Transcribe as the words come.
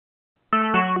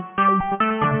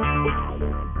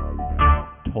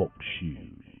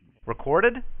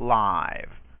recorded live.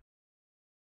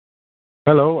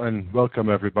 Hello and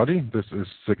welcome everybody. This is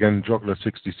again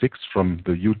Jörg66 from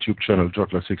the YouTube channel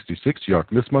Jörg66. Jörg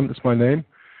Lissmann is my name,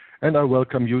 and I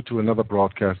welcome you to another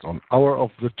broadcast on Hour of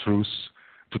the Truth.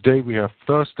 Today we have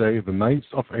Thursday, the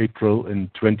 9th of April in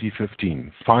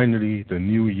 2015. Finally, the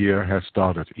new year has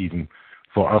started, even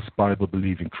for us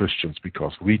Bible-believing Christians,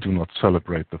 because we do not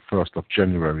celebrate the 1st of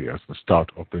January as the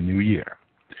start of the new year.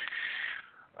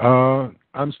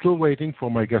 I'm still waiting for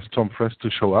my guest Tom Frest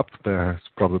to show up. There's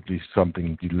probably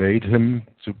something delayed him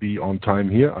to be on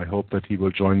time here. I hope that he will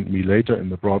join me later in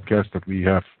the broadcast that we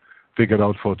have figured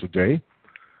out for today.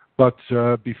 But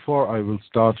before I will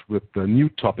start with the new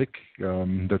topic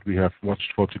that we have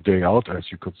watched for today out, as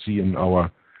you could see in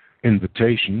our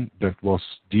invitation, that was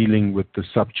dealing with the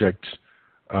subject,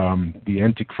 the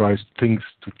Antichrist thinks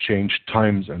to change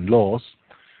times and laws.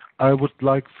 I would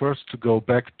like first to go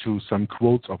back to some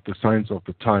quotes of the Signs of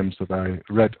the Times that I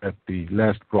read at the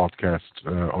last broadcast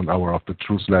on Hour of the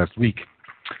Truth last week.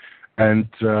 And,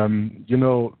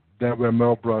 there were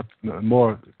more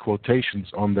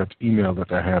quotations on that email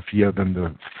that I have here than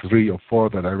the 3 or 4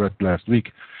 that I read last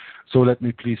week. So let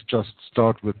me please just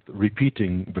start with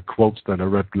repeating the quotes that I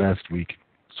read last week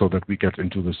so that we get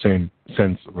into the same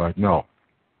sense right now.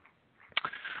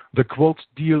 The quotes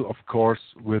deal, of course,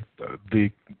 with the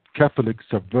Catholic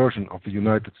subversion of the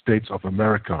United States of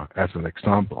America as an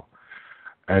example.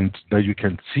 And there you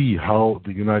can see how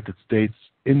the United States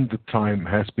in the time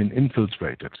has been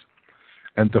infiltrated.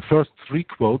 And the first 3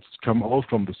 quotes come all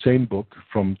from the same book,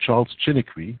 from Charles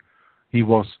Chiniquy. He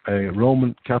was a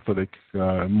Roman Catholic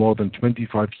more than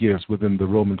 25 years within the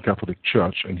Roman Catholic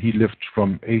Church, and he lived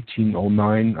from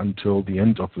 1809 until the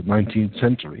end of the 19th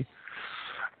century,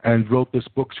 and wrote this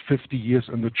book, 50 Years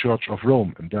in the Church of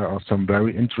Rome. And there are some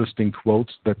very interesting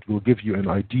quotes that will give you an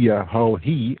idea how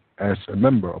he, as a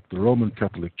member of the Roman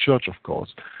Catholic Church, of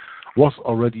course, was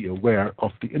already aware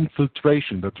of the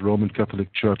infiltration that the Roman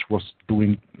Catholic Church was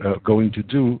going to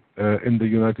do in the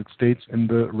United States in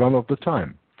the run of the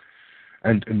time.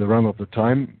 And in the run of the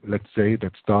time, let's say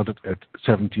that started at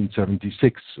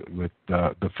 1776 with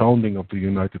the founding of the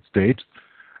United States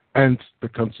and the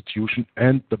Constitution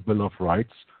and the Bill of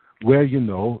Rights, where you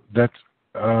know that,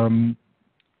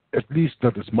 at least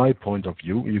that is my point of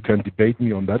view. You can debate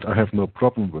me on that. I have no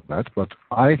problem with that. But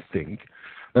I think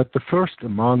that the First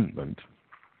Amendment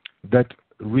that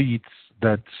reads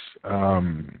that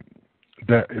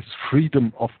there is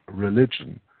freedom of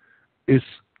religion is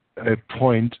a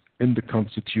point in the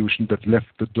Constitution that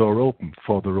left the door open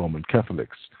for the Roman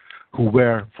Catholics, who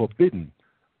were forbidden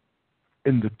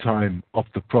in the time of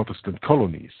the Protestant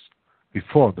colonies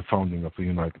before the founding of the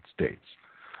United States.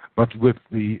 But with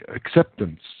the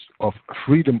acceptance of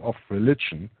freedom of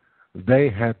religion, they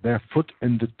had their foot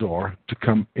in the door to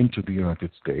come into the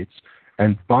United States.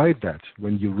 And by that,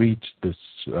 when you read this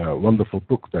wonderful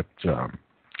book that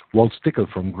Walt Stickle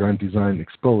from Grand Design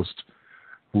Exposed,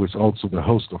 who is also the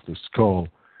host of this call,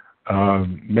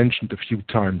 mentioned a few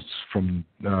times from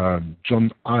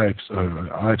John Ives,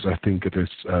 I think it is,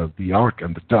 The Ark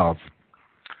and the Dove.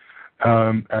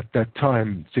 At that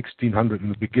time, 1600, in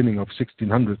the beginning of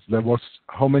 1600s, there was,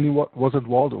 how many was it,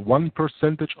 Walt?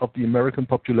 1% of the American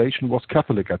population was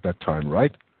Catholic at that time,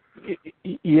 right?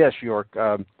 Yes,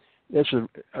 Jörg. This is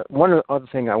one other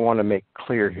thing I want to make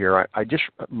clear here. I just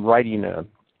writing an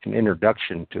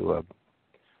introduction to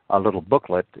a little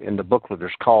booklet. In the booklet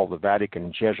is called The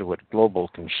Vatican Jesuit Global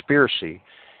Conspiracy.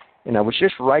 And I was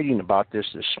just writing about this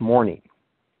morning.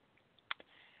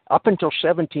 Up until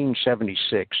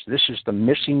 1776, this is the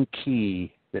missing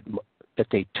key that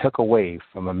they took away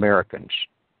from Americans.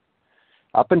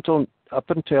 Up until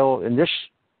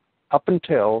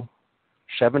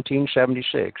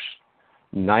 1776,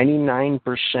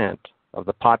 99% of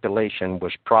the population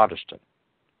was Protestant,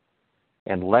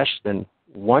 and less than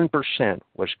 1%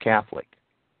 was Catholic.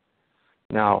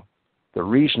 Now, the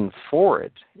reason for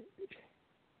it,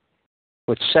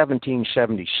 with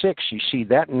 1776, you see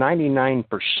that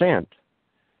 99%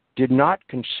 did not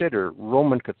consider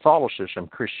Roman Catholicism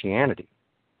Christianity.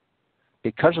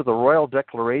 Because of the Royal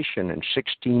Declaration in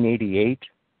 1688,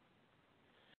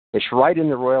 it's right in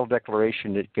the Royal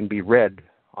Declaration. It can be read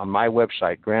on my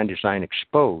website, Grand Design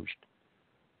Exposed.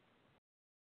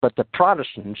 But the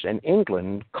Protestants in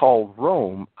England called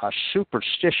Rome a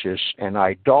superstitious and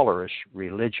idolatrous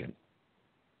religion.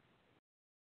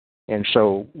 And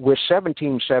so with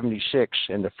 1776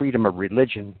 and the freedom of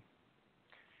religion,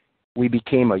 we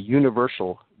became a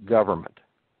universal government.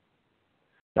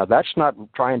 Now, that's not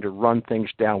trying to run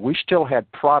things down. We still had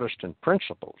Protestant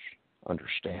principles,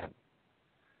 understand.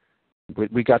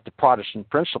 We got the Protestant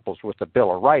principles with the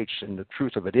Bill of Rights, and the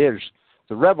truth of it is,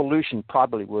 the revolution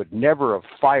probably would never have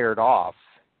fired off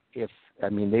if,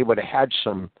 they would have had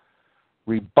some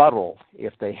rebuttal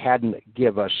if they hadn't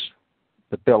give us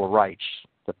the Bill of Rights.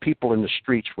 The people in the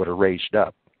streets would have raised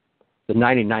up, the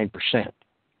 99%.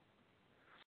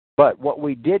 But what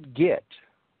we did get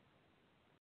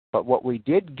in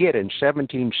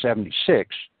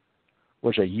 1776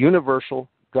 was a universal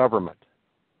government.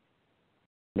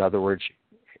 In other words,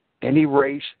 any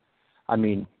race,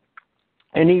 any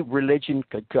religion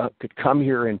could come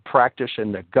here and practice,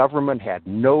 and the government had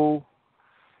no,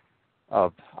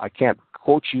 I can't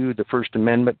quote you the First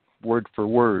Amendment word for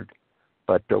word,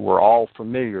 but we're all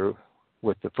familiar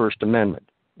with the First Amendment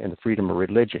and the freedom of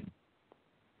religion.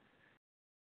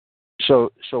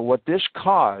 So what this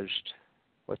caused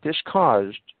was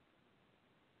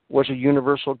a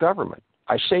universal government.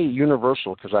 I say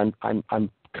universal because I'm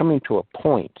coming to a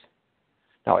point.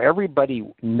 Now everybody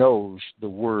knows the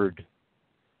word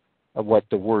of what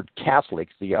the word Catholic,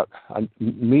 the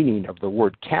meaning of the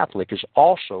word Catholic is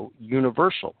also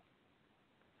universal.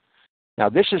 Now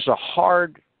this is a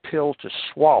hard pill to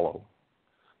swallow,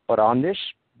 but on this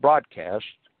broadcast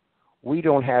we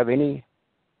don't have any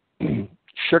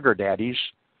sugar daddies.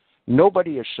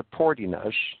 Nobody is supporting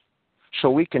us, so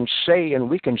we can say and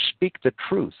we can speak the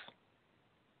truth.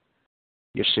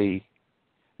 You see,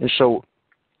 and so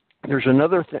there's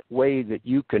another way that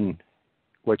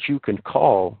what you can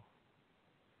call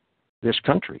this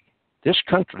country. This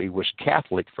country was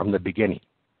Catholic from the beginning.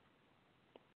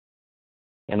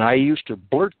 And I used to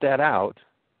blurt that out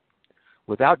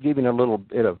without giving a little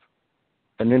bit of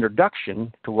an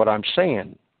introduction to what I'm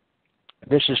saying.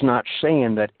 This is not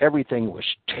saying that everything was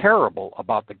terrible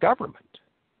about the government.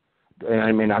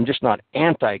 I'm just not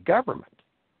anti-government.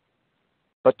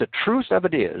 But the truth of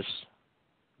it is,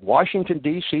 Washington,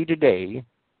 D.C. today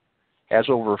has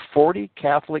over 40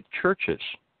 Catholic churches,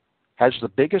 has the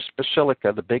biggest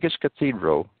basilica, the biggest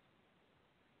cathedral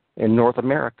in North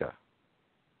America.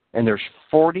 And there's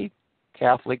 40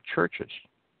 Catholic churches.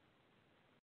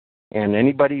 And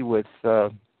anybody with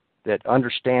that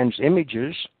understands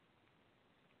images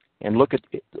and look at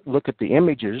the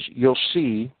images, you'll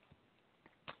see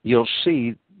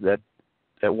that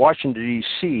Washington,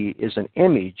 D.C. is an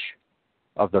image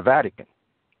of the Vatican.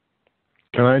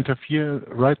 Can I interfere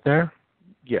right there?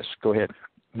 Yes, go ahead.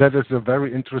 That is a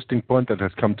very interesting point that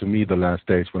has come to me the last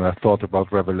days when I thought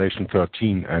about Revelation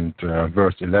 13 and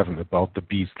verse 11 about the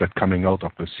beast that's coming out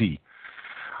of the sea.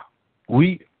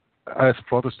 We, as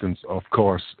Protestants, of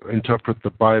course, interpret the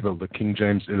Bible, the King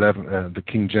James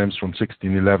from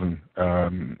 1611,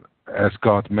 as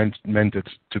God meant it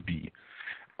to be.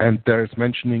 And there is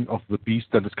mentioning of the beast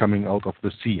that is coming out of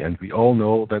the sea, and we all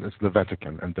know that is the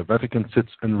Vatican, and the Vatican sits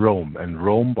in Rome, and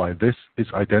Rome by this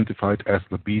is identified as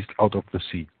the beast out of the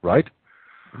sea, right?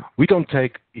 We don't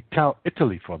take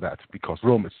Italy for that, because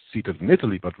Rome is seated in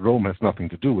Italy, but Rome has nothing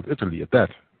to do with Italy at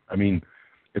that.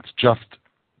 It's just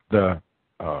the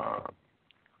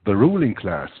ruling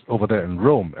class over there in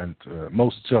Rome, and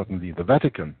most certainly the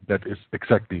Vatican, that is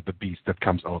exactly the beast that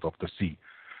comes out of the sea.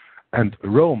 And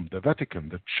Rome, the Vatican,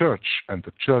 the church, and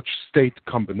the church-state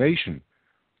combination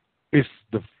is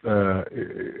the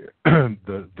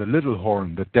little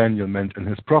horn that Daniel meant in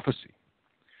his prophecy.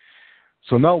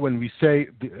 So now when we say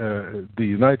the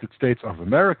United States of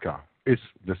America is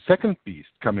the second beast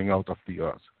coming out of the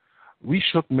earth, we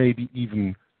should maybe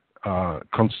even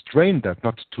constrain that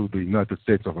not to the United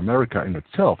States of America in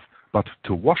itself, but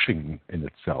to Washington in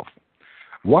itself.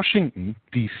 Washington,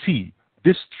 D.C.,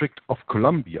 District of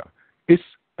Columbia, is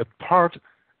a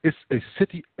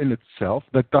city in itself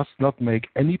that does not make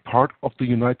any part of the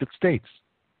United States.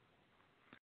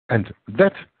 And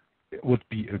that would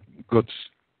be a good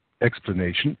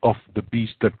explanation of the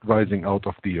beast that rising out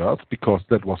of the earth, because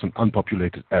that was an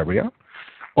unpopulated area.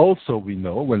 Also, we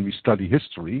know when we study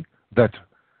history that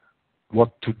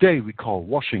what today we call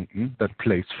Washington, that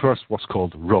place first was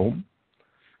called Rome,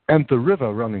 and the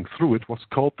river running through it was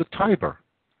called the Tiber,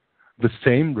 the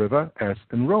same river as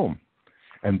in Rome.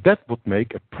 And that would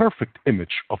make a perfect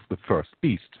image of the first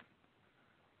beast.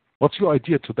 What's your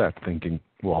idea to that thinking,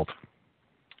 Walt?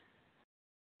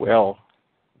 Well,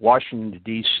 Washington,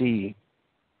 D.C.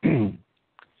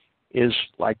 is,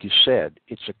 like you said,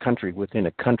 it's a country within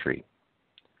a country,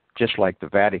 just like the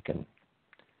Vatican.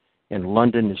 And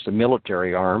London is the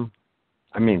military arm.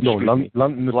 London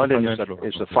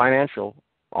is the financial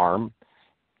arm,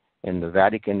 and the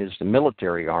Vatican is the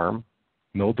military arm.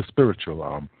 No, the spiritual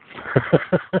arm.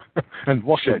 And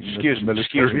Washington. Excuse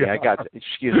me. I got that.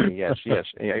 Excuse me. Yes.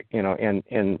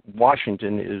 And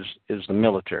Washington is the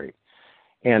military,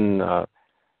 And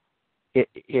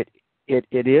it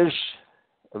is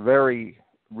very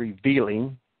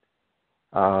revealing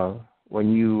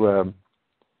when you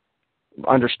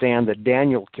understand that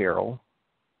Daniel Carroll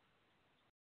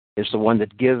is the one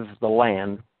that gives the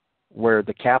land where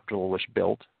the Capitol was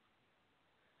built.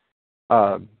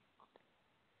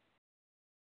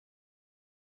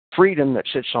 Freedom that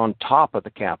sits on top of the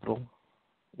Capitol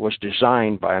was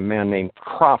designed by a man named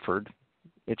Crawford.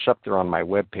 It's up there on my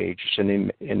webpage.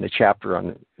 It's in the chapter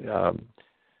on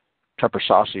Tupper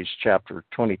Saucy's chapter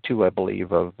 22, I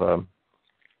believe, of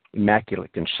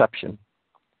Immaculate Conception.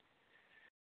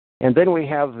 And then we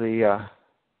have the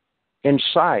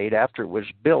inside after it was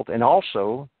built, and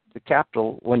also the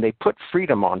Capitol, when they put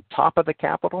freedom on top of the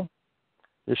Capitol.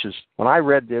 This is, when I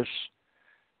read this,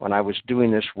 when I was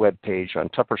doing this webpage on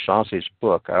Tupper Saucy's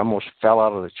book, I almost fell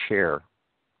out of the chair.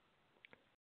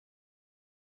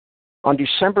 On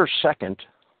December 2nd,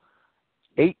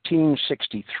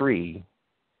 1863,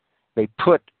 they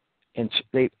put, in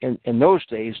those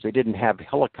days they didn't have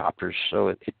helicopters, so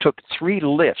it took 3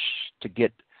 lifts to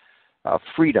get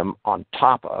freedom on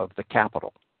top of the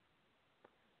Capitol.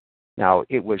 Now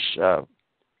the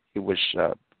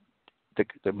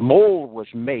mold was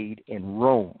made in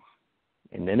Rome,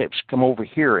 and then it was come over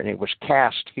here and it was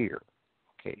cast here.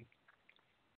 Okay.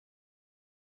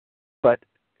 But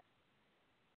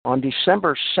on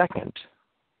December 2nd,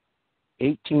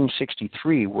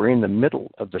 1863, we're in the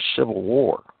middle of the Civil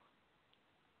War.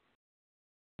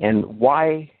 And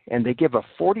why? And they give a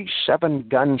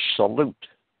 47-gun salute.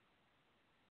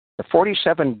 The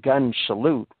 47-gun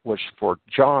salute was for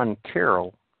John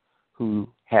Carroll, who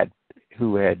had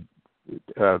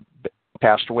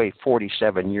passed away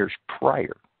 47 years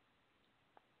prior.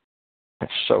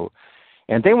 So,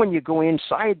 and then when you go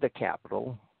inside the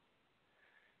Capitol,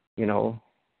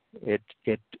 it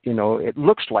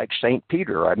looks like St.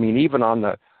 Peter. I mean, even on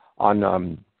the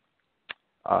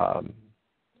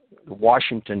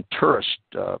Washington tourist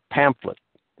pamphlet,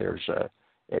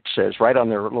 it says right on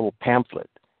their little pamphlet,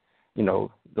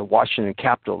 the Washington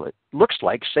Capitol, it looks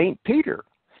like St. Peter.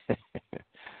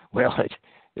 Well,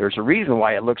 there's a reason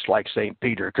why it looks like St.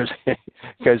 Peter,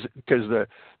 because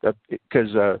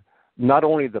not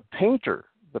only the painter,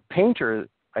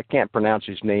 I can't pronounce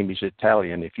his name, he's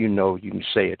Italian. If you know, you can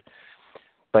say it.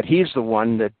 But he's the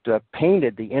one that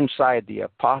painted the inside, the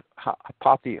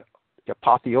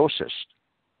apotheosis,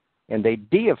 and they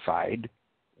deified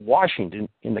Washington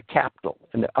in the Capitol,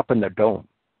 up in the dome.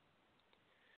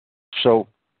 So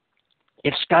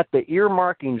it's got the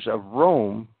earmarkings of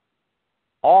Rome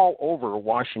all over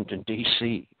Washington,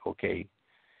 D.C., okay?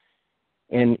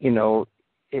 And,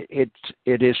 it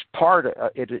is part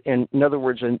of it. In other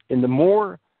words, in the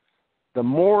more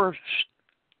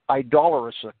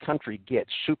idolatrous a country gets,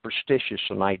 superstitious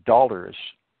and idolatrous,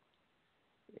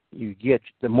 you get,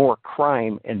 the more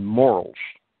crime and morals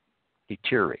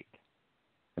deteriorate.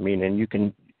 I mean,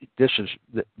 and this is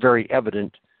very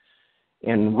evident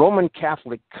in Roman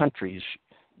Catholic countries.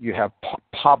 You have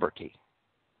poverty.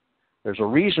 There's a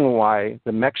reason why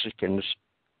the Mexicans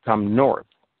come north.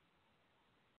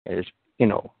 There's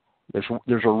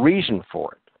a reason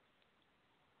for it.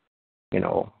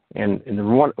 And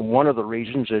one of the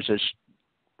reasons is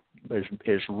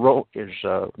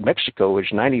Mexico is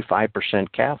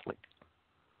 95% Catholic.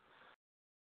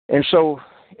 And so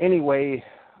anyway,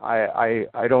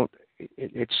 I don't.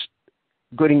 It's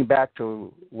getting back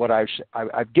to what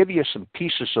I've given you some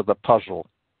pieces of the puzzle.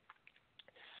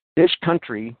 This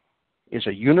country is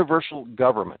a universal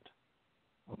government.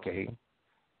 Okay,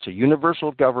 it's a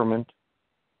universal government,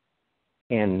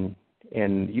 and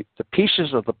the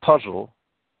pieces of the puzzle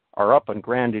are up on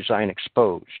Grand Design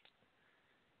Exposed.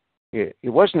 It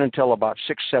wasn't until about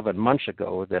 6-7 months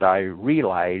ago that I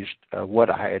realized what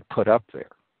I had put up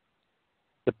there.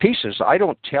 The pieces, I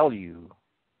don't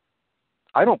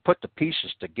put the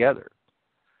pieces together,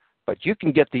 but you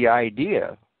can get the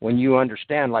idea when you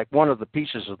understand, like one of the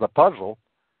pieces of the puzzle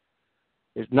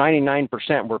is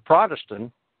 99% were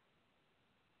Protestant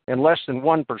and less than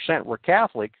 1% were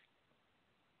Catholic.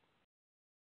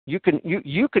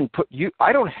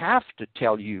 I don't have to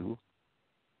tell you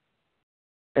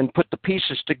and put the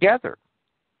pieces together.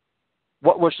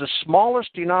 What was the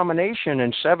smallest denomination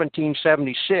in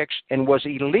 1776 and was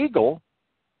illegal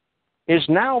is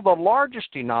now the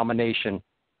largest denomination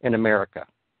in America.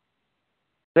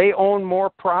 They own more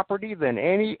property than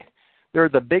any. They're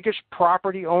the biggest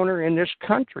property owner in this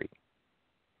country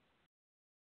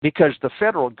because the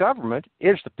federal government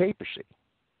is the papacy.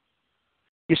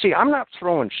 You see, I'm not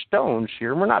throwing stones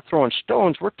here. We're not throwing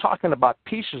stones. We're talking about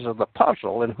pieces of the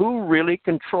puzzle and who really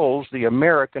controls the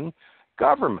American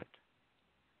government.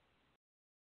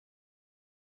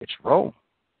 It's Rome.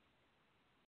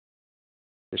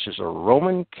 This is a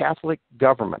Roman Catholic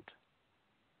government.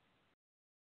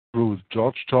 Through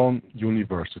Georgetown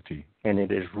University. And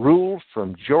it is ruled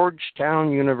from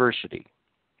Georgetown University.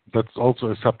 That's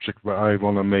also a subject where I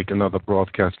want to make another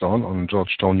broadcast on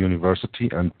Georgetown University,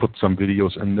 and put some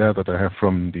videos in there that I have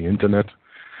from the internet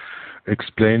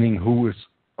explaining who is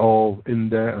all in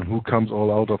there and who comes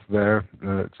all out of there.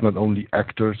 It's not only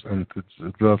actors, and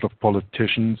it's a lot of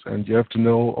politicians, and you have to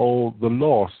know all the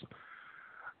laws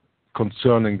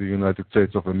concerning the United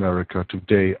States of America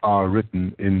today are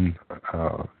written in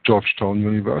Georgetown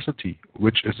University,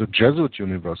 which is a Jesuit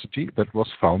university that was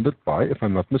founded by, if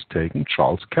I'm not mistaken,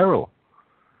 Charles Carroll.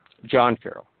 John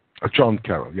Carroll. John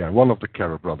Carroll, yeah, one of the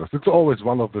Carroll brothers. It's always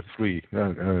one of the three,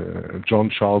 John,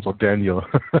 Charles, or Daniel.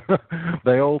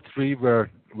 They all three were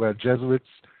Jesuits,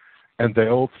 and they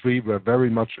all three were very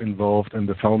much involved in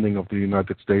the founding of the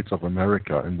United States of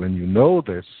America. And when you know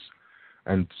this,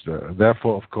 and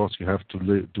therefore, of course, you have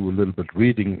to do a little bit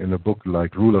reading in a book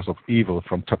like Rulers of Evil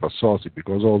from Tapasosi,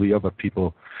 because all the other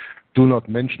people do not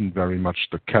mention very much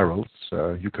the Carrolls.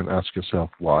 You can ask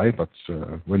yourself why, but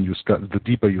when you the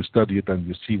deeper you study it, then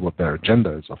you see what their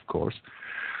agenda is, of course.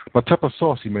 But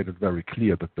Tapasosi made it very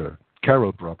clear that the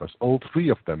Carroll brothers, all three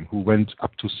of them, who went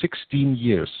up to 16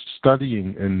 years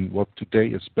studying in what today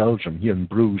is Belgium, here in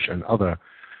Bruges, and other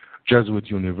Jesuit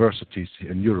universities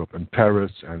in Europe, in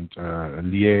Paris and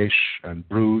Liège and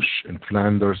Bruges, in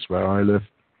Flanders, where I live.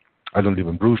 I don't live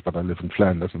in Bruges, but I live in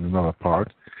Flanders, in another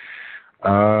part.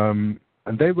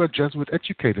 And they were Jesuit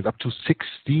educated up to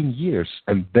 16 years,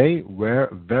 and they were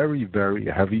very, very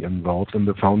heavy involved in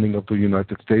the founding of the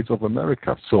United States of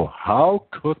America. So how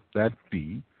could that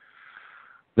be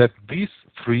that these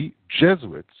three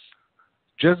Jesuits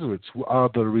who are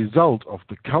the result of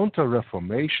the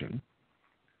Counter-Reformation,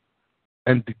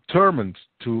 and determined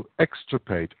to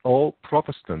extirpate all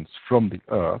Protestants from the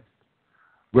earth,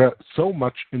 were so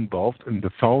much involved in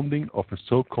the founding of a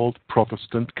so-called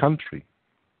Protestant country?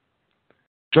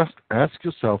 Just ask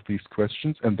yourself these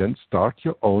questions and then start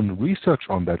your own research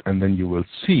on that, and then you will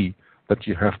see that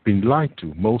you have been lied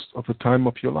to most of the time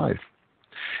of your life.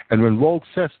 And when Walt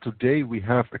says today we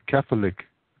have a Catholic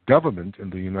government in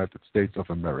the United States of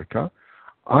America,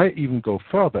 I even go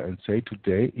further and say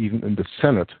today, even in the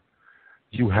Senate,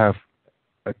 you have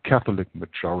a Catholic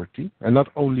majority, and not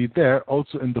only there,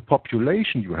 also in the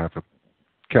population you have a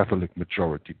Catholic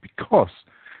majority, because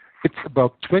it's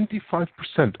about 25%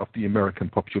 of the American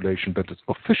population that is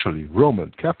officially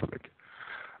Roman Catholic.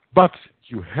 But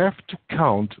you have to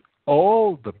count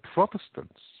all the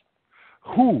Protestants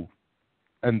who,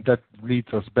 and that leads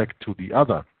us back to the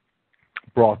other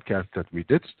broadcast that we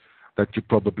did, that you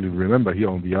probably remember here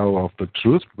on the Hour of the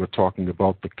Truth. We're talking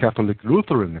about the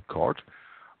Catholic-Lutheran Accord,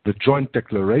 the joint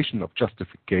declaration of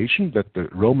justification that the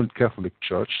Roman Catholic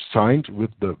Church signed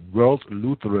with the World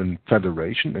Lutheran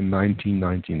Federation in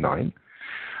 1999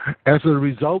 as a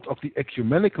result of the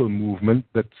ecumenical movement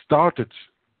that started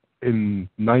in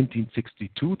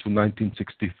 1962 to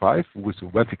 1965 with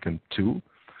Vatican II,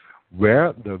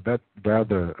 where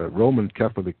the Roman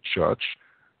Catholic Church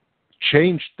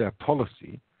changed their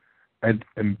policy and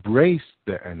embraced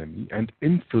the enemy and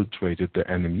infiltrated the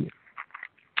enemy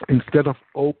instead of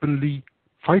openly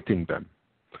fighting them.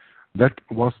 That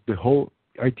was the whole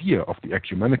idea of the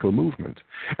ecumenical movement.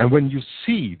 And when you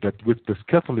see that with this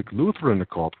Catholic-Lutheran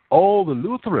Accord, all the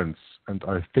Lutherans, and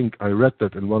I think I read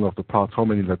that in one of the parts, how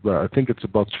many that were, I think it's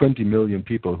about 20 million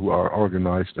people who are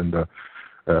organized in the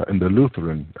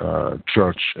Lutheran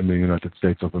Church in the United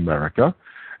States of America,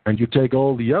 and you take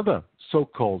all the other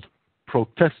so-called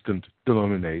Protestant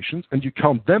denominations and you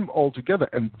count them all together,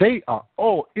 and they are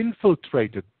all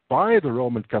infiltrated by the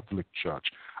Roman Catholic Church,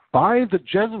 by the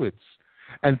Jesuits,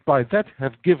 and by that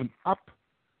have given up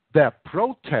their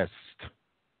protest.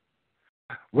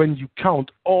 When you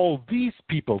count all these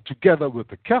people together with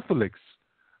the Catholics,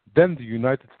 then the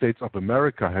United States of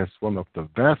America has one of the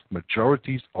vast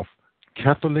majorities of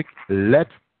Catholic-led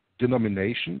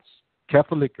denominations,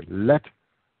 Catholic-led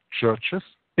churches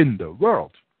in the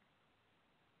world.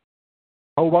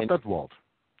 How about that, Walt?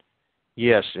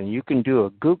 Yes, and you can do a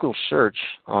Google search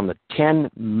on the 10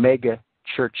 mega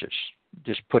churches.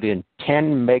 Just put in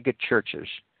 10 mega churches,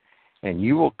 and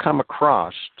you will come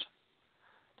across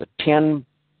the 10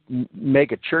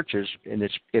 mega churches. And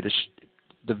it is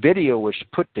the video was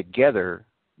put together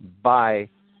by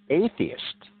atheists,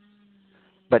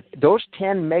 but those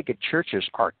 10 mega churches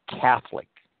are Catholic.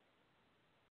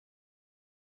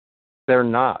 They're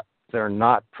not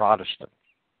Protestant.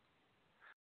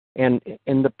 And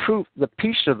the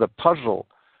piece of the puzzle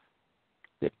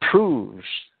that proves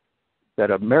that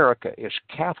America is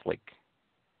Catholic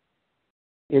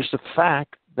is the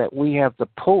fact that we have the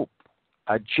Pope,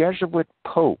 a Jesuit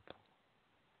Pope,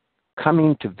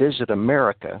 coming to visit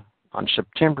America on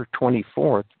September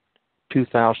 24th,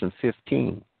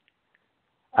 2015.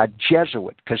 A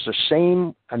Jesuit, because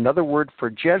another word for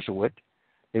Jesuit,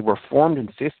 they were formed in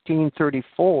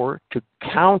 1534 to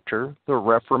counter the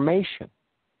Reformation.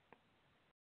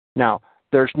 Now,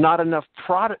 there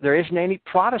isn't any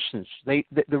Protestants.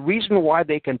 The reason why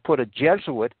they can put a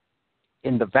Jesuit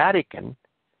in the Vatican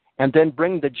and then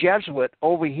bring the Jesuit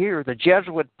over here, the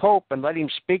Jesuit Pope, and let him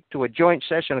speak to a joint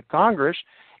session of Congress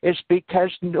is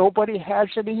because nobody has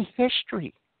any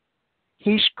history.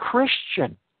 He's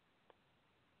Christian.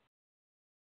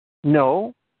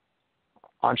 No,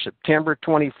 on September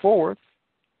 24th,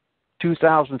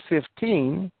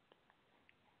 2015,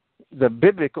 the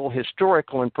biblical,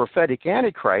 historical, and prophetic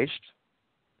Antichrist,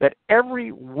 that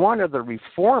every one of the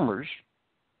reformers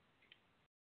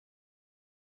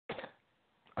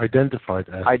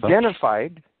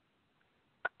identified,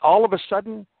 all of a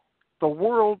sudden, the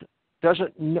world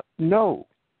doesn't know.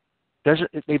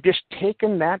 They've just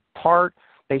taken that part.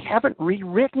 They haven't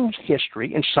rewritten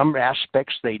history. In some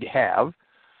aspects they have,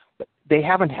 but they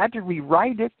haven't had to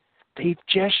rewrite it. They've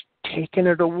just taken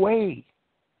it away.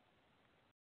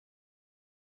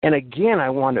 And again, I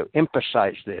want to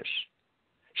emphasize this.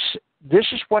 This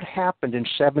is what happened in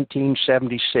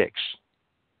 1776.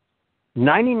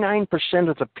 99%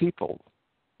 of the people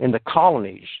in the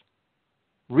colonies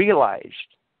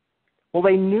realized, well,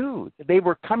 they knew they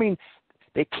were coming,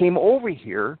 they came over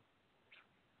here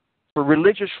for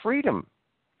religious freedom.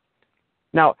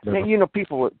 Now, you know,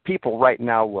 people right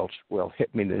now will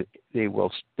hit me. They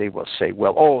will say,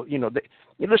 well,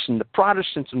 listen, the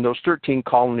Protestants in those 13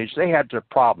 colonies, they had their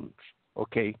problems,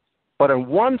 okay? But in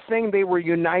one thing they were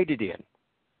united in.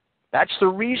 That's the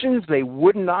reason they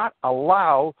would not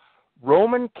allow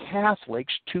Roman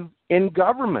Catholics in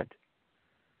government.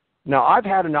 Now, I've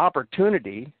had an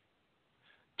opportunity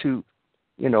to,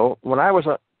 when I was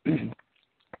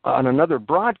on another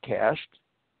broadcast,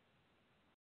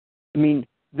 I mean,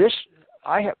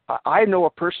 I know a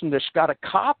person that's got a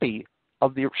copy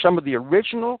of some of the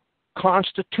original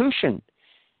Constitution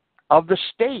of the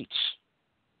states.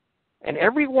 And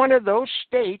every one of those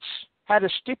states had a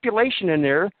stipulation in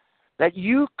there that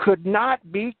you could not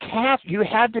be Catholic. You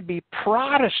had to be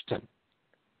Protestant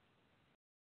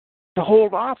to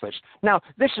hold office. Now,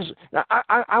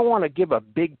 I want to give a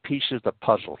big piece of the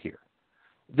puzzle here.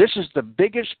 This is the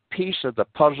biggest piece of the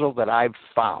puzzle that I've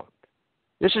found.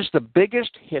 This is the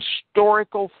biggest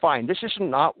historical find. This is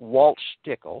not Walt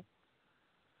Stickle.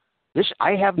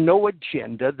 I have no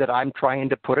agenda that I'm trying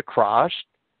to put across.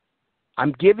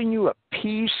 I'm giving you a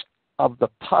piece of the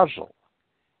puzzle,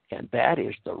 and that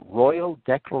is the Royal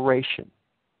Declaration.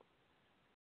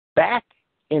 Back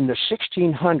in the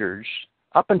 1600s,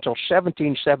 up until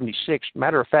 1776,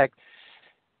 matter of fact,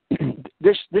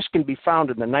 this can be found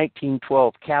in the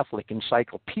 1912 Catholic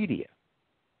Encyclopedia.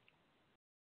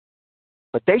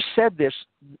 But they said this,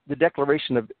 the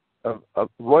Declaration of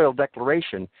Royal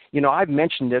Declaration, I've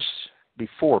mentioned this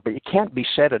before, but it can't be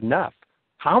said enough.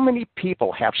 How many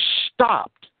people have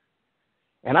stopped?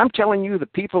 And I'm telling you, the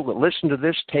people that listen to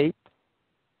this tape,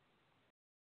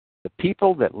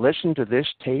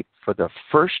 for the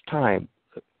first time,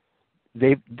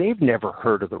 they've never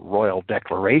heard of the Royal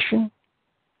Declaration.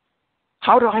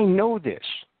 How do I know this?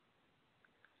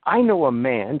 I know a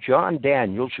man, John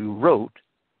Daniels, who wrote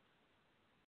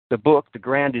the book, The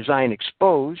Grand Design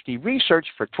Exposed. He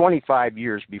researched for 25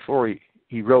 years before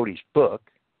he wrote his book.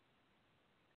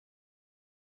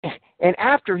 And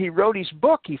after he wrote his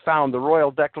book, he found the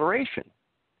Royal Declaration.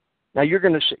 Now you're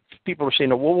going to see, people are saying,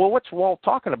 well, what's Walt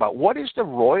talking about? What is the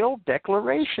Royal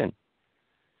Declaration?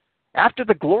 After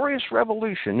the Glorious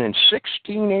Revolution in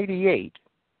 1688,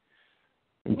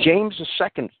 James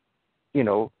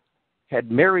II,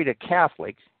 had married a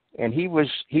Catholic, and he was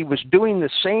doing the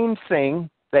same thing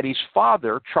that his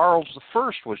father, Charles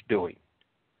I, was doing.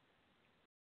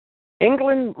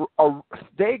 England,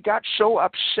 they got so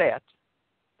upset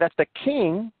that the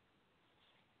king,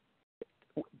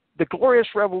 the Glorious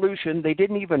Revolution, they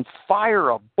didn't even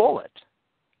fire a bullet.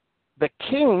 The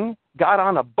king got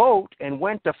on a boat and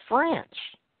went to France.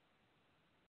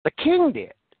 The king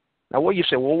did. Now, you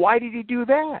say, well, why did he do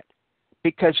that?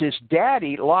 Because his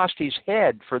daddy lost his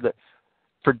head for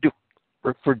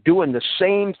doing the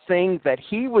same thing that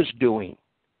he was doing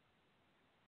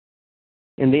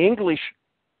in the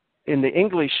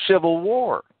English Civil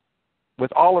War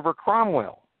with Oliver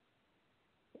Cromwell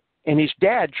and his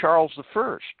dad, Charles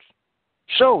I.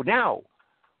 So now,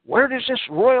 where does this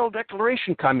Royal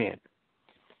Declaration come in?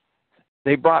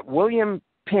 They brought William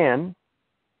Penn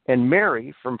and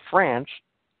Mary from France.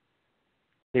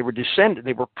 They were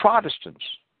Protestants.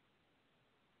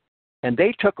 And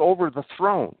they took over the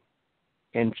throne.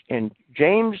 And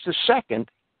James II,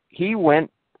 he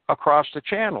went across the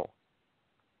channel.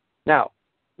 Now,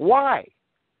 why?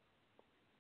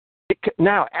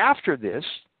 Now, after this,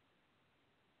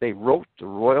 they wrote the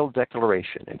Royal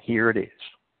Declaration, and here it is.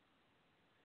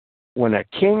 When a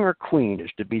king or queen is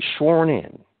to be sworn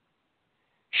in,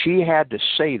 she had to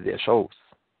say this oath.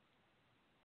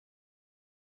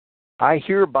 I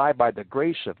hereby, by the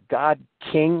grace of God,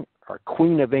 King or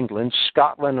Queen of England,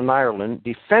 Scotland, and Ireland,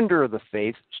 defender of the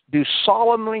faith, do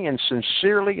solemnly and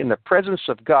sincerely in the presence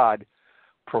of God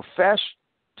profess,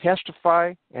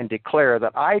 testify, and declare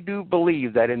that I do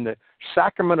believe that in the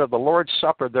sacrament of the Lord's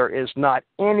Supper there is not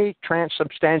any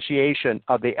transubstantiation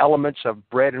of the elements of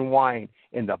bread and wine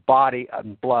in the body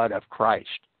and blood of Christ.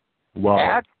 Wow.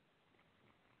 At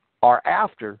or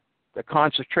after the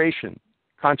consecration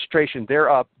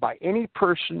thereof by any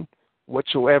person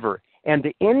whatsoever, and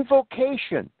the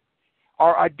invocation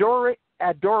or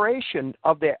adoration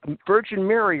of the Virgin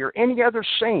Mary or any other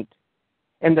saint,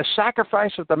 and the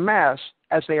sacrifice of the Mass,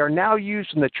 as they are now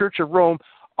used in the Church of Rome,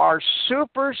 are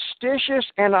superstitious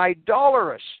and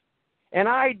idolatrous. And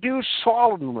I do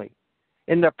solemnly,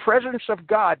 in the presence of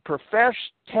God, profess,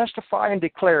 testify, and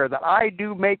declare that I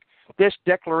do make this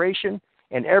declaration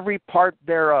and every part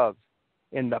thereof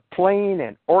in the plain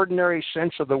and ordinary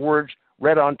sense of the words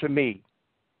read unto me,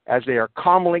 as they are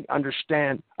commonly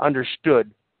understood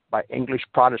by English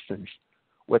Protestants,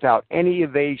 without any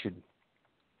evasion,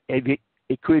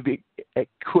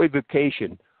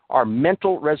 equivocation, or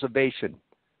mental reservation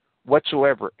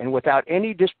whatsoever, and without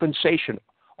any dispensation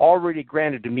already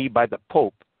granted to me by the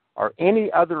Pope, or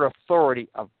any other authority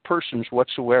of persons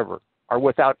whatsoever, or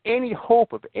without any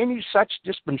hope of any such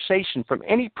dispensation from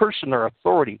any person or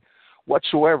authority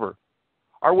whatsoever,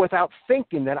 or without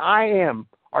thinking that I am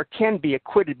or can be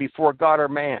acquitted before God or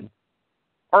man,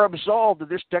 or absolved of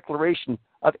this declaration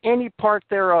of any part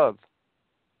thereof,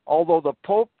 although the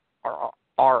Pope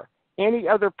or any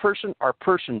other person or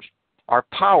persons or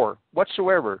power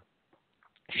whatsoever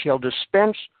shall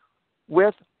dispense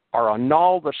with or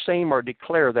annul the same, or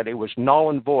declare that it was null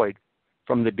and void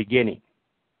from the beginning.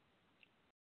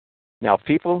 Now,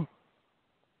 people,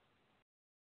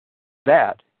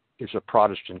 that is a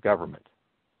Protestant government.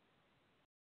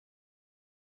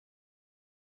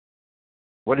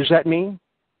 What does that mean?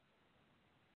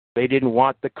 They didn't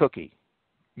want the cookie.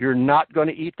 You're not going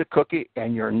to eat the cookie,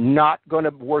 and you're not going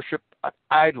to worship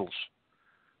idols.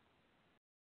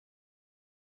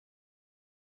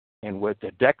 And with the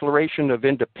Declaration of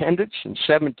Independence in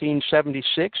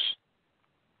 1776,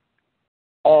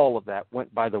 all of that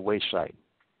went by the wayside.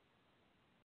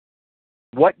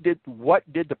 What did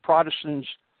the Protestants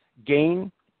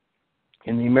gain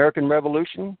in the American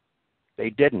Revolution?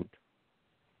 They didn't.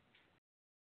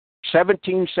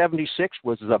 1776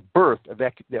 was the birth of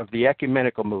the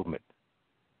ecumenical movement,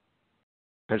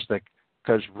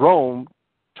 because Rome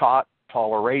taught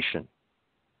toleration.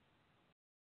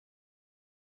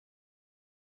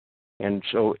 And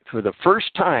so for the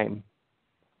first time,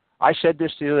 I said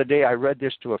this the other day, I read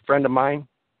this to a friend of mine,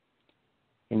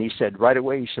 and he said right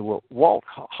away, he said, well, Walt,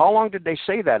 how long did they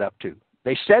say that up to?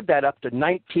 They said that up to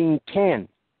 1910,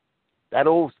 that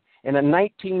oath. And in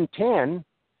 1910,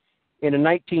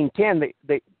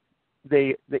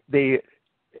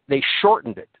 they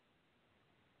shortened it.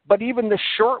 But even the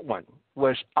short one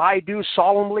was, I do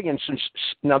solemnly and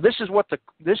now this is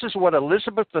what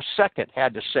Elizabeth II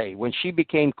had to say when she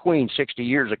became queen 60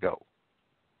 years ago.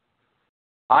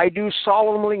 I do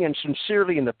solemnly and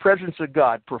sincerely in the presence of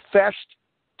God profess,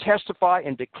 testify,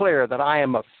 and declare that I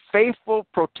am a faithful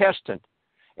Protestant,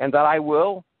 and that I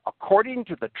will, according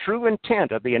to the true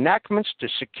intent of the enactments to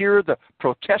secure the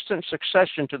Protestant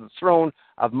succession to the throne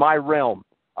of my realm,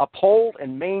 uphold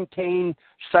and maintain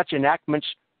such enactments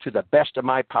to the best of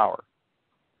my power.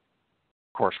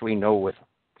 Of course, we know with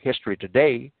history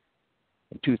today,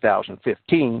 in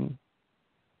 2015,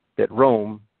 that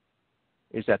Rome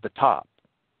is at the top.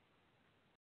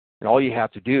 And all you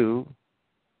have to do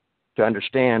to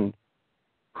understand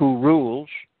who rules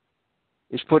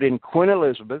is put in Queen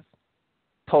Elizabeth,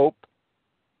 Pope,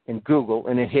 in Google,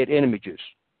 and it hit images.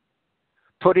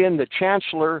 Put in the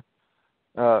Chancellor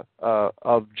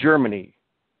of Germany,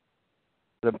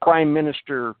 the Prime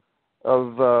Minister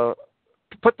of,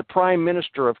 put the Prime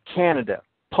Minister of Canada,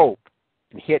 Pope,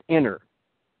 and hit enter.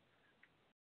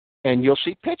 And you'll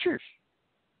see pictures.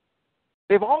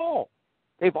 They've all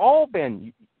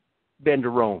been to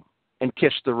Rome and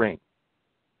kissed the ring.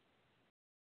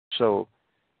 So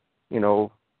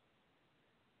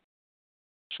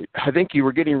I think you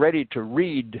were getting ready to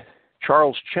read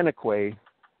Charles Chennaquay,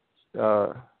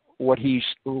 what he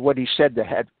said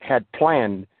that had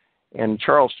planned, and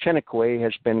Charles Chennaquay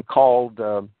has been called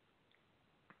the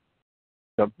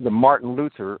Martin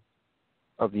Luther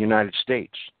of the United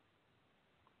States.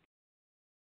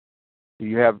 Do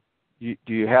you have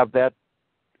that?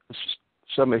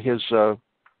 Some of his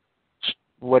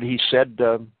what he said,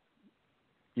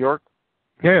 Jörg?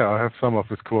 Yeah, I have some of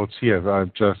his quotes here.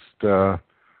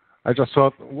 I just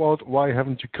thought, Walt, why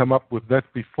haven't you come up with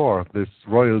that before? This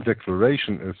royal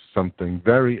declaration is something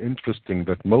very interesting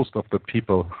that most of the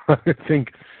people, I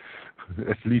think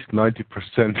at least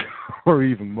 90% or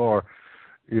even more,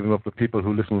 even of the people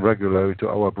who listen regularly to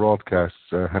our broadcasts,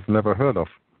 have never heard of.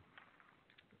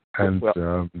 And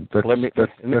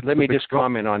let me just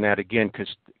comment on that again, because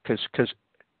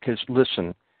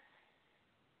listen,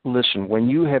 when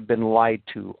you have been lied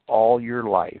to all your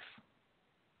life,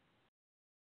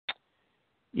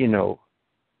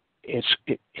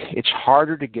 it's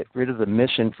harder to get rid of the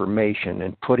misinformation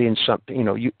and put in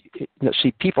something.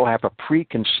 See, people have a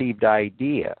preconceived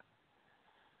idea.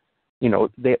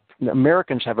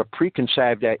 Americans have a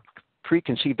preconceived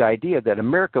idea that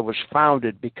America was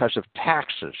founded because of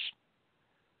taxes.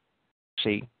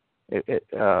 See,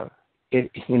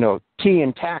 tea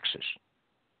and taxes.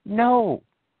 No,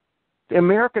 the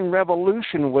American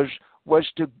Revolution was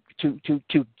to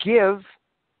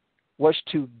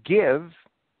give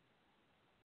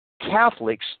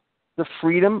Catholics the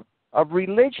freedom of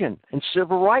religion and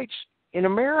civil rights in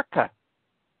America.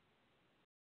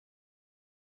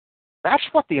 That's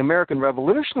what the American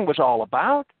Revolution was all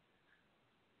about.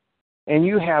 And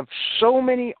you have so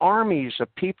many armies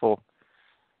of people.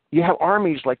 You have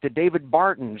armies like the David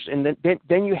Bartons, and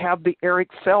then you have the Eric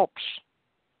Phelps.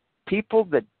 People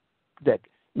that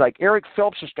like Eric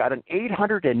Phelps has got an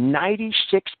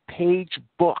 896-page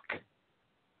book.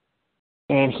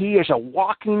 And he is a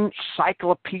walking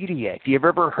encyclopedia, if you've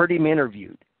ever heard him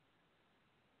interviewed.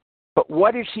 But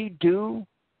what does he do?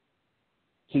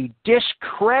 He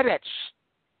discredits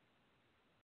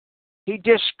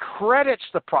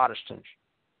the Protestants.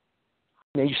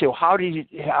 And you say, well, how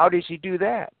does he do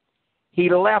that? He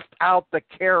left out the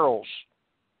carols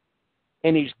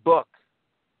in his book.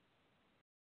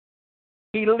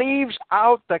 He leaves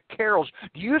out the carols.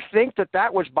 Do you think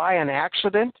that was by an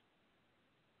accident?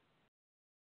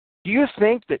 Do you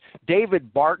think that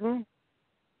David Barton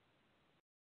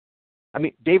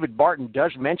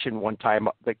does mention one time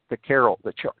the carol,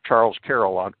 the Charles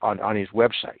Carroll on his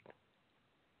website.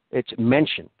 It's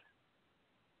mentioned.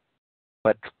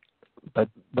 But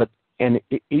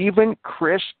even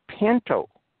Chris Pinto,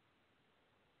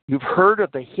 you've heard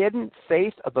of the hidden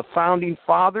faith of the Founding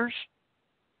Fathers?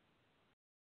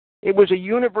 It was a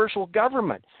universal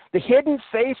government. The hidden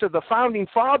faith of the Founding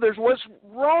Fathers was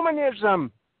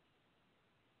Romanism.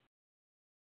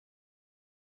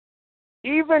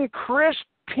 Even Chris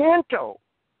Pinto,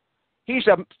 he's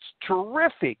a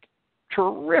terrific.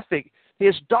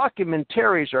 His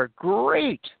documentaries are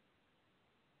great.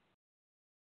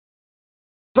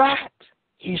 But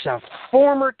he's a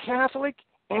former Catholic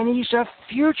and he's a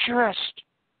futurist.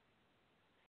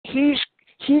 He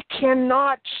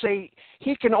cannot say,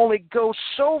 he can only go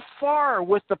so far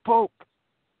with the Pope.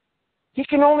 He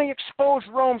can only expose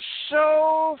Rome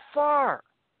so far.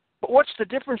 But what's the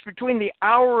difference between the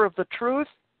hour of the truth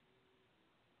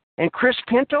and Chris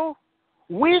Pinto?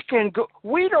 We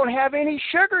don't have any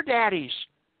sugar daddies.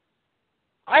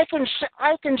 I can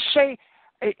say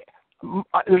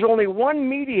there's only one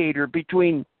mediator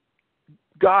between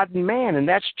God and man, and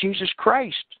that's Jesus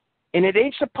Christ. And it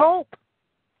ain't the Pope.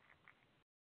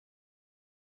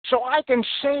 So I can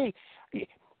say,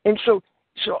 and so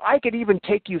I could even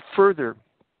take you further.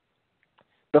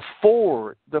 The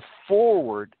forward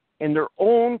in their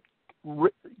own,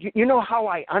 you know how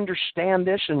I understand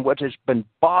this and what has been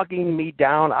bogging me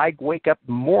down? I wake up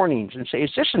mornings and say,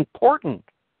 is this important?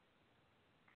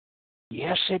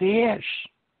 Yes, it is.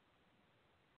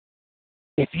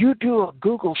 If you do a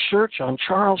Google search on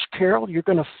Charles Carroll, you're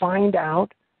going to find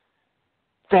out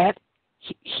that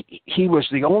he was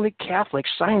the only Catholic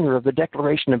signer of the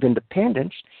Declaration of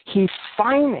Independence. He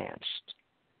financed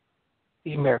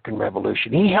the American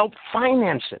Revolution. He helped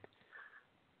finance it.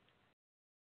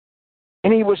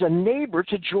 And he was a neighbor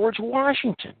to George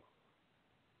Washington.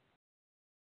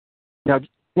 Now,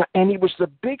 and he was the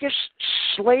biggest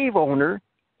slave owner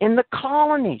in the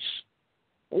colonies.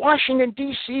 Washington,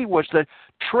 D.C. was the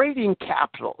trading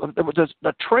capital,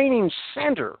 the training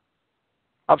center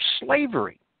of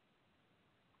slavery.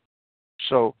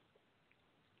 So,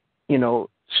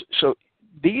 so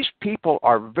these people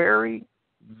are very,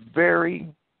 very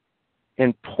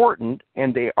important,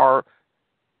 and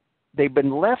they've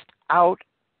been left out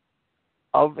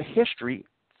of history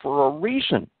for a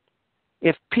reason.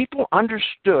 If people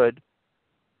understood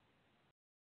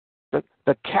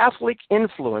the Catholic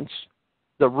influence,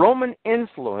 the Roman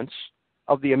influence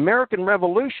of the American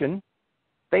Revolution,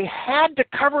 they had to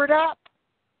cover it up.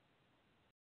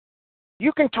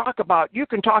 You can talk about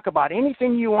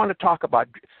anything you want to talk about.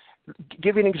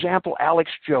 Give you an example,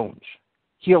 Alex Jones.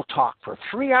 He'll talk for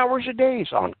 3 hours a day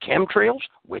on chemtrails,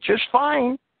 which is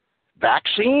fine,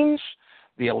 vaccines,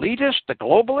 the elitists, the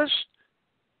globalists.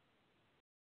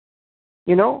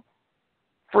 You know,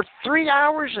 for 3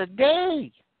 hours a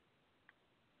day.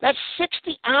 That's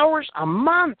 60 hours a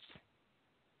month.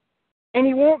 And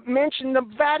he won't mention the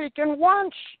Vatican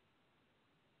once.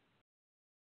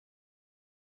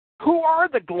 Who are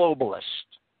the globalists?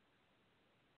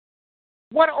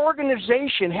 What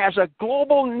organization has a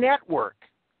global network?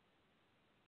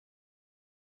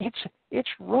 It's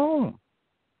Rome.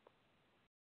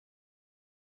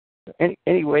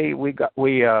 Anyway, you got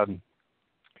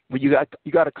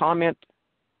a comment,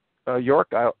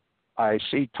 Jörg? I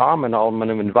see Tom, and I'm going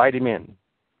to invite him in.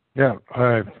 Yeah,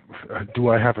 do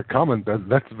I have a comment?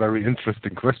 That's a very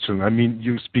interesting question. I mean,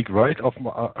 you speak right out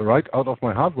of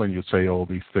my heart when you say all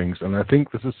these things, and I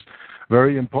think this is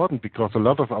very important because a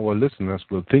lot of our listeners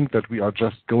will think that we are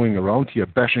just going around here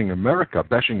bashing America.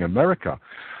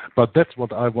 But that's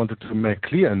what I wanted to make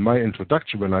clear in my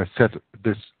introduction when I said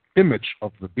this image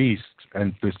of the beast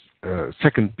and this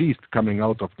second beast coming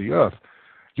out of the earth.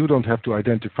 You don't have to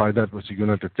identify that with the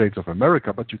United States of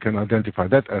America, but you can identify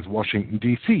that as Washington,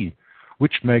 D.C.,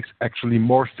 which makes actually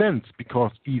more sense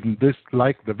because even this,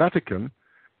 like the Vatican,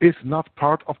 is not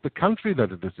part of the country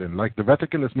that it is in. Like the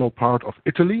Vatican is no part of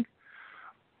Italy,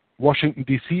 Washington,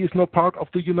 D.C. is no part of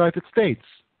the United States.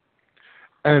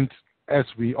 And as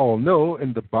we all know,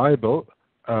 in the Bible,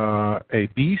 a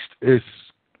beast is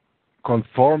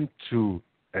conformed to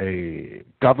a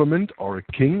government or a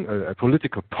king, a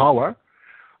political power.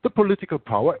 The political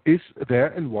power is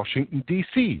there in Washington,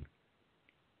 D.C.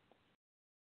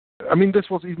 I mean, this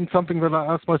was even something that I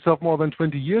asked myself more than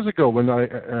 20 years ago when I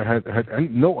had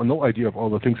no idea of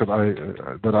all the things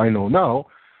that I know now.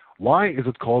 Why is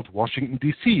it called Washington,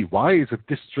 D.C.? Why is it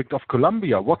District of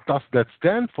Columbia? What does that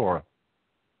stand for?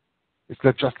 Is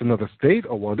that just another state,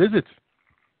 or what is it?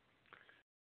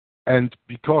 And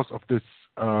because of this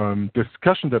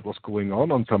discussion that was going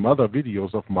on some other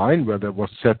videos of mine where there was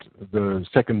said the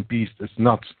second beast is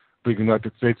not the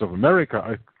United States of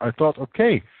America, I thought,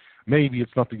 okay, maybe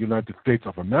it's not the United States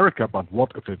of America, but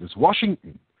what if it is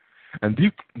Washington? And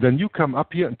then you come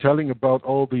up here and telling about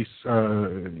all these,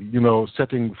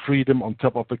 setting freedom on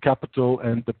top of the Capitol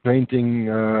and the painting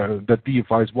that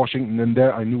deifies Washington in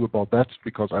there. I knew about that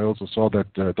because I also saw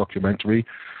that documentary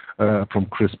from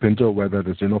Chris Pinto where that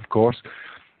is in, of course.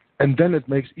 And then it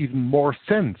makes even more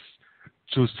sense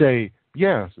to say,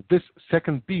 yes, this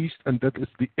second beast, and that is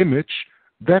the image,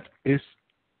 that is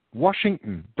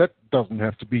Washington. That doesn't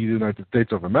have to be the United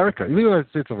States of America. In the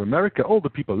United States of America, all the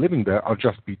people living there are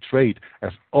just betrayed,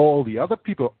 as all the other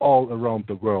people all around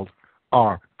the world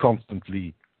are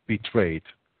constantly betrayed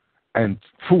and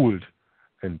fooled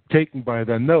and taken by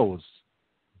their nose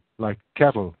like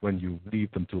cattle when you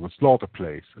lead them to a slaughter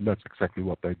place. And that's exactly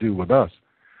what they do with us.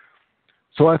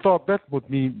 So I thought that would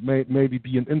maybe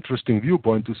be an interesting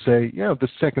viewpoint to say, yeah, the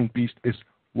second beast is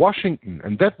Washington.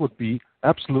 And that would be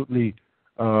absolutely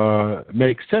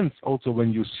make sense also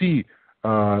when you see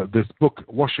this book,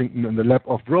 Washington in the Lap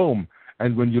of Rome.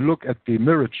 And when you look at the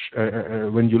mirror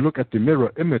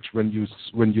image,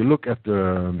 when you look at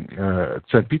the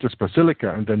St. Peter's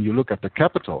Basilica, and then you look at the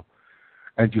Capitol,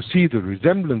 and you see the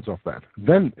resemblance of that,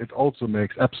 then it also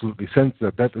makes absolutely sense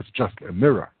that that is just a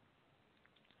mirror.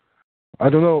 I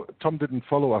don't know, Tom didn't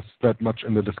follow us that much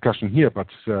in the discussion here, but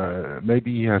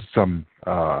maybe he has some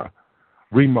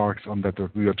remarks on that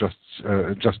we are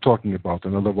just talking about.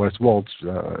 And otherwise, Walt,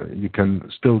 you can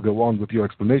still go on with your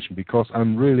explanation, because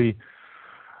I'm really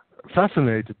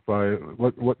fascinated by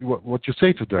what you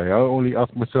say today. I only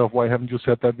ask myself, why haven't you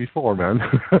said that before, man?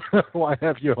 Why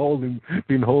have you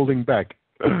been holding back?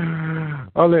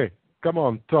 Ale, come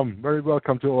on, Tom. Very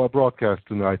welcome to our broadcast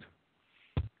tonight.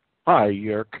 Hi,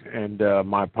 Jörg, and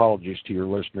my apologies to your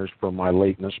listeners for my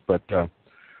lateness, but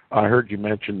I heard you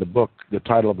mention the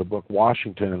title of the book,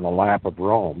 Washington in the Lap of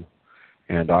Rome,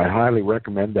 and I highly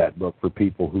recommend that book for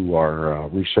people who are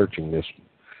researching this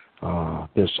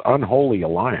unholy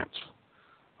alliance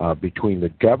between the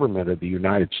government of the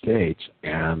United States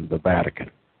and the Vatican.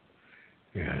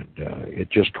 And it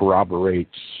just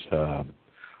corroborates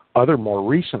other more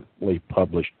recently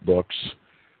published books,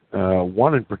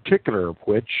 one in particular of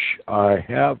which I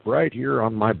have right here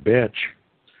on my bench,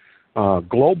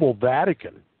 Global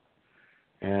Vatican.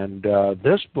 And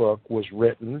this book was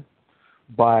written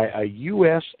by a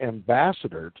U.S.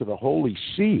 ambassador to the Holy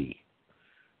See,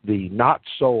 the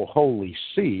not-so-Holy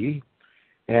See,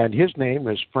 and his name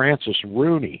is Francis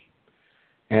Rooney.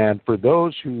 And for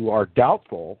those who are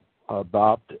doubtful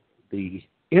about the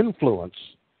influence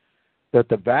that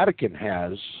the Vatican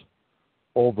has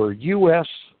over U.S.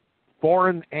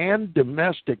 foreign and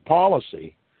domestic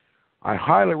policy, I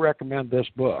highly recommend this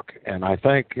book. And I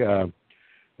thank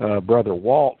Brother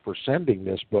Walt for sending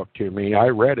this book to me. I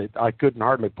read it. I couldn't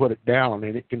hardly put it down,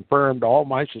 and it confirmed all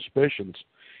my suspicions.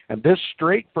 And this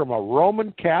straight from a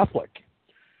Roman Catholic,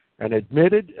 an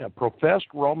admitted, professed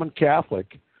Roman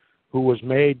Catholic who was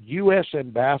made U.S.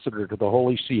 ambassador to the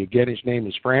Holy See. Again, his name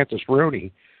is Francis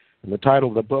Rooney, and the title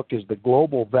of the book is The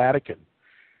Global Vatican.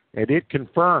 And it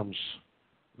confirms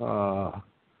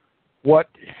what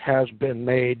has been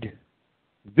made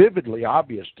vividly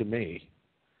obvious to me,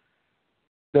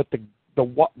 that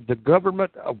the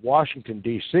government of Washington,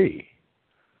 D.C.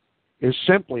 is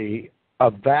simply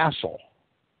a vassal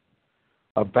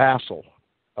of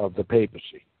the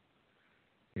papacy.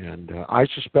 And I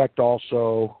suspect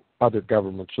also other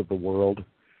governments of the world,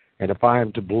 and if I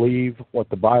am to believe what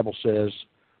the Bible says,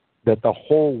 that the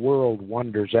whole world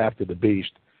wonders after the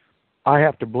beast, I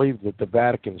have to believe that the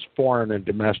Vatican's foreign and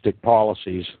domestic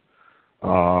policies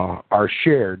are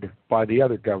shared by the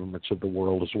other governments of the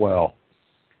world as well.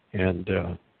 And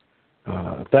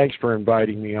thanks for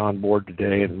inviting me on board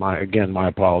today, and my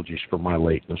apologies for my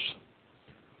lateness.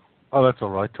 Oh, that's all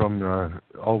right, Tom.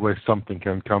 Always something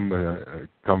can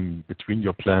come between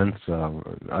your plans.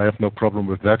 I have no problem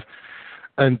with that.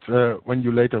 And when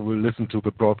you later will listen to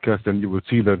the broadcast, then you will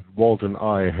see that Walt and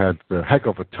I had a heck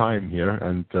of a time here.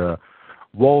 And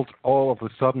Walt all of a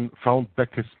sudden found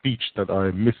back his speech that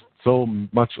I missed so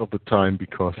much of the time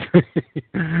because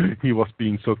he was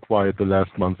being so quiet the last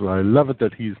month. And I love it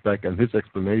that he's back, and his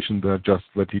explanation there, just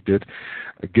what he did,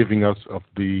 giving us of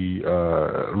the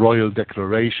Royal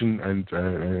Declaration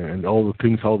and all the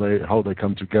things, how they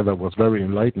come together, was very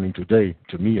enlightening today,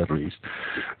 to me at least.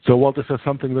 So, Walt, is there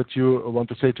something that you want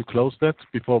to say to close that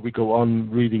before we go on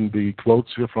reading the quotes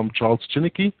here from Charles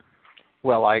Chinnicky?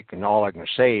 Well, all I can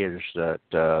say is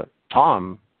that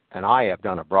Tom and I have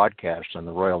done a broadcast on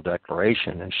the Royal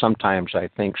Declaration, and sometimes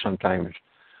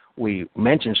we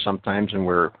mention sometimes, and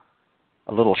we're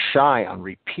a little shy on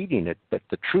repeating it. But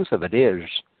the truth of it is,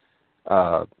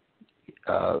 that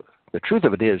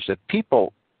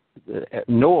people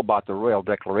know about the Royal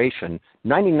Declaration.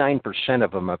 99%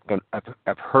 of them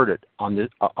have heard it on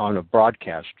a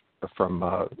broadcast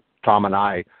from Tom and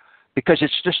I, because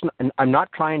it's just. I'm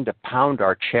not trying to pound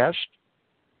our chest,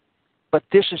 but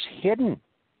this is hidden.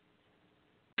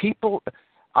 People,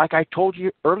 like I told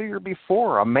you earlier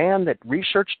before, a man that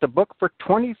researched the book for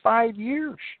 25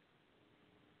 years.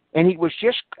 And he was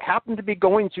just happened to be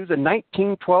going through the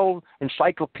 1912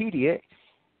 encyclopedia,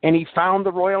 and he found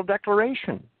the Royal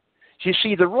Declaration. You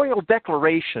see, the Royal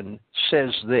Declaration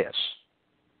says this,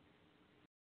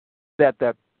 that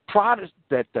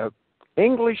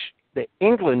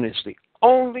England is the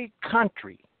only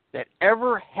country that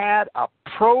ever had a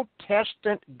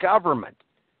Protestant government.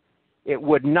 It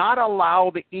would not allow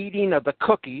the eating of the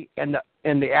cookie and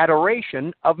the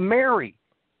adoration of Mary.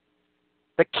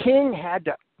 The king had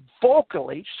to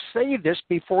vocally say this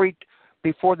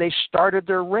before they started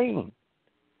their reign.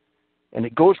 And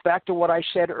it goes back to what I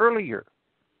said earlier.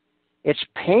 It's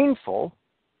painful.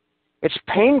 It's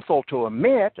painful to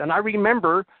admit. And I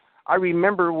remember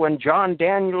when John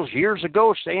Daniels years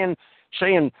ago saying,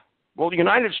 well, the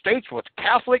United States was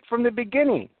Catholic from the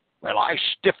beginning. Well, I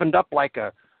stiffened up like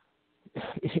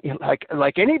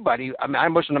anybody. I mean, I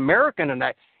was an American,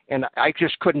 and I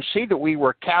just couldn't see that we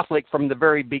were Catholic from the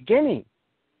very beginning.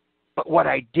 But what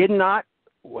I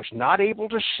was not able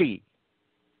to see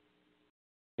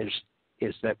is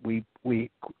that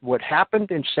what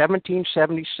happened in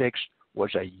 1776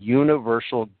 was a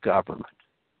universal government.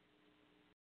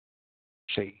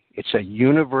 See, it's a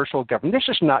universal government. This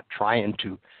is not trying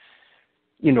to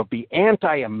be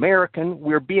anti-American.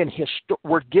 We're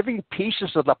giving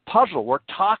pieces of the puzzle. We're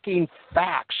talking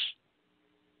facts.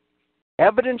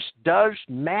 Evidence does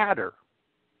matter.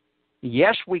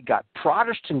 Yes, we got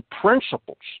Protestant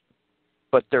principles,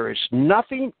 but there is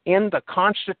nothing in the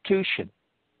Constitution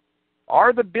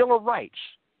or the Bill of Rights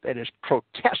that is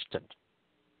Protestant.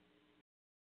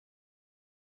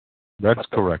 That's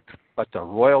correct. But the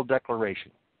Royal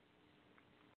Declaration.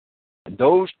 And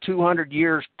those 200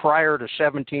 years prior to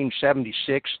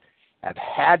 1776 have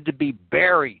had to be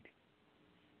buried.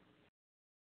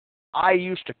 I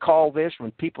used to call this,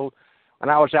 when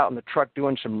I was out in the truck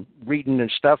doing some reading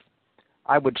and stuff,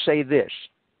 I would say this: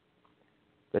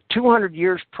 the 200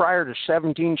 years prior to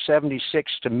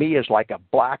 1776 to me is like a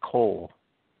black hole.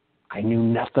 I knew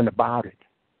nothing about it.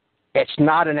 It's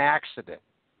not an accident.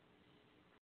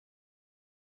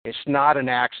 It's not an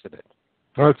accident.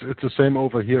 Well, it's the same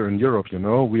over here in Europe, you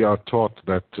know. We are taught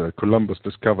that Columbus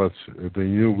discovered the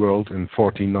New World in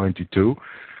 1492,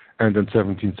 and in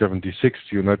 1776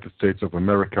 the United States of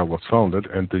America was founded,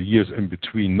 and the years in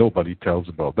between, nobody tells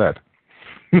about that.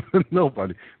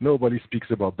 Nobody speaks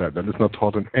about that. That is not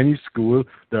taught in any school.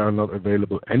 There are not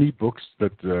available any books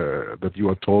that you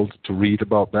are told to read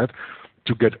about that,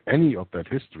 to get any of that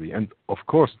history. And of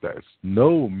course, there's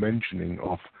no mentioning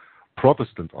of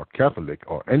Protestant or Catholic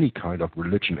or any kind of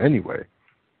religion anyway.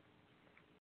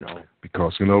 No,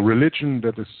 because religion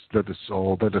that is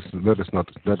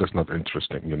not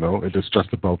interesting. It is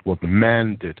just about what the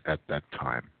man did at that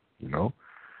time.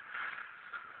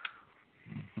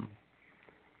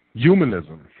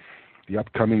 Humanism, the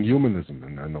upcoming humanism,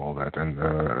 and all that, and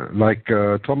like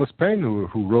Thomas Paine,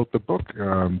 who wrote the book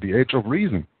The Age of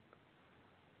Reason.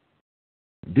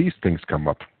 These things come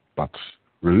up, but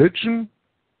religion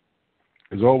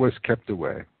is always kept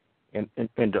away. And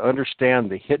to understand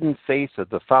the hidden faith of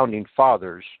the founding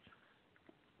fathers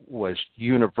was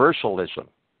universalism.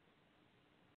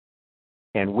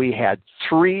 And we had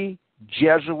 3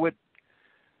 Jesuit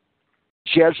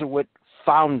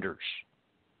founders.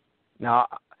 Now,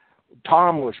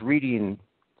 Tom was reading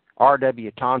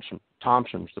R.W.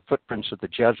 Thompson's The Footprints of the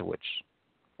Jesuits,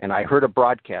 and I heard a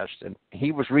broadcast, and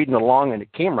he was reading along, and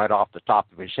it came right off the top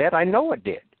of his head. I know it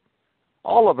did.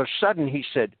 All of a sudden, he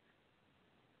said,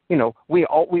 we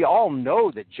all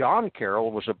know that John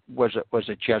Carroll was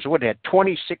a Jesuit, had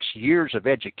 26 years of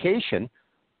education,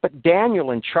 but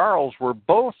Daniel and Charles were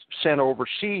both sent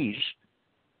overseas,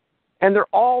 and they're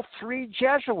all 3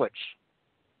 Jesuits.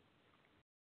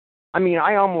 I mean,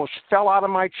 I almost fell out of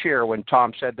my chair when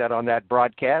Tom said that on that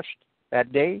broadcast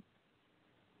that day.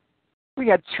 We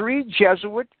had 3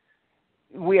 Jesuit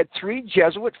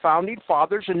founding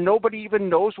fathers, and nobody even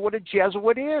knows what a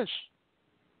Jesuit is.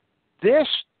 This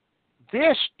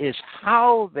is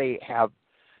how they have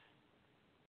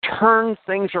turned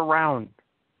things around.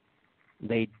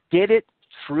 They did it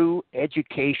through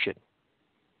education.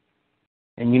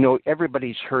 And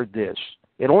everybody's heard this.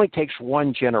 It only takes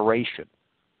 1 generation.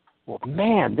 Well,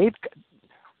 man,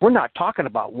 we're not talking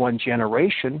about 1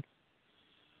 generation.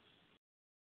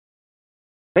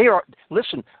 They are,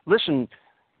 listen, the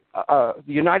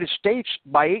United States,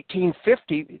 by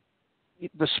 1850,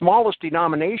 the smallest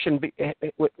denomination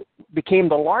became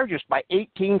the largest by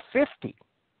 1850.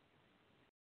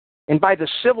 And by the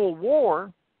Civil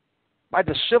War,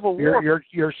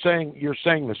 you're saying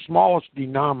the smallest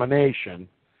denomination.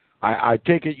 I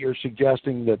take it you're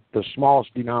suggesting that the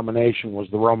smallest denomination was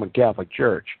the Roman Catholic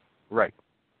Church. Right.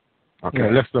 Okay. Yeah,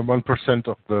 less than 1%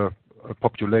 of the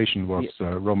population was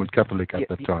Roman Catholic at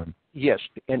that time. Yes,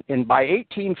 and by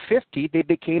 1850 they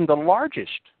became the largest.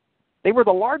 They were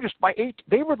the largest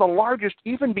They were the largest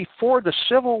even before the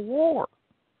Civil War.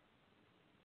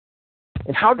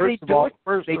 And how did they do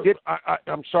it?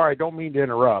 I'm sorry, I don't mean to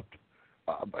interrupt.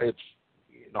 It's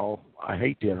I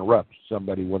hate to interrupt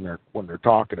somebody when they're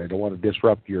talking. I don't want to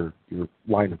disrupt your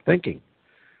line of thinking.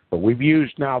 But we've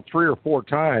used now 3 or 4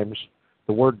 times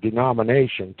the word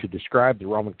denomination to describe the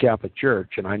Roman Catholic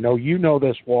Church. And I know you know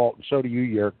this, Walt, and so do you,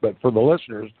 Jörg, but for the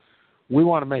listeners, we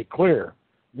want to make clear,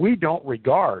 we don't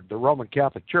regard the Roman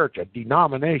Catholic Church a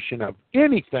denomination of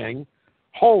anything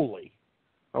holy.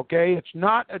 Okay? It's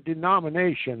not a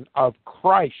denomination of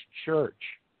Christ's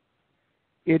church.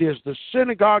 It is the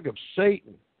synagogue of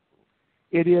Satan.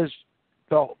 It is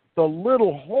the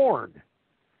little horn,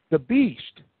 the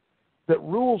beast that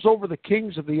rules over the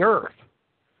kings of the earth.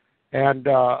 And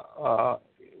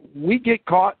we get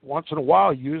caught once in a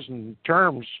while using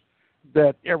terms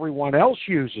that everyone else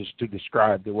uses to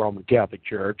describe the Roman Catholic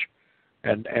Church.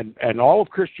 And all of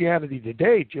Christianity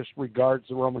today just regards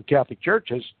the Roman Catholic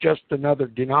Church as just another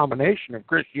denomination of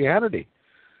Christianity.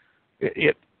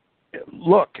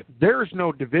 Look, there's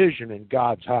no division in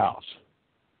God's house.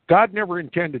 God never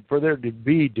intended for there to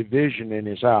be division in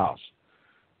his house.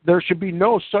 There should be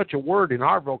no such a word in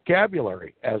our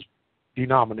vocabulary as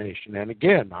denomination. And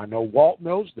again, I know Walt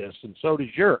knows this, and so does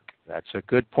Jörg. That's a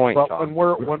good point, But Tom.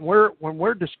 when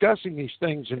we're discussing these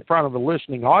things in front of a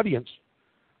listening audience,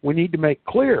 we need to make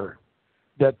clear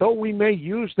that though we may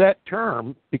use that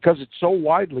term because it's so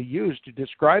widely used to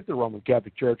describe the Roman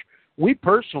Catholic Church, We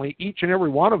personally, each and every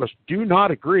one of us, do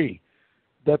not agree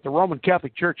that the Roman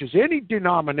Catholic Church is any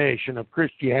denomination of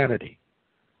Christianity.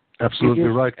 Absolutely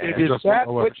right. It we is just that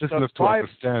want our which listeners the to Bible...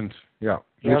 understand. Yeah,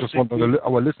 we Yes, just want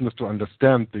our listeners to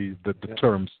understand the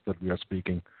terms that we are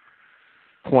speaking.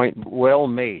 Point well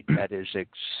made. That is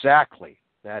exactly.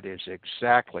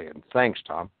 And thanks,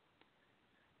 Tom.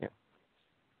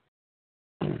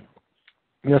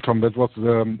 Yeah, Tom, that was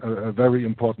a very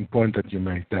important point that you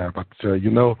made there. But,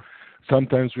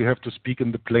 sometimes we have to speak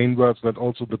in the plain words that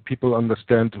also the people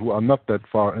understand who are not that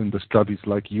far in the studies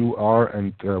like you are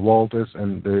and Walt is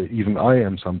and even I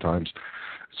am sometimes.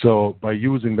 So by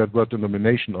using that word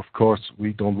denomination, of course,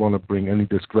 we don't want to bring any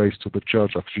disgrace to the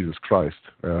Church of Jesus Christ.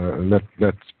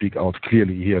 Let's speak out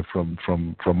clearly here from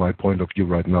my point of view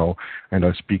right now. And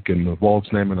I speak in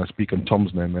Walt's name and I speak in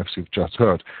Tom's name, as you've just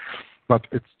heard. But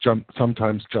it's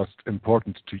sometimes just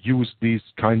important to use these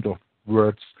kind of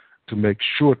words to make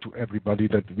sure to everybody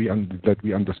that we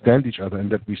understand each other and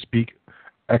that we speak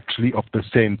actually of the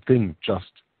same thing,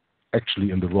 just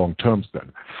actually in the wrong terms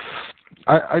then.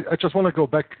 I just want to go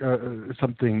back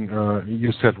something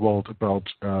you said, Walt, about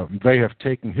they have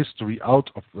taken history out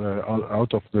of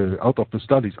the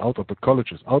studies, out of the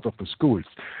colleges, out of the schools.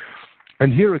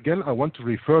 And here again, I want to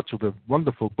refer to the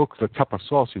wonderful book that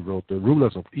Tapasauci wrote, The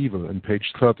Rulers of Evil, in page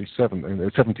 37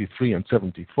 and 73 and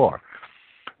 74.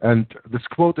 And this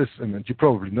quote is, and you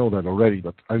probably know that already,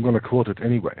 but I'm going to quote it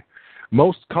anyway.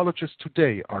 Most colleges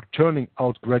today are turning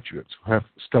out graduates who have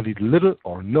studied little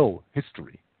or no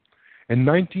history. In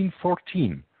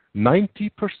 1914,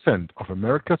 90% of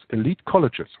America's elite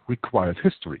colleges required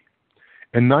history.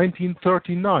 In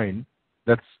 1939,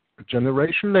 that's a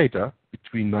generation later,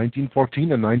 between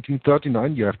 1914 and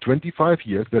 1939, you have 25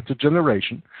 years, that's a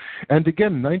generation. And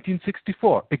again,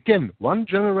 1964, again, one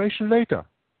generation later,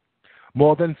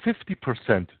 more than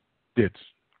 50% did,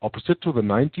 opposite to the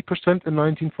 90% in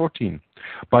 1914.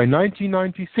 By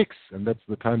 1996, and that's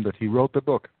the time that he wrote the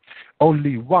book,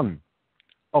 only one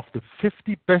of the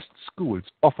 50 best schools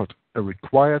offered a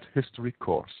required history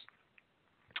course.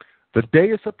 The day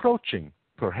is approaching,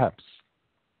 perhaps.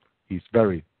 He's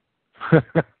very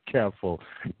careful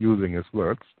using his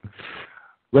words.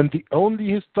 When the only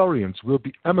historians will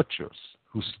be amateurs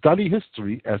who study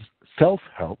history as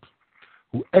self-help,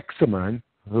 who examine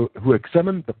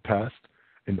the past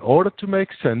in order to make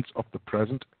sense of the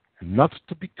present and not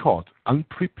to be caught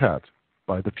unprepared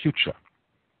by the future.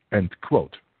 End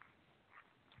quote.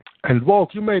 And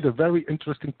Walt, you made a very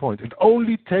interesting point. It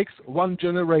only takes one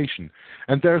generation.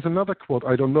 And there's another quote,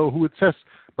 I don't know who it says,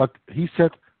 but he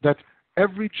said that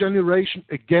every generation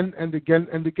again and again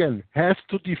and again has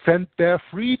to defend their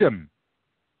freedom.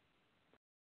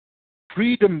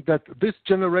 Freedom that this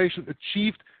generation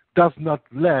achieved does not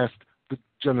last the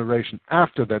generation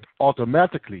after that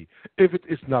automatically, if it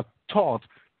is not taught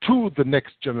to the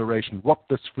next generation what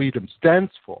this freedom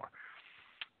stands for.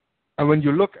 And when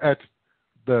you look at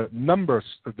the numbers,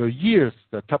 the years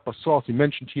that Tapasauci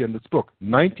mentioned here in this book,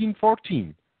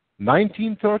 1914,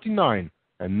 1939,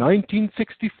 and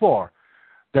 1964,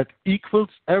 that equals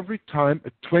every time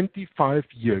a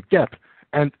 25-year gap.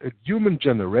 And a human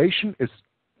generation is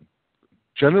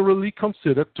generally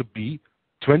considered to be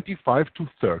 25 to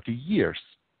 30 years.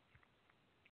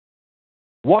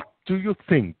 What do you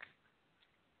think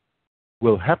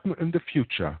will happen in the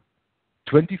future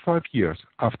 25 years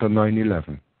after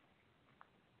 9/11?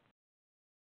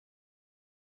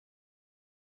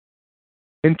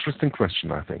 Interesting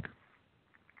question, I think.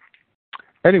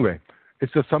 Anyway, is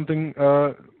there something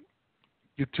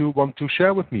you two want to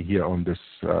share with me here on this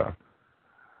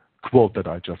quote that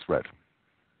I just read?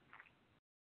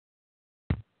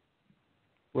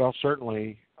 Well,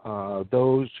 certainly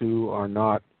those who are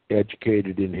not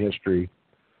educated in history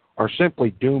are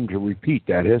simply doomed to repeat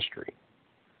that history.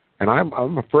 And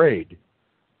I'm afraid,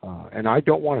 and I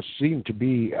don't want to seem to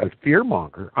be a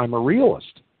fearmonger, I'm a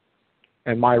realist.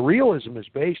 And my realism is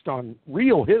based on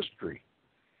real history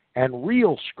and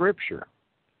real scripture.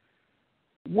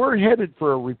 We're headed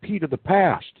for a repeat of the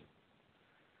past.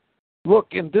 Look,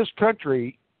 in this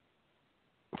country,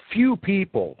 few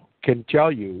people can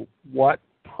tell you what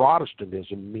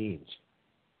Protestantism means.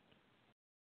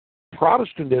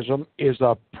 Protestantism is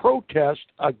a protest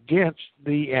against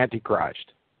the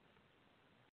Antichrist.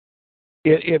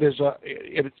 It's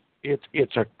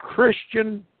a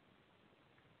Christian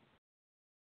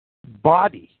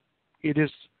body. It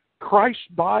is Christ's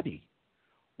body.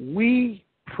 We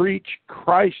preach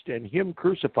Christ and Him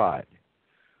crucified,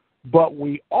 but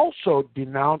we also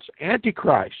denounce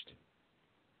Antichrist.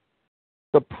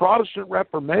 The Protestant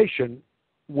Reformation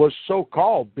was so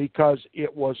called because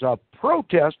it was a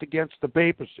protest against the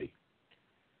papacy.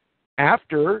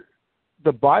 after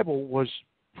the Bible was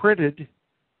printed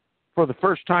for the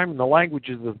first time in the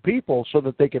languages of the people so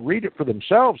that they could read it for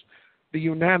themselves, the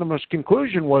unanimous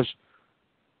conclusion was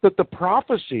that the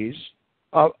prophecies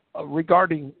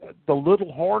regarding the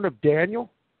little horn of Daniel,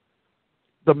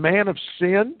 the man of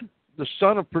sin, the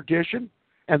son of perdition,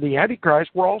 and the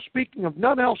Antichrist were all speaking of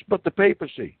none else but the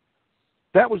papacy.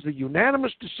 That was the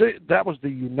unanimous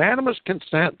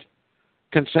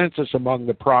consensus among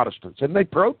the Protestants, and they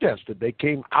protested. They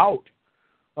came out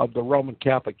of the Roman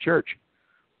Catholic Church.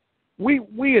 We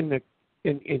in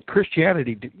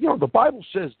Christianity, the Bible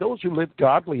says those who live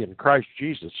godly in Christ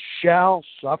Jesus shall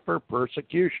suffer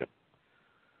persecution.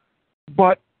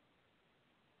 But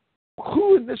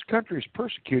who in this country is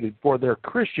persecuted for their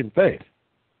Christian faith?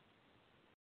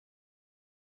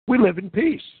 We live in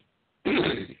peace.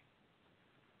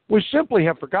 We simply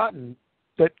have forgotten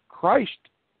that Christ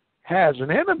has an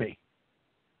enemy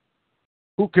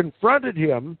who confronted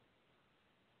him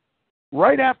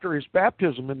right after his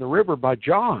baptism in the river by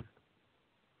John,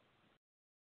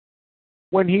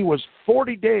 when he was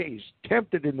 40 days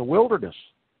tempted in the wilderness.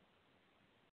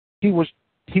 He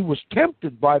was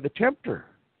tempted by the tempter.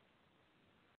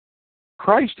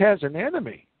 Christ has an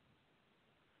enemy,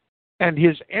 and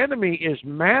his enemy is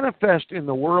manifest in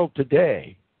the world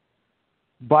today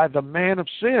by the man of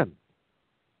sin,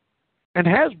 and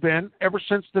has been ever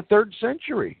since the 3rd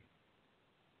century.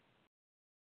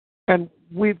 And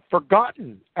we've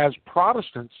forgotten, as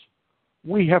Protestants,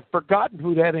 we have forgotten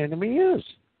who that enemy is.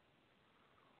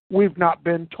 We've not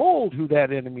been told who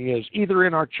that enemy is, either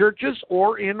in our churches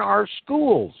or in our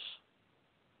schools.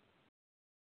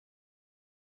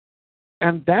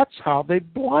 And that's how they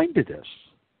blinded us.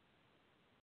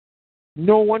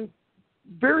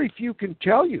 Very few can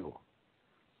tell you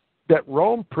that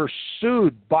Rome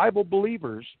pursued Bible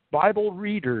believers, Bible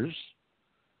readers,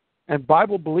 and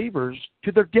Bible believers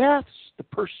to their deaths. They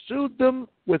pursued them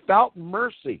without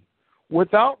mercy,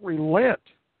 without relent,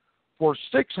 for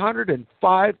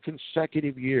 605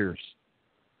 consecutive years.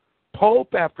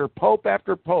 Pope after pope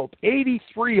after pope,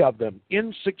 83 of them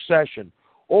in succession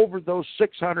over those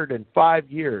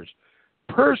 605 years,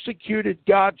 persecuted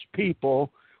God's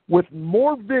people with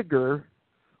more vigor,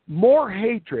 more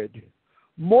hatred,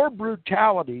 more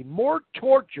brutality, more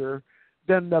torture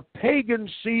than the pagan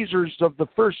Caesars of the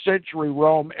 1st century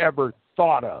Rome ever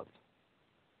thought of.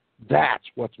 That's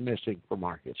what's missing from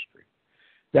our history.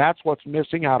 That's what's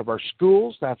missing out of our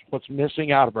schools. That's what's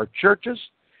missing out of our churches.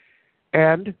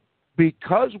 And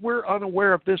because we're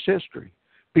unaware of this history,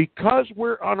 because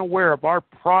we're unaware of our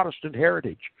Protestant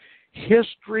heritage,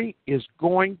 history is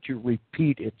going to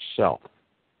repeat itself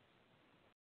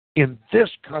in this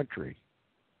country.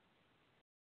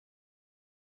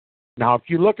 Now, if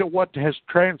you look at what has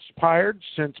transpired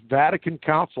since Vatican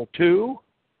Council II,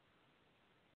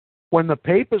 when the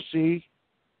papacy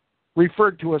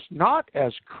referred to us not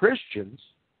as Christians,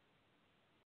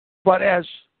 but as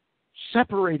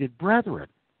separated brethren.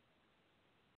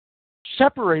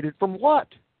 Separated from what?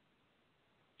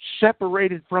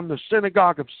 Separated from the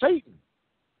synagogue of Satan,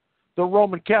 the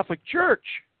Roman Catholic Church.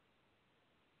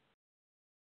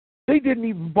 They didn't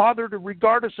even bother to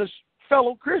regard us as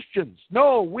fellow Christians.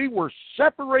 No, we were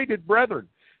separated brethren.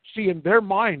 See, in their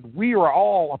mind, we are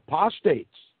all apostates.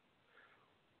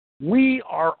 We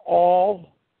are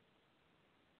all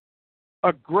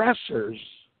aggressors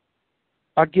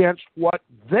against what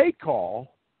they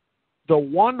call the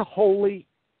one holy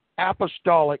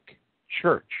apostolic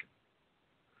church.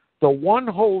 The one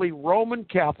holy Roman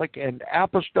Catholic and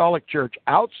apostolic church,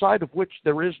 outside of which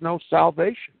there is no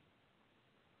salvation.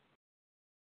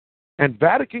 And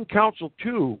Vatican Council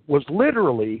II was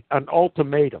literally an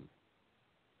ultimatum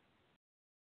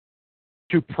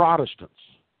to Protestants.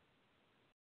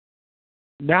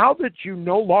 Now that you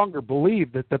no longer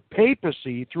believe that the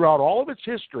papacy, throughout all of its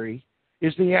history,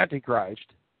 is the Antichrist,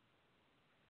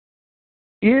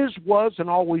 was, and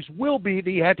always will be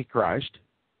the Antichrist,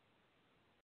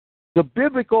 the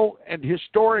biblical and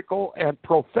historical and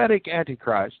prophetic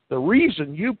Antichrist, the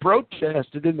reason you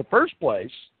protested in the first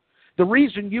place, the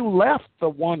reason you left the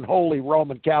one holy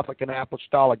Roman Catholic and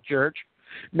Apostolic Church,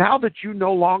 now that you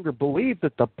no longer believe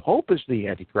that the Pope is the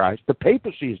Antichrist, the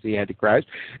papacy is the Antichrist,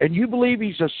 and you believe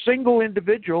he's a single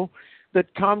individual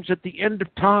that comes at the end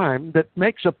of time, that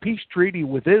makes a peace treaty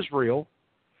with Israel,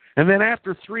 and then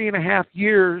after 3.5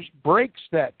 years breaks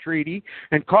that treaty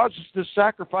and causes the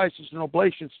sacrifices and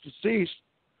oblations to cease,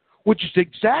 which is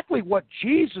exactly what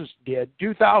Jesus did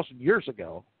 2,000 years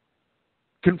ago,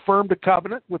 confirmed a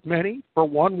covenant with many for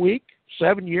 1 week,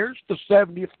 7 years, the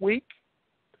 70th week.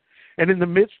 And in the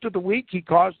midst of the week, he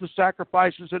caused the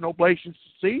sacrifices and oblations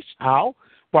to cease. How?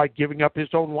 by giving up his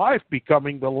own life,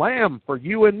 becoming the lamb for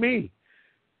you and me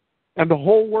and the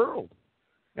whole world.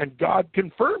 And God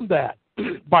confirmed that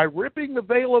by ripping the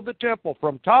veil of the temple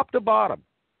from top to bottom.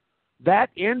 That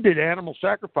ended animal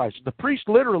sacrifices. The priest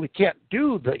literally can't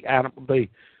do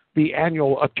the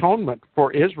annual atonement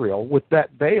for Israel with that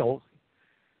veil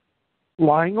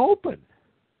lying open.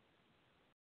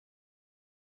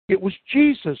 It was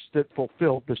Jesus that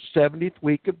fulfilled the 70th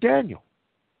week of Daniel.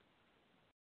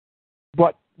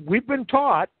 But we've been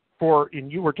taught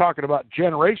and you were talking about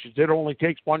generations, it only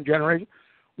takes one generation.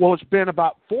 Well, it's been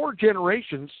about 4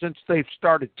 generations since they've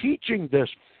started teaching this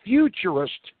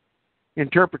futurist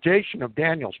interpretation of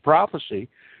Daniel's prophecy,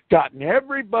 gotten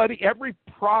every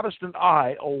Protestant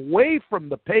eye away from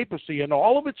the papacy and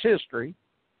all of its history,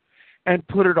 and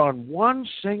put it on one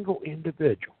single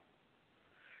individual.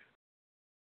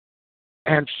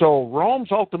 And so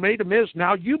Rome's ultimatum is,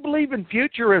 now you believe in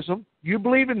futurism, you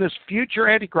believe in this future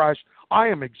Antichrist, I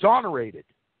am exonerated.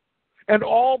 And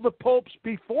all the popes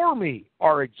before me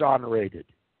are exonerated.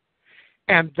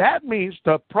 And that means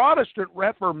the Protestant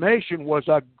Reformation was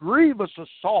a grievous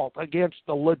assault against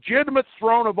the legitimate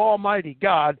throne of Almighty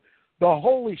God, the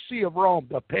Holy See of Rome,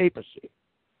 the papacy.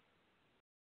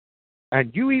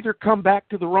 And you either come back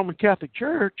to the Roman Catholic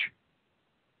Church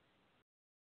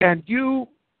and you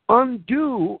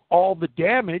undo all the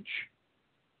damage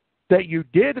that you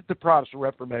did at the Protestant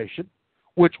Reformation,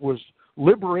 which was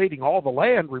liberating all the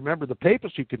land. Remember, the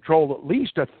papacy controlled at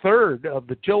least a third of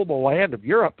the tillable land of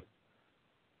Europe.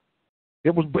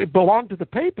 It belonged to the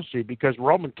papacy because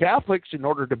Roman Catholics, in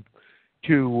order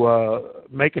to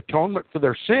make atonement for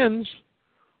their sins,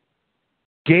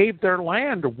 gave their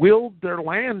land, or willed their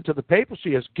land to the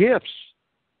papacy as gifts.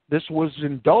 This was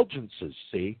indulgences,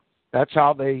 see? That's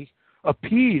how they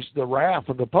appeased the wrath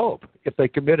of the Pope if they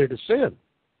committed a sin.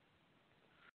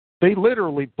 They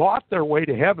literally bought their way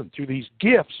to heaven through these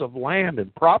gifts of land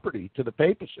and property to the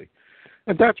papacy.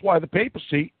 And that's why the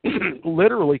papacy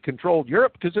literally controlled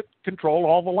Europe, because it controlled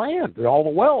all the land and all the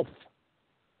wealth.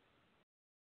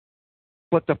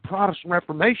 But the Protestant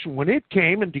Reformation, when it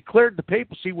came and declared the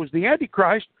papacy was the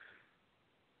Antichrist,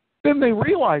 then they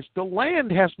realized the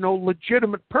land has no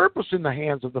legitimate purpose in the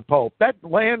hands of the Pope. That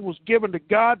land was given to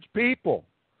God's people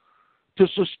to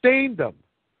sustain them.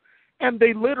 And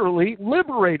they literally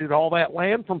liberated all that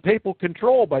land from papal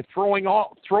control by throwing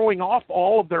off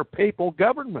all of their papal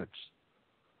governments.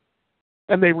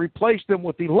 And they replaced them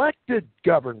with elected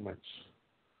governments.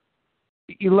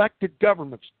 Elected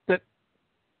governments that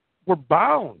were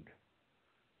bound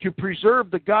to preserve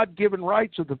the God-given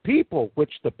rights of the people,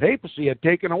 which the papacy had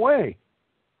taken away,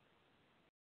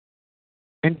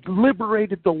 and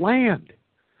liberated the land.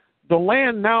 The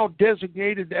land now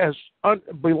designated as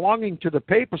belonging to the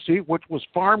papacy, which was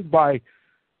farmed by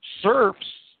serfs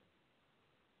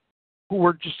who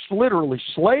were just literally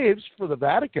slaves for the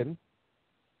Vatican.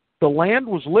 The land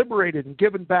was liberated and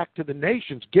given back to the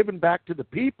nations, given back to the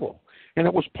people, and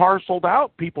it was parceled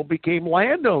out. People became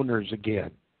landowners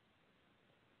again.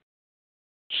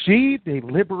 See, they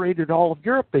liberated all of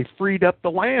Europe. They freed up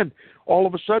the land. All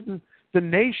of a sudden, the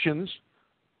nations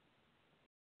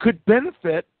could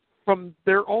benefit from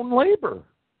their own labor.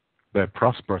 They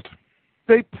prospered.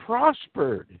 They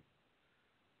prospered.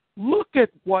 Look at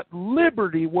what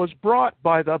liberty was brought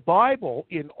by the Bible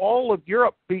in all of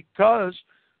Europe because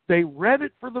they read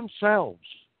it for themselves.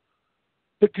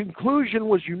 The conclusion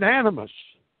was unanimous.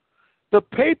 The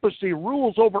papacy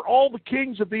rules over all the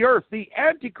kings of the earth. The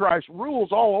Antichrist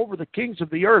rules all over the kings of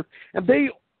the earth, and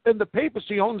the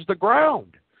papacy owns the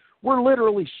ground. We're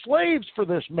literally slaves for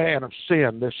this man of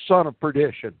sin, this son of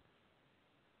perdition.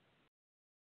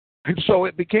 And so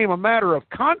it became a matter of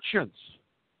conscience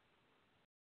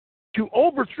to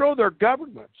overthrow their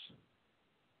governments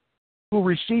who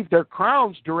received their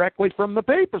crowns directly from the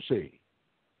papacy.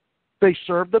 They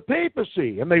served the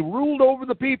papacy, and they ruled over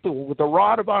the people with a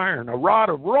rod of iron, a rod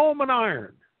of Roman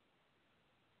iron.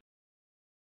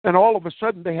 And all of a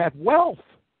sudden they had wealth.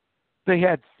 They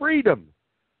had freedom.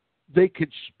 They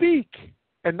could speak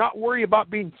and not worry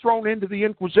about being thrown into the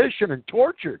Inquisition and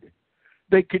tortured.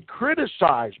 They could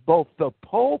criticize both the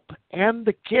Pope and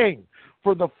the King.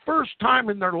 For the first time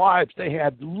in their lives, they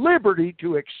had liberty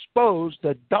to expose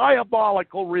the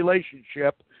diabolical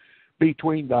relationship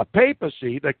between the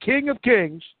papacy, the King of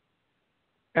Kings,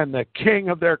 and the king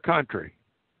of their country.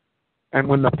 And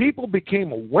when the people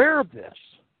became aware of this,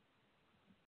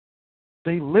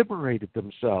 they liberated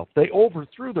themselves. They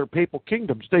overthrew their papal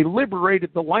kingdoms. They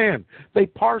liberated the land. They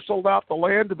parceled out the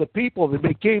land to the people. They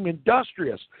became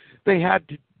industrious. They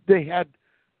had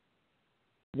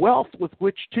wealth with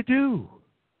which to do.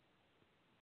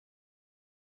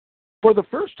 For the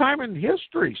first time in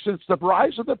history, since the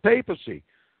rise of the papacy,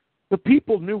 the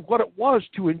people knew what it was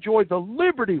to enjoy the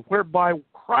liberty whereby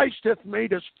Christ hath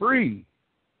made us free.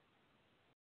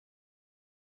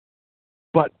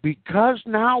 But because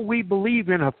now we believe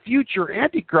in a future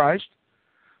Antichrist,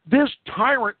 this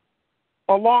tyrant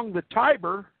along the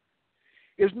Tiber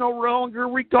is no longer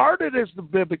regarded as the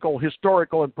biblical,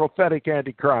 historical, and prophetic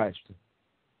Antichrist.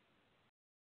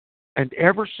 And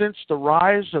ever since the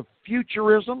rise of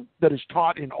futurism that is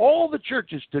taught in all the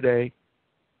churches today,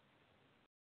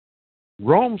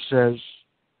 Rome says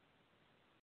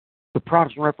the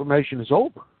Protestant Reformation is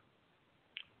over.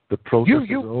 The process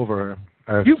is over.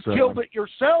 You've killed it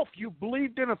yourself. You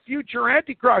believed in a future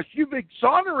Antichrist. You've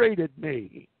exonerated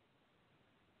me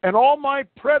and all my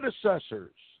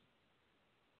predecessors.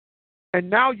 And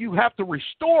now you have to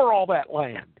restore all that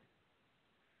land.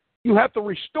 You have to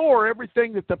restore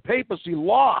everything that the papacy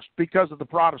lost because of the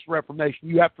Protestant Reformation.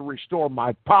 You have to restore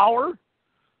my power,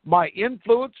 my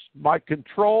influence, my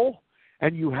control,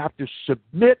 and you have to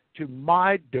submit to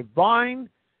my divine,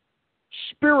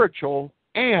 spiritual,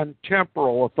 and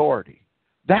temporal authority.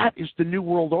 That is the New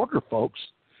World Order, folks.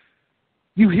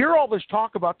 You hear all this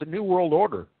talk about the New World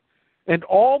Order, and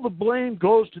all the blame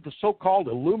goes to the so-called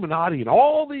Illuminati and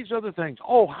all these other things.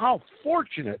 Oh, how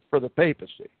fortunate for the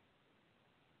papacy.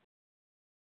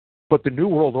 But the New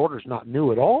World Order is not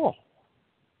new at all.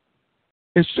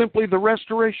 It's simply the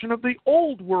restoration of the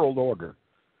Old World Order,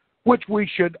 which we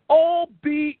should all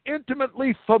be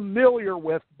intimately familiar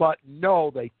with. But no,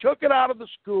 they took it out of the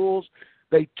schools.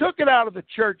 They took it out of the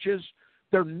churches.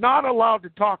 They're not allowed to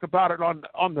talk about it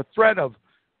on the threat of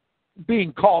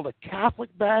being called a Catholic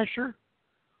basher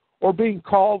or being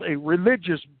called a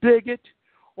religious bigot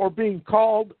or being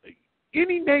called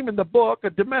any name in the book, a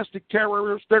domestic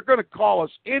terrorist. They're going to call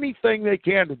us anything they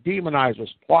can to demonize us.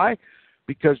 Why?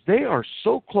 Because they are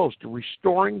so close to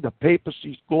restoring the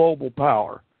papacy's global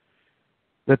power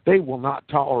that they will not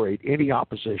tolerate any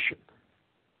opposition.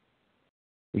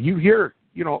 You hear,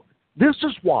 this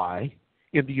is why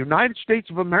in the United States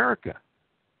of America,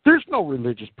 there's no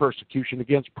religious persecution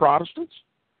against Protestants.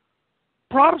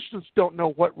 Protestants don't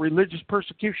know what religious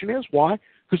persecution is. Why?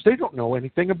 Because they don't know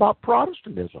anything about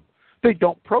Protestantism. They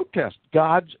don't protest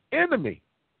God's enemy,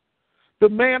 the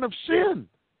man of sin.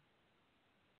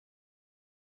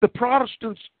 The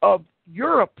Protestants of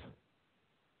Europe,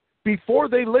 before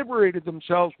they liberated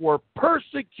themselves, were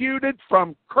persecuted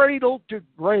from cradle to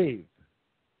grave.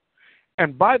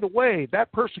 And by the way,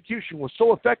 that persecution was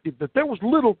so effective that there was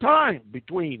little time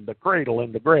between the cradle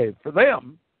and the grave for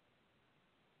them.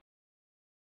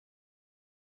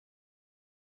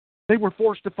 They were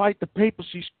forced to fight the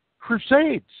papacy's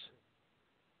crusades.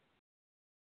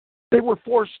 They were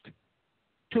forced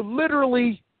to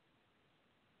literally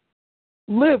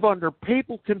live under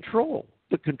papal control,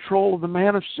 the control of the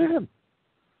man of sin.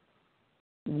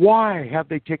 Why have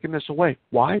they taken this away?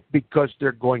 Why? Because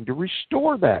they're going to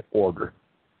restore that order.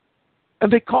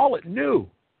 And they call it new,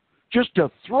 just to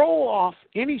throw off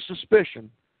any suspicion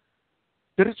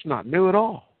that it's not new at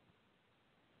all.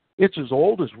 It's as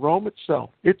old as Rome itself.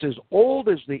 It's as old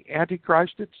as the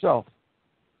Antichrist itself.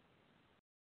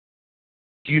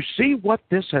 Do you see what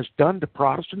this has done to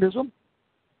Protestantism?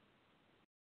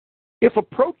 If a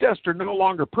protester no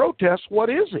longer protests, what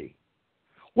is he?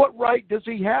 What right does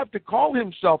he have to call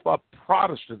himself a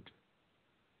Protestant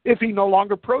if he no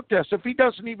longer protests, if he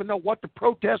doesn't even know what to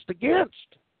protest against?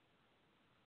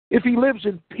 If he lives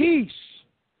in peace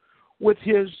with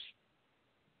his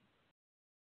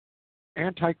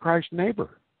Antichrist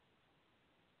neighbor?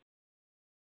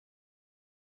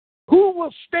 Who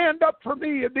will stand up for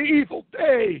me in the evil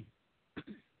day?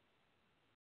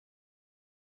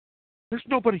 There's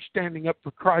nobody standing up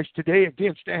for Christ today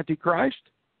against Antichrist.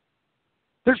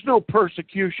 There's no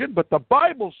persecution, but the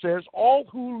Bible says all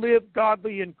who live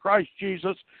godly in Christ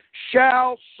Jesus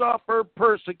shall suffer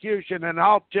persecution. And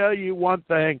I'll tell you one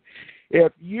thing.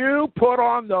 If you put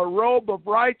on the robe of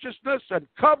righteousness and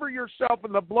cover yourself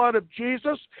in the blood of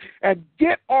Jesus and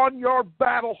get on your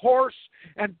battle horse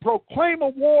and proclaim a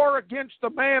war against the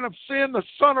man of sin, the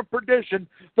son of perdition,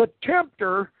 the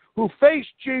tempter who faced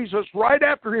Jesus right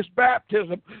after his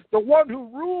baptism, the one who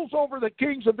rules over the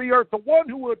kings of the earth, the one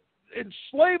who would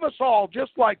enslave us all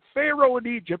just like Pharaoh in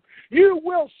Egypt, you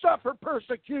will suffer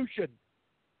persecution.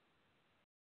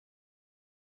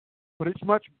 But it's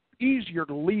much easier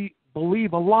to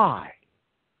believe a lie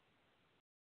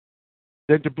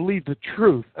than to believe the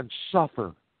truth and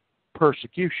suffer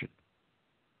persecution.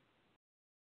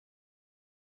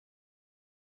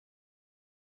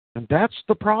 And that's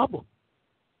the problem.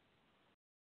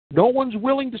 No one's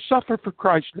willing to suffer for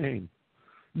Christ's name.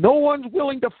 No one's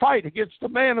willing to fight against the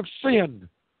man of sin.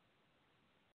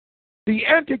 The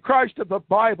Antichrist of the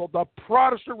Bible, the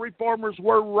Protestant reformers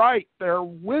were right. Their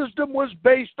wisdom was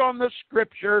based on the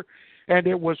Scripture, and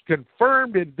it was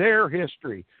confirmed in their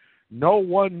history. No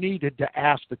one needed to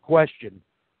ask the question,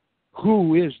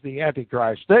 who is the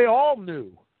Antichrist? They all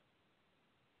knew.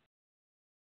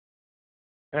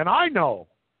 And I know.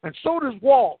 And so does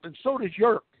Walt, and so does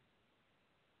Jörg.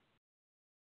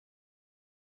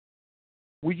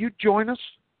 Will you join us?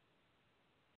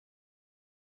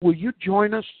 Will you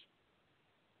join us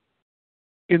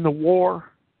in the war?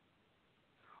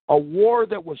 A war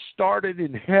that was started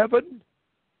in heaven.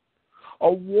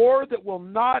 A war that will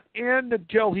not end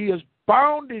until he is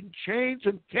bound in chains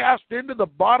and cast into the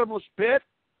bottomless pit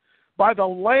by the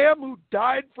Lamb who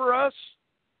died for us.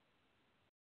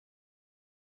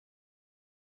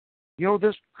 You know,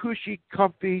 this cushy,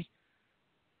 comfy,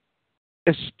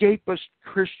 escapist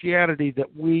Christianity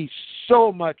that we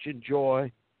so much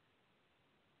enjoy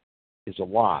is a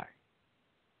lie.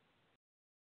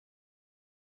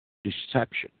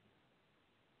 Deception.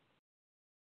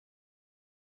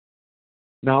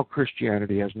 Now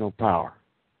Christianity has no power.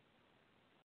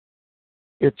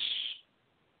 It's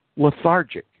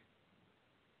lethargic.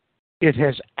 It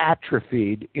has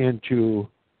atrophied into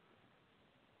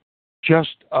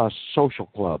just a social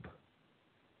club,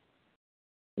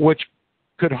 which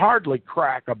could hardly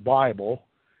crack a Bible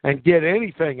and get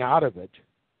anything out of it.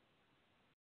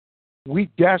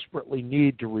 We desperately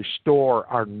need to restore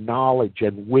our knowledge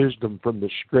and wisdom from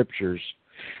the Scriptures,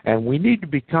 and we need to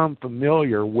become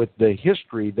familiar with the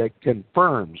history that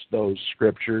confirms those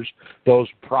Scriptures, those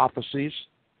prophecies.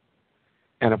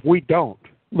 And if we don't,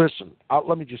 listen,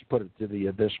 let me just put it to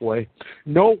you this way.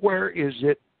 Nowhere is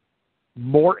it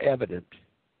more evident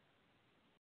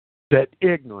that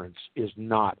ignorance is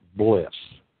not bliss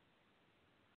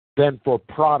than for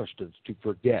Protestants to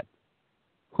forget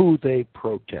who they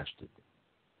protested.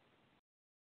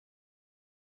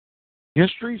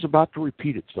 History is about to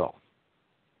repeat itself.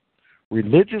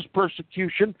 Religious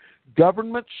persecution,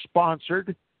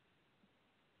 government-sponsored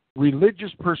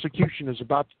religious persecution is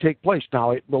about to take place.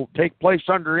 Now, it will take place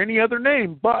under any other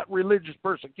name but religious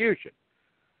persecution.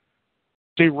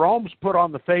 See, Rome's put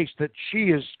on the face that she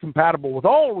is compatible with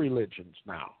all religions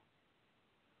now.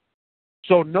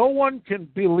 So no one can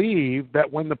believe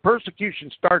that when the persecution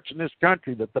starts in this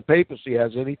country that the papacy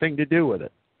has anything to do with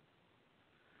it.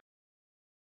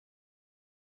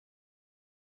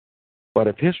 But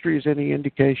if history is any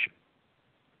indication,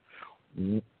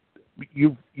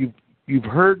 you've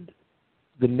heard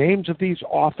the names of these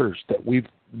authors that we've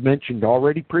mentioned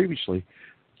already previously.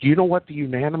 Do you know what the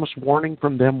unanimous warning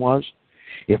from them was?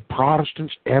 If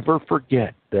Protestants ever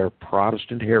forget their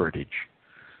Protestant heritage,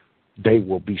 they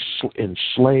will be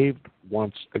enslaved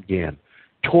once again,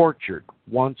 tortured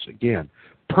once again,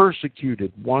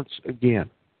 persecuted once again.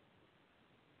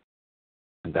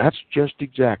 And that's just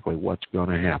exactly what's going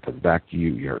to happen. Back to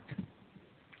you, Jörg.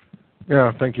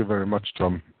 Yeah, thank you very much,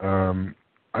 Tom.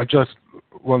 I just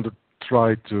want to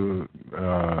try to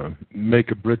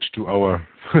make a bridge to our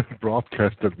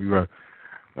broadcast that we were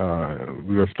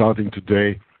starting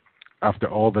today after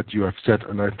all that you have said.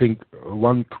 And I think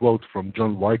one quote from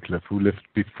John Wycliffe, who lived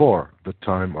before the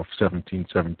time of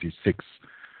 1776,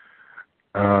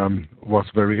 was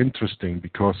very interesting,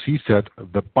 because he said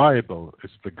the Bible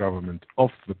is the government of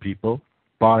the people,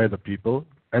 by the people,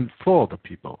 and for the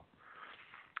people.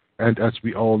 And as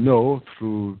we all know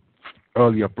through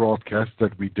earlier broadcasts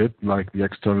that we did, like the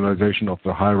externalization of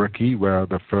the hierarchy, where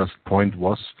the first point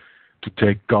was to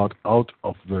take God out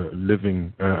of the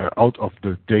living, out of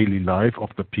the daily life of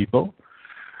the people,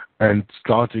 and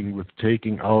starting with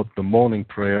taking out the morning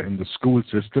prayer in the school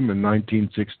system in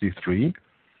 1963.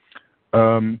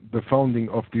 The founding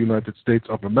of the United States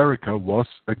of America was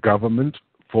a government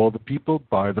for the people,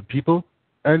 by the people,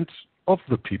 and of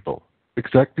the people.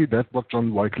 Exactly that's what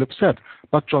John Wycliffe said.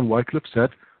 But John Wycliffe said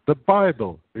the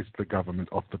Bible is the government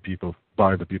of the people,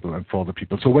 by the people, and for the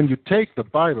people. So when you take the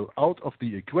Bible out of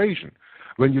the equation,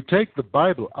 when you take the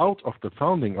Bible out of the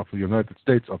founding of the United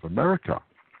States of America,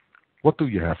 what do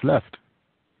you have left?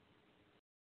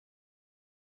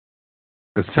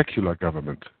 A secular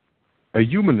government, a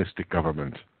humanistic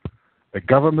government, a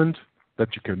government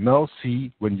that you can now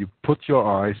see when you put your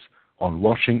eyes on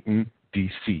Washington,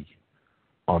 D.C.,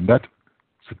 on that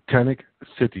satanic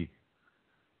city,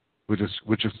 which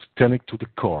is satanic to the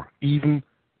core, even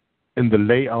in the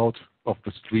layout of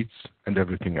the streets and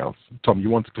everything else. Tom, you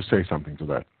wanted to say something to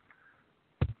that?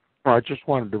 I just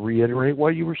wanted to reiterate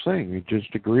what you were saying. You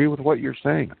just agree with what you're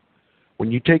saying.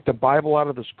 When you take the Bible out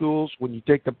of the schools, when you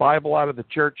take the Bible out of the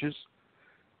churches,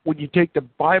 when you take the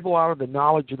Bible out of the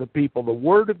knowledge of the people, the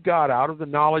Word of God out of the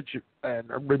knowledge and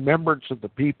remembrance of the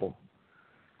people,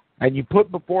 and you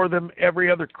put before them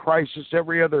every other crisis,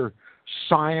 every other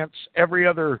science, every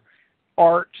other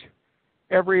art,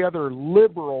 every other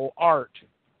liberal art,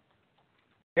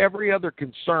 every other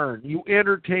concern, you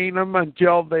entertain them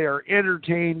until they are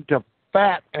entertained to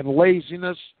fat and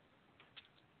laziness,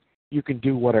 you can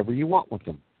do whatever you want with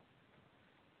them.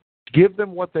 Give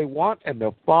them what they want, and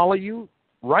they'll follow you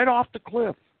right off the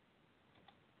cliff.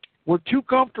 We're too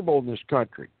comfortable in this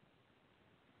country.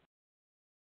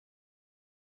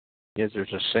 Yes,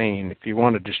 there's a saying, if you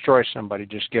want to destroy somebody,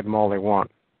 just give them all they want.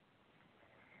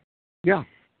 Yeah.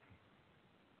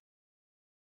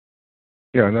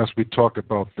 Yeah, and as we talk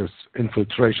about this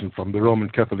infiltration from the Roman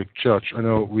Catholic Church, I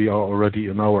know we are already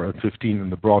an hour and 15 in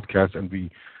the broadcast, and we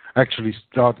actually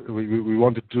we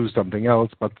wanted to do something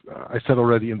else, but I said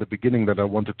already in the beginning that I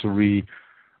wanted to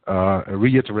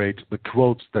reiterate the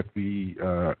quotes that we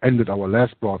ended our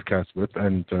last broadcast with,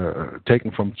 and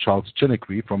taken from Charles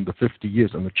Chiniquy from the 50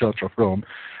 Years in the Church of Rome.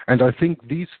 And I think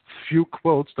these few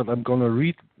quotes that I'm going to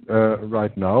read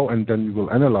right now, and then we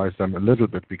will analyze them a little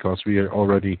bit, because we are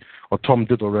already, or Tom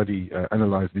did already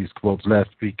analyze these quotes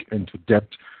last week into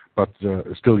depth, but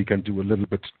still he can do a little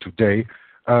bit today.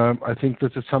 I think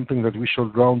this is something that we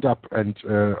should round up, and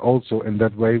also in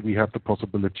that way we have the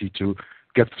possibility to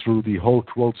get through the whole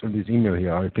quotes in this email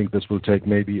here. I think this will take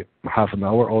maybe half an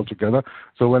hour altogether.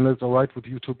 So when it's all right with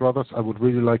you two brothers, I would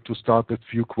really like to start with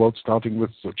a few quotes, starting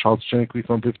with Charles Chiniquy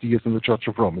from 50 Years in the Church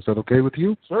of Rome. Is that okay with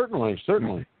you? Certainly,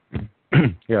 certainly.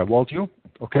 Yeah, Walt, you?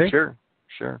 Okay? Sure.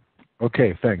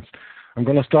 Okay, thanks. I'm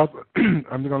going to start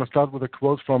with a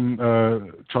quote from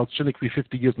Charles Chiniquy,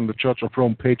 50 Years in the Church of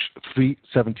Rome, page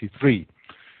 373.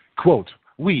 Quote,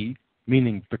 "We,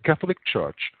 meaning the Catholic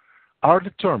Church, are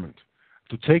determined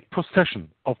to take possession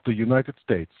of the United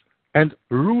States and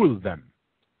rule them.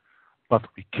 But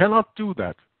we cannot do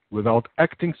that without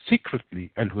acting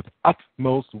secretly and with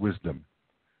utmost wisdom.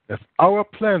 If our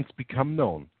plans become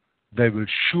known, they will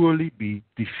surely be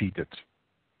defeated."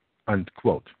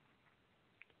 Unquote.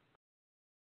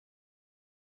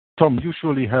 Tom, you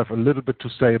surely have a little bit to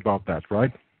say about that,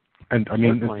 right? And I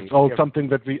mean, Certainly. it's all something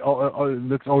that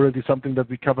it's already something that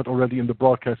we covered already in the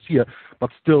broadcast here.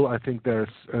 But still, I think there's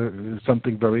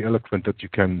something very eloquent that you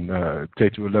can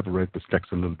take to elaborate this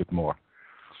text a little bit more.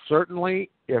 Certainly,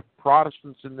 if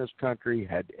Protestants in this country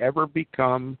had ever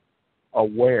become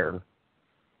aware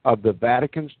of the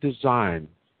Vatican's design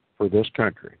for this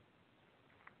country,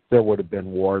 there would have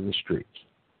been war in the streets.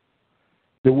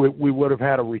 We would have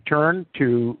had a return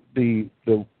to the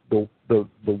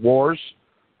wars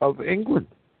of England,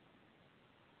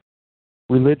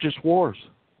 religious wars.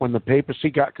 When the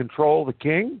papacy got control of the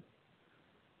king,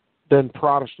 then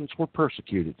Protestants were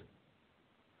persecuted.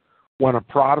 When a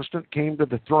Protestant came to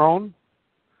the throne,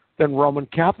 then Roman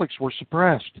Catholics were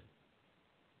suppressed.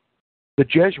 The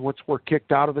Jesuits were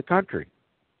kicked out of the country.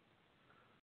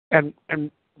 And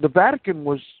the Vatican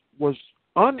was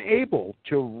unable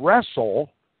to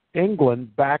wrestle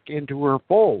England back into her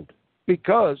fold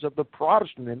because of the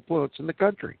Protestant influence in the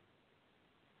country.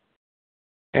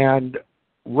 And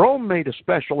Rome made a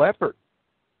special effort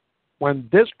when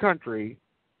this country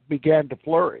began to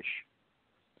flourish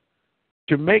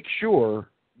to make sure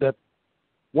that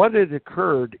what had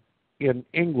occurred in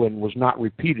England was not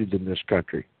repeated in this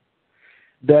country.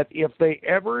 That if they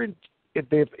ever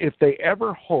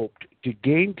hoped to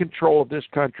gain control of this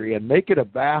country and make it a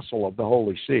vassal of the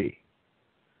Holy See,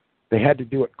 they had to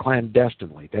do it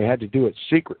clandestinely. They had to do it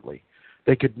secretly.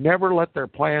 They could never let their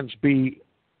plans be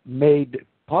made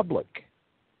public.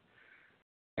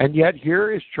 And yet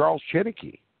here is Charles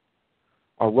Chiniquy,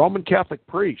 a Roman Catholic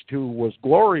priest who was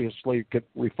gloriously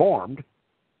reformed,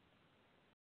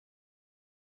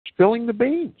 spilling the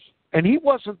beans. And he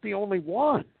wasn't the only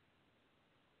one.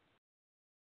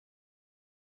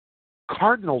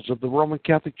 Cardinals of the Roman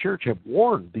Catholic Church have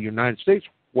warned the United States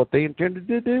what they intended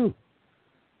to do.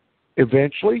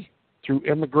 Eventually, through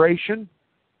immigration,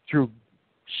 through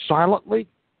silently,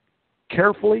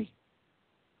 carefully,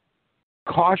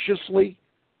 cautiously,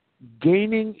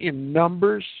 gaining in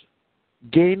numbers,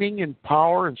 gaining in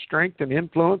power and strength and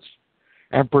influence,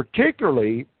 and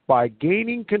particularly by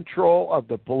gaining control of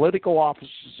the political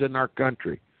offices in our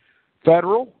country,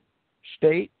 federal,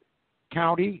 state,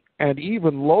 county, and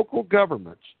even local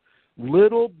governments,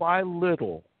 little by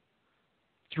little,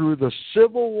 through the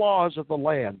civil laws of the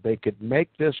land, they could make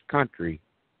this country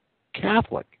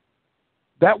Catholic.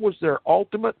 That was their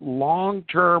ultimate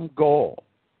long-term goal.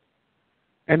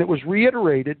 And it was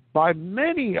reiterated by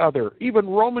many other, even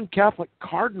Roman Catholic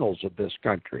cardinals of this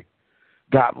country.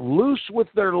 got loose with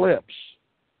their lips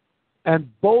and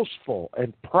boastful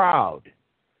and proud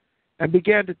and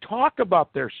began to talk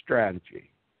about their strategy.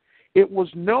 It was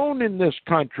known in this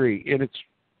country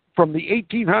from the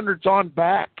 1800s on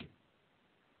back,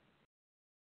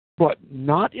 but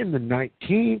not in the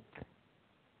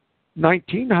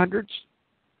 1900s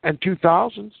and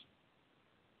 2000s.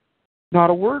 Not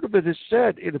a word of it is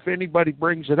said, and if anybody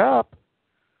brings it up,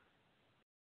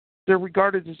 they're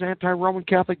regarded as anti-Roman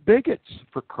Catholic bigots,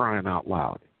 for crying out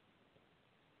loud.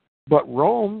 But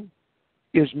Rome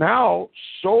is now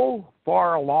so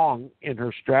far along in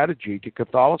her strategy to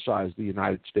Catholicize the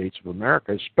United States of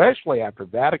America, especially after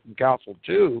Vatican Council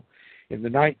II in the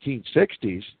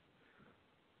 1960s,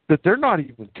 that they're not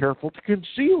even careful to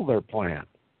conceal their plan.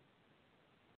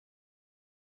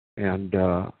 And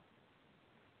I'll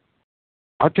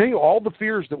tell you, all the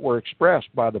fears that were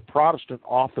expressed by the Protestant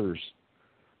authors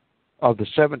of the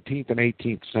 17th and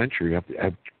 18th century have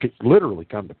literally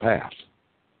come to pass.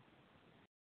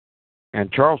 And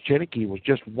Charles Jenneke was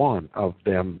just one of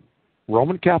them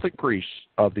Roman Catholic priests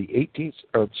of the 18th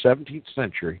or 17th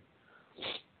century,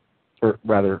 or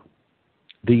rather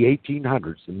the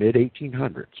 1800s, the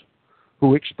mid-1800s,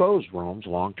 who exposed Rome's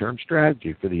long-term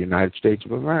strategy for the United States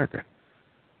of America.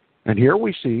 And here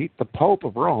we see the Pope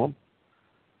of Rome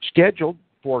scheduled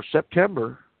for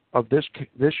September of this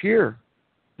year,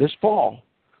 this fall,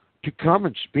 to come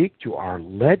and speak to our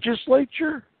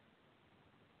legislature,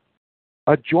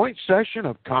 a joint session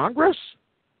of Congress.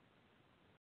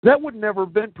 That would never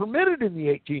have been permitted in the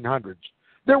 1800s.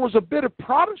 There was a bit of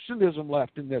Protestantism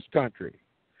left in this country.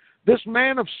 This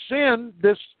man of sin,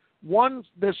 this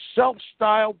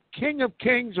self-styled King of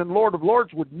Kings and Lord of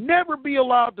Lords, would never be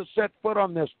allowed to set foot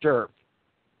on this turf,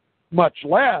 much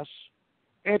less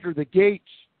enter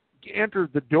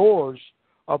the doors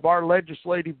of our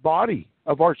legislative body,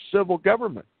 of our civil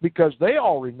government, because they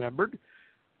all remembered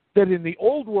that in the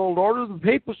old world order, the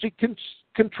papacy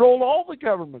controlled all the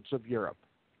governments of Europe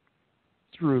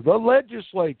through the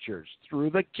legislatures, through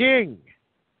the king.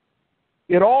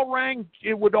 It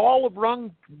would all have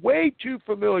rung way too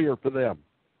familiar for them.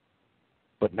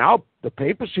 But now the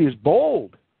papacy is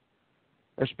bold,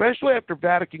 especially after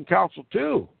Vatican Council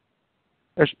II,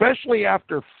 especially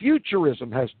after futurism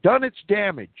has done its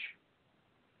damage.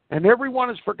 And everyone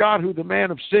has forgot who the man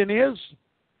of sin is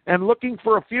and looking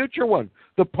for a future one.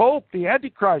 The Pope, the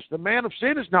Antichrist, the man of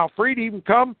sin, is now free to even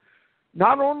come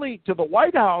not only to the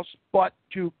White House, but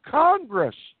to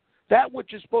Congress, that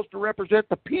which is supposed to represent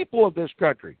the people of this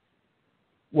country.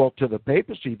 Well, to the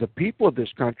papacy, the people of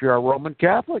this country are Roman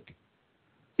Catholic.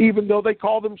 Even though they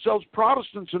call themselves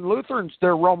Protestants and Lutherans,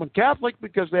 they're Roman Catholic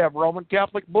because they have Roman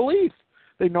Catholic belief.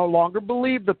 They no longer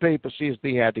believe the papacy is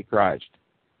the Antichrist.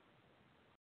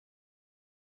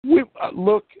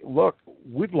 Look,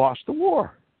 we've lost the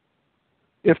war.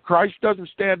 If Christ doesn't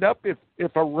stand up,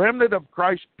 if a remnant of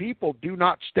Christ's people do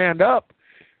not stand up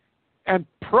and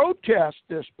protest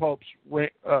this Pope's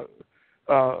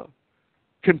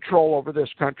control over this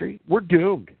country, we're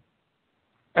doomed.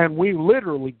 And we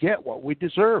literally get what we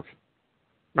deserve.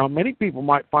 Now, many people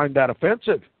might find that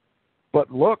offensive,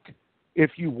 but look,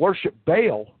 if you worship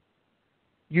Baal,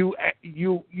 you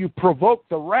provoke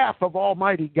the wrath of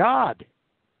Almighty God.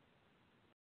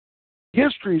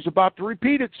 History is about to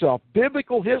repeat itself.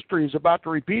 Biblical history is about to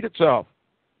repeat itself.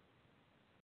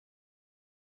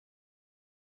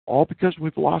 All because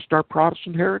we've lost our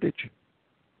Protestant heritage.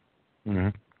 Mm-hmm.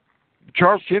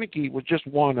 Charles Jenneke was just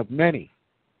one of many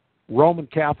Roman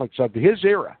Catholics of his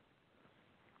era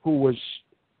who was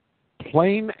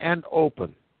plain and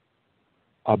open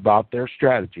about their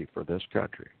strategy for this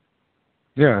country.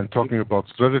 Yeah, and talking about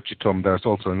strategy, Tom, there's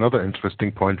also another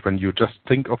interesting point when you just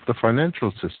think of the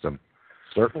financial system.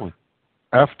 Certainly.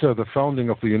 After the founding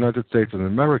of the United States of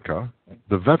America,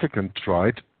 the Vatican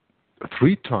tried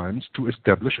 3 times to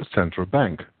establish a central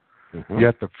bank. Mm-hmm. You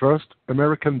had the first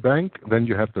American bank, then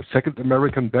you had the second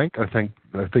American bank. I think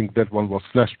that one was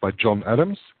slashed by John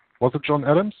Adams. Was it John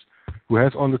Adams? Who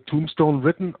has on the tombstone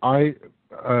written, I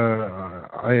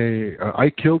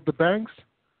killed the banks?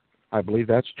 I believe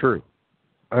that's true.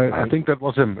 I think that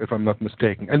was him, if I'm not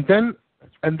mistaken. And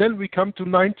then we come to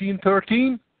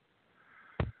 1913,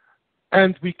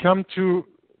 and we come to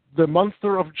the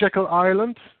monster of Jekyll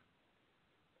Island,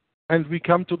 and we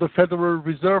come to the Federal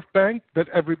Reserve Bank that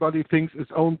everybody thinks is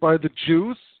owned by the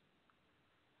Jews.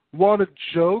 What a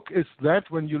joke is that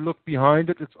when you look behind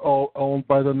it, it's all owned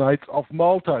by the Knights of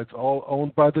Malta. It's all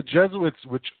owned by the Jesuits,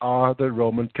 which are the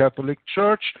Roman Catholic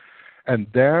Church. And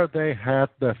there they had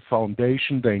the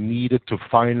foundation they needed to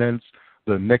finance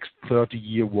the next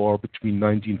 30-year war between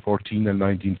 1914 and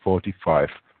 1945.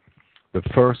 the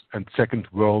First and Second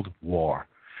World War.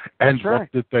 And That's right.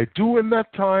 what did they do in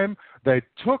that time? They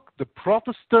took the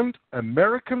Protestant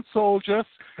American soldiers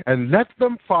and let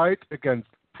them fight against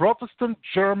Protestant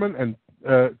German and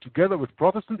together with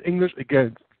Protestant English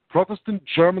against Protestant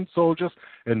German soldiers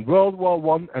in World War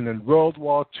I and in World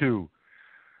War II.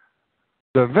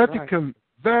 The Vatican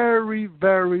very,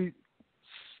 very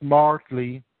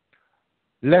smartly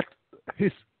let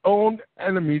his own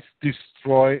enemies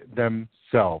destroy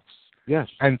themselves. Yes.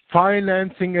 And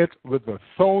financing it with a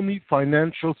phony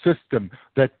financial system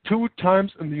that 2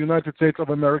 times in the United States of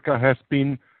America has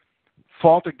been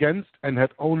fought against and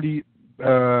had only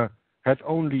a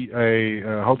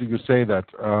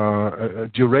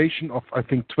duration of, I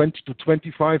think, 20 to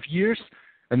 25 years.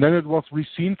 And then it was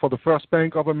reseen for the First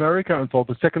Bank of America and for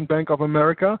the Second Bank of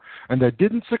America. And they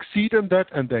didn't succeed in that,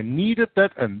 and they needed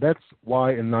that. And that's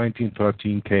why in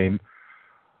 1913 came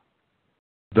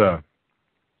the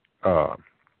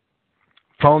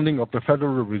founding of the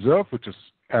Federal Reserve, which is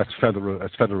as federal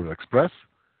as Federal Express.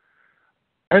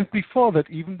 And before that,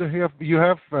 even you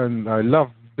have, and I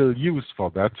love Bill Hughes for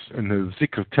that in his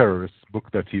Secret Terrorists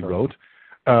book that he wrote,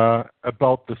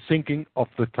 about the sinking of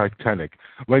the Titanic.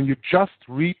 When you just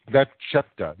read that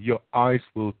chapter, your eyes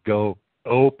will go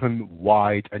open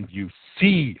wide and you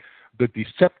see the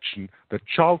deception that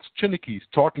Charles Chinnicky is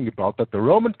talking about, that the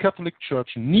Roman Catholic Church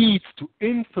needs to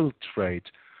infiltrate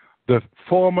the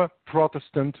former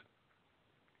Protestant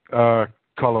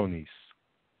colonies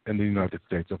in the United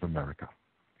States of America.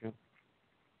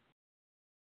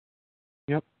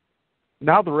 Yep.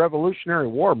 Now the Revolutionary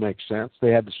War makes sense. They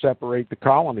had to separate the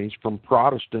colonies from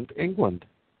Protestant England.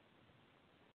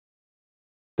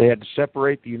 They had to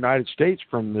separate the United States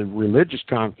from the religious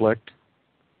conflict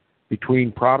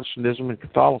between Protestantism and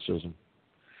Catholicism.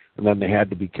 And then they had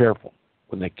to be careful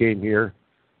when they came here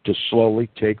to slowly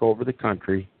take over the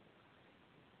country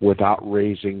without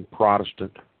raising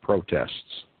Protestant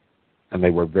protests. And they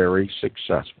were very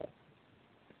successful.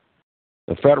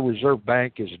 The Federal Reserve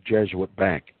Bank is a Jesuit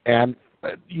bank. And,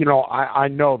 I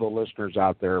know the listeners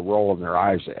out there are rolling their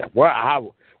eyes at,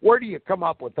 where do you come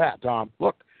up with that, Tom?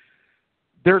 Look,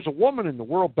 there's a woman in the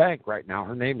World Bank right now.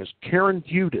 Her name is Karen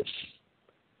Hudes,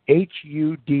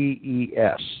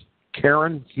 Hudes,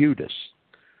 Karen Hudes.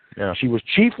 Yeah. She was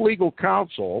chief legal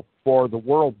counsel for the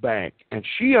World Bank, and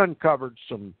she uncovered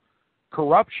some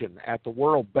corruption at the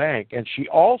World Bank, and she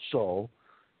also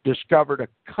discovered a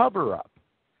cover-up.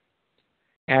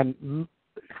 And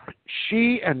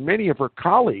she and many of her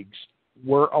colleagues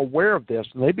were aware of this,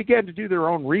 and they began to do their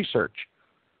own research.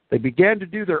 They began to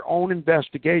do their own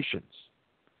investigations.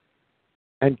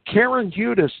 And Karen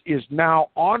Hudes is now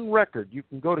on record. You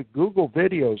can go to Google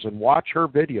videos and watch her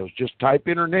videos. Just type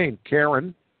in her name,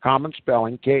 Karen, common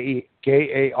spelling, Karen,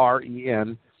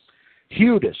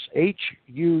 Hudes,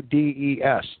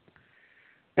 Hudes.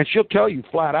 And she'll tell you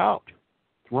flat out,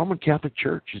 the Roman Catholic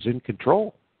Church is in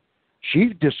control.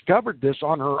 She discovered this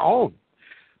on her own,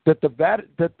 that the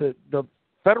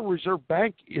Federal Reserve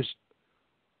Bank is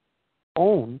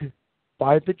owned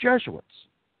by the Jesuits.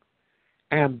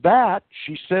 And that,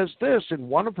 she says this in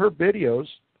one of her videos,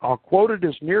 I'll quote it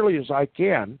as nearly as I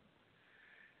can.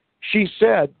 She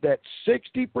said that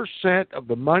 60% of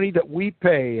the money that we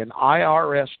pay in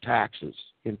IRS taxes,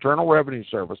 Internal Revenue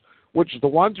Service, which is the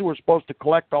ones who are supposed to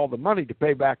collect all the money to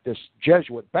pay back this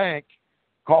Jesuit bank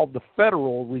called the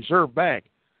Federal Reserve Bank,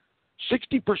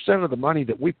 60% of the money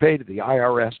that we pay to the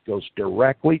IRS goes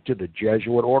directly to the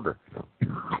Jesuit order.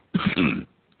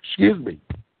 Excuse me.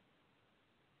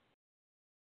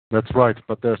 That's right,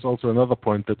 but there's also another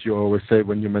point that you always say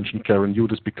when you mention Karen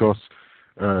Hudes, because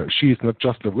she is not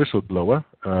just a whistleblower,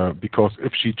 because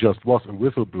if she just was a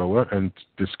whistleblower and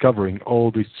discovering all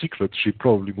these secrets, she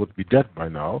probably would be dead by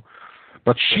now.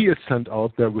 But she is sent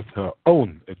out there with her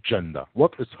own agenda.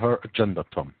 What is her agenda,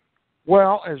 Tom?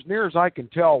 Well, as near as I can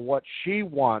tell, what she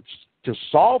wants to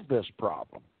solve this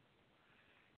problem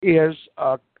is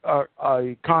a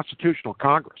constitutional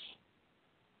Congress.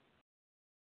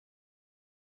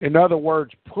 In other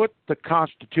words, put the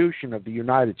Constitution of the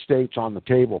United States on the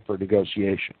table for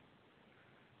negotiation.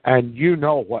 And you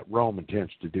know what Rome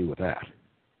intends to do with that.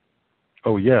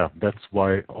 Oh, yeah. That's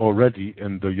why already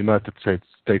in the United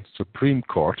States Supreme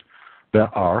Court,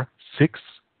 there are 6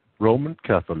 Roman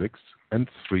Catholics and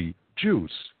 3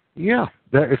 Jews. Yeah.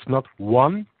 There is not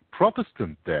one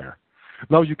Protestant there.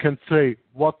 Now you can say,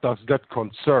 what does that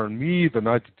concern me, the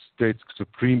United States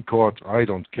Supreme Court? I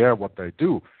don't care what they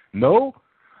do. No,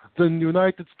 the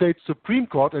United States Supreme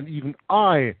Court, and even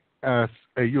I as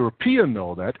a European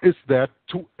know that, is there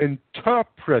to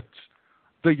interpret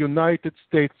the United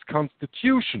States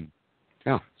Constitution.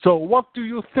 Yeah. So what do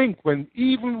you think when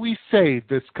even we say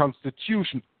this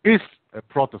Constitution is a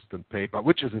Protestant paper,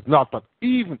 which it is not, but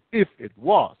even if it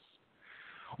was,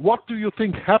 what do you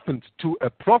think happened to a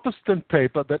Protestant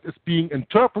paper that is being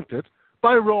interpreted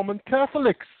by Roman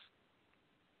Catholics?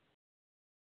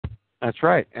 That's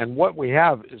right. And what we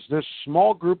have is this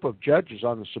small group of judges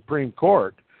on the Supreme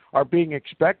Court are being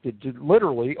expected to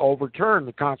literally overturn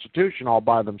the Constitution all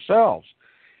by themselves.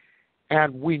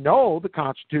 And we know the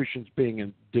Constitution's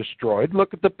being destroyed.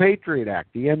 Look at the Patriot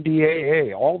Act, the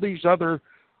NDAA, all these other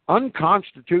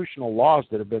unconstitutional laws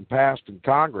that have been passed in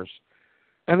Congress.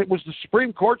 And it was the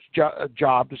Supreme Court's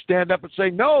job to stand up and say,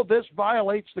 no, this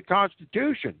violates the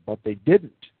Constitution. But they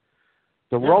didn't.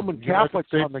 The Roman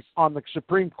Catholics on the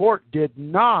Supreme Court did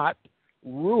not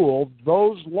rule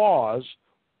those laws,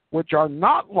 which are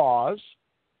not laws,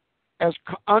 as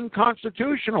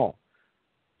unconstitutional.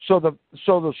 So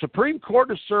the Supreme Court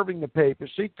is serving the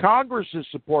papacy, Congress is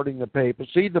supporting the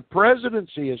papacy, the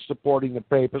presidency is supporting the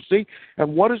papacy,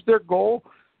 and what is their goal?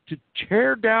 To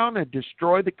tear down and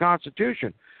destroy the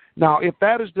Constitution. Now, if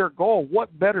that is their goal,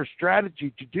 what better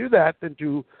strategy to do that than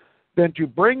to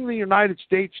bring the United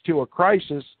States to a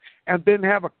crisis and then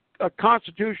have a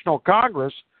constitutional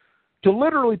Congress to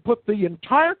literally put the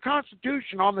entire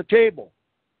Constitution on the table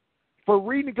for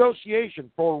renegotiation,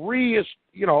 for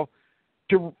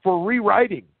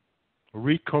rewriting.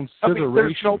 Reconsideration. I mean,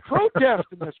 there's no protest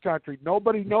in this country.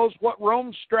 Nobody knows what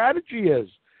Rome's strategy is.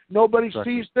 Nobody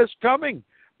sees this coming,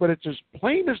 but it's as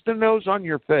plain as the nose on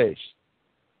your face.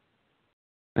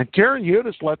 And Karen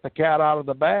Hudis let the cat out of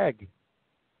the bag,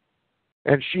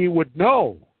 and she would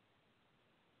know.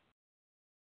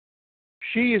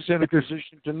 She is in a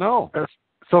position to know.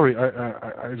 Sorry,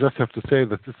 I just have to say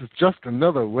that this is just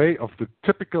another way of the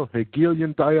typical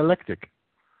Hegelian dialectic.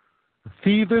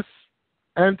 Thesis,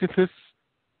 antithesis,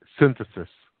 synthesis.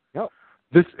 Yep.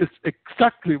 This is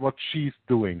exactly what she's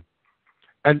doing.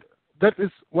 And that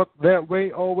is what their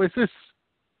way always is.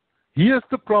 Here's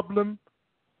the problem.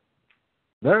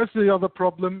 There is the other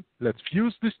problem. Let's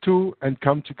fuse these two and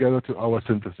come together to our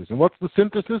synthesis. And what's the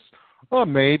synthesis? Or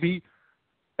maybe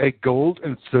a gold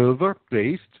and silver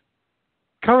based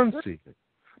currency.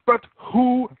 But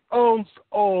who owns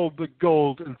all the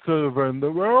gold and silver in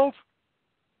the world?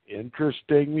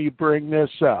 Interesting you bring this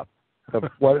up.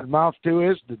 What it amounts to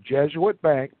is the Jesuit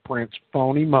bank prints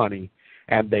phony money,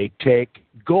 and they take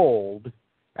gold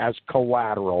as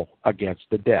collateral against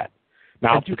the debt.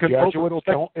 Now, if the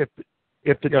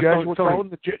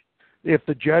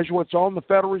Jesuits own the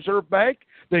Federal Reserve Bank,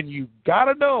 then you got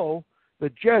to know the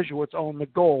Jesuits own the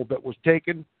gold that was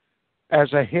taken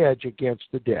as a hedge against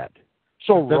the debt.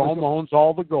 So Rome owns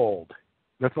all the gold.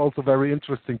 That's also very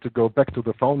interesting to go back to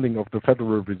the founding of the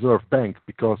Federal Reserve Bank,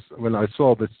 because when I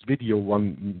saw this video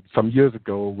some years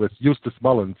ago with Eustace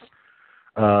Mullins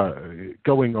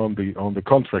going on the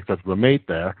contracts that were made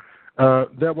there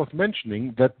was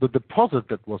mentioning that the deposit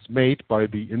that was made by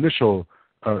the initial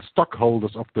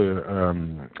stockholders of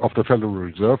the Federal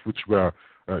Reserve, which were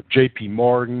J.P.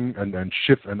 Morgan and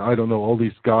Schiff and I don't know, all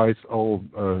these guys, all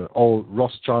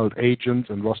Rothschild agents,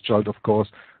 and Rothschild, of course,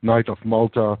 Knight of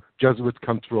Malta, Jesuit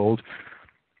controlled.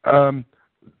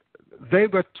 They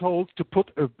were told to put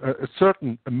a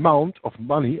certain amount of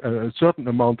money, of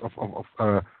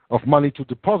money to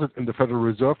deposit in the Federal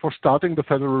Reserve for starting the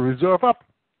Federal Reserve up.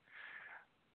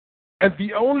 And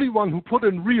the only one who put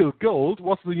in real gold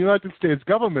was the United States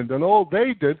government, and all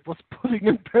they did was putting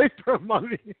in paper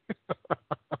money.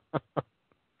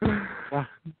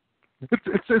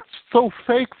 It's so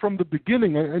fake from the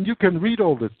beginning, and you can read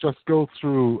all this. Just go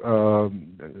through,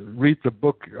 read the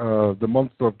book, The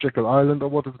Monster of Jekyll Island, or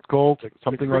what is it called?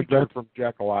 Something like that. From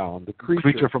Jekyll Island. The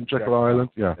Creature from Jekyll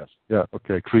Island. Yeah, yes. Yeah.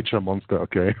 Okay, creature, monster.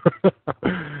 Okay.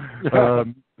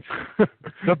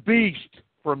 The Beast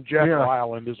from Jekyll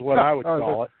Island is what I would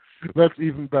call it. That's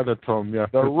even better, Tom. Yeah.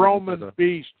 The Roman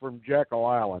Beast from Jekyll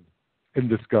Island. In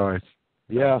disguise.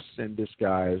 Yes, in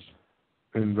disguise.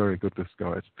 In very good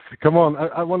disguise. Come on,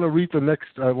 I want to read the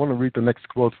next. I want to read the next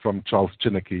quote from Charles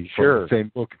Chineke from the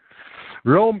same book.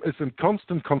 Rome is in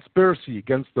constant conspiracy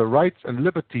against the rights and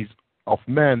liberties of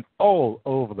men all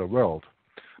over the world,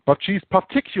 but she's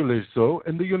particularly so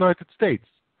in the United States.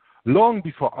 Long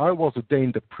before I was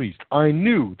ordained a priest, I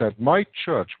knew that my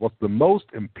church was the most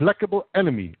implacable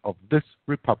enemy of this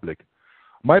republic.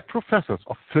 My professors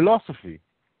of philosophy,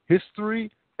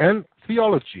 history, and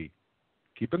theology,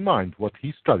 keep in mind what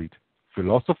he studied,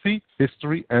 philosophy,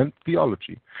 history, and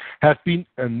theology, have been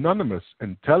anonymous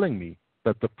in telling me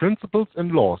that the principles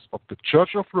and laws of the Church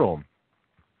of Rome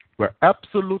were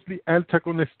absolutely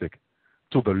antagonistic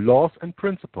to the laws and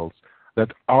principles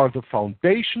that are the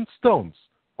foundation stones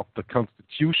of the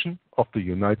Constitution of the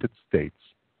United States.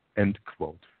 End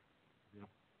quote.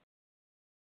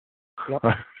 Yep.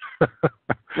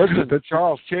 Listen,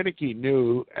 Charles Chineke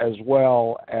knew as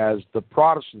well as the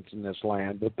Protestants in this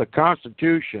land that the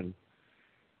Constitution,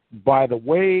 by the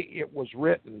way it was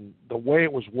written, the way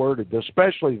it was worded,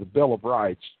 especially the Bill of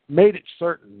Rights, made it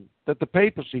certain that the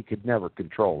papacy could never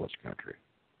control this country.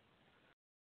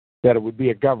 That it would be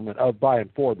a government of, by,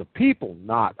 and for the people,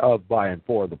 not of, by, and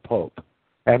for the Pope.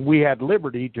 And we had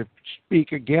liberty to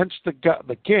speak against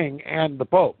the king and the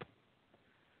Pope.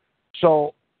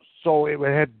 So it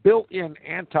had built-in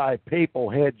anti-papal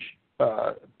hedge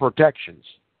protections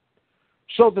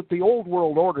so that the old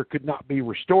world order could not be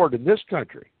restored in this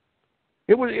country.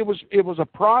 It was a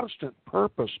Protestant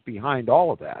purpose behind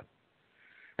all of that.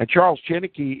 And Charles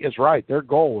Chineke is right. Their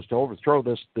goal was to overthrow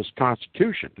this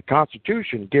Constitution. The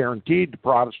Constitution guaranteed the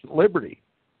Protestant liberty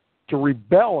to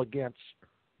rebel against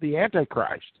the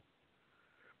Antichrist.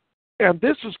 And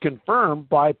this is confirmed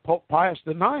by Pope Pius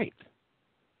IX.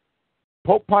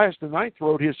 Pope Pius IX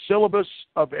wrote his Syllabus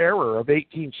of Error of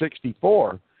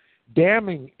 1864,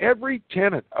 damning every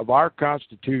tenet of our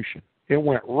Constitution. It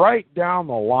went right down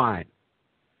the line.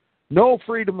 No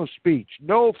freedom of speech.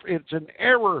 It's an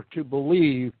error to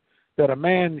believe that a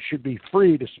man should be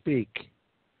free to speak.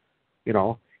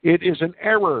 It is an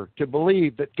error to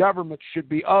believe that government should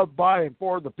be of, by, and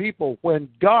for the people when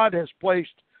God has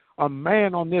placed a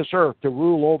man on this earth to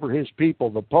rule over his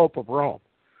people, the Pope of Rome.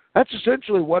 That's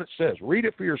essentially what it says. Read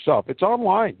it for yourself. It's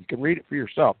online. You can read it for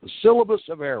yourself. The Syllabus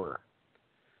of Error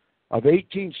of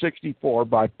 1864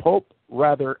 by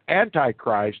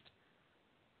Antichrist,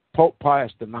 Pope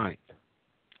Pius IX.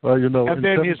 Well, and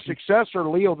then his successor,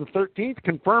 Leo XIII,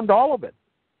 confirmed all of it.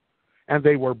 And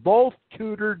they were both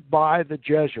tutored by the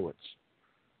Jesuits.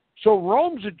 So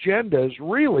Rome's agenda is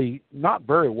really not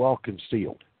very well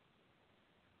concealed.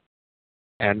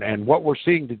 And what we're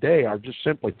seeing today are just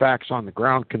simply facts on the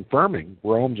ground confirming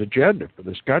Rome's agenda for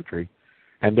this country.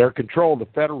 And their control of the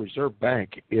Federal Reserve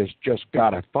Bank is just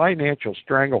got a financial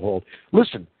stranglehold.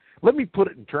 Listen, let me put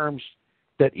it in terms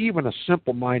that even a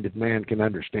simple-minded man can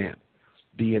understand.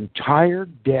 The entire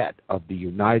debt of the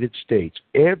United States,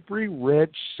 every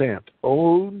red cent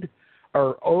owed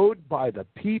by the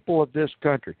people of this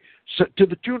country, so to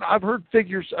the tune, I've heard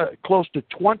figures close to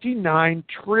 $29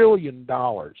 trillion,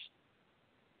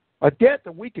 a debt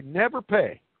that we can never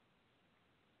pay,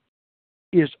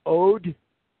 is owed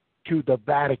to the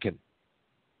Vatican.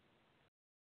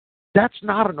 That's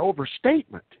not an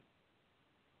overstatement.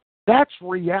 That's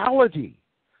reality.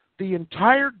 The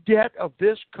entire debt of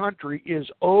this country is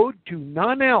owed to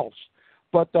none else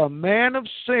but the man of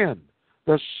sin,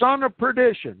 the son of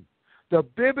perdition, the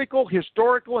biblical,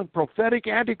 historical, and prophetic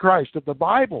Antichrist of the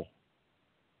Bible.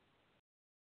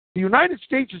 The United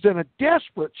States is in a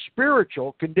desperate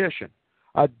spiritual condition,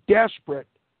 a desperate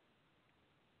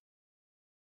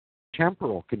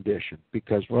temporal condition,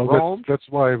 because Rome... That's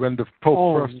why when the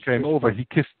Pope first came over, he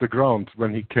kissed the ground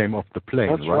when he came off the plane,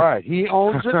 That's right. He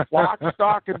owns it, lock,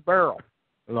 stock, and barrel.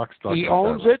 He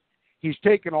owns it. He's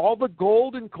taken all the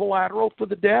gold and collateral for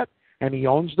the debt, and he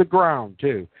owns the ground,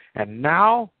 too. And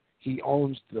now he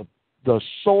owns the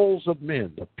souls of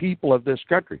men, the people of this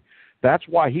country. That's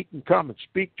why he can come and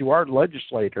speak to our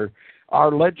legislature,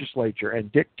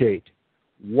 and dictate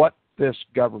what this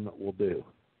government will do.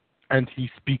 And he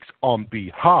speaks on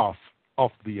behalf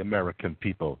of the American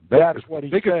people. That's what he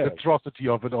says. The biggest atrocity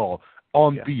of it all.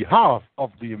 On behalf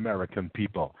of the American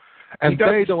people. And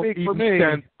they don't even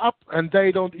stand up. And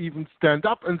they don't even stand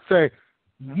up and say,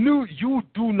 "No, you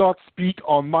do not speak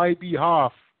on my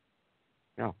behalf."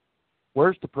 Now,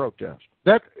 where's the protest?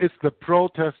 That is the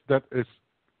protest that is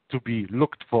to be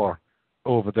looked for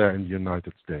over there in the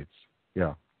United States.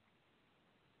 Yeah.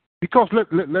 Because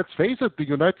let's face it, the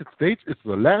United States is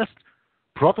the last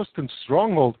Protestant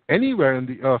stronghold anywhere in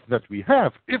the earth that we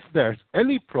have. If there's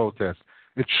any protest,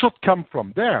 it should come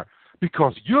from there.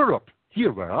 Because Europe,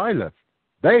 here where I live,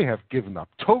 they have given up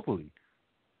totally.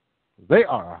 They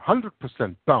are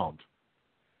 100% bound.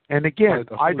 And again,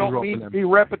 I don't mean to be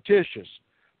repetitious,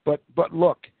 but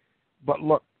look,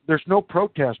 there's no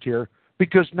protest here.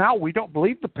 Because now we don't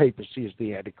believe the papacy is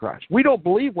the Antichrist. We don't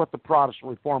believe what the Protestant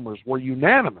reformers were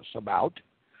unanimous about.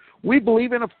 We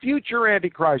believe in a future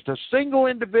Antichrist, a single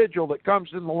individual that comes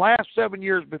in the last 7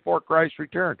 years before Christ's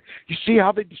return. You see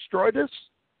how they destroyed us?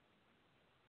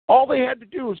 All they had to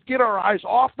do was get our eyes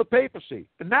off the papacy.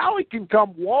 And now he can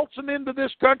come waltzing into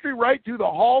this country right through the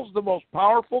halls of the most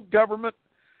powerful government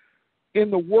in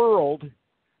the world,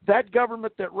 that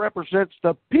government that represents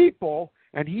the people.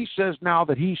 And he says now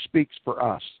that he speaks for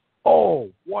us. oh,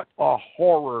 what a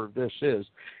horror this is.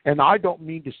 And I don't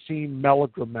mean to seem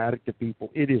melodramatic to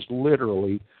people. It is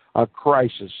literally a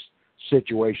crisis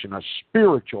situation, a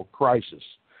spiritual crisis.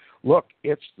 Look,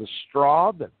 it's the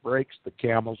straw that breaks the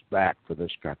camel's back for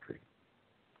this country.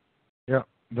 Yeah,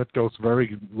 that goes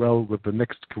very well with the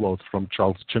next quote from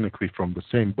Charles Chiniquy from the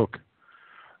same book.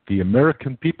 The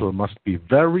American people must be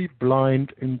very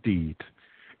blind indeed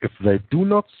if they do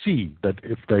not see that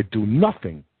if they do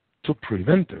nothing to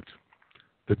prevent it,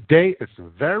 the day is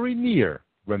very near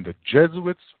when the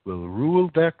Jesuits will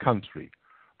rule their country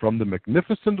from the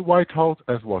magnificent White House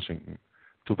at Washington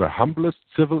to the humblest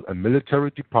civil and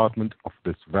military department of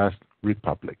this vast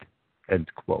republic. End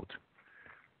quote.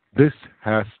 This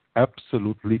has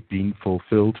absolutely been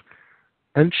fulfilled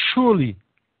and surely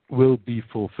will be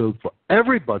fulfilled for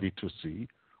everybody to see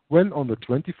when on the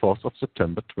 24th of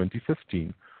September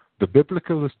 2015, the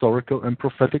biblical, historical, and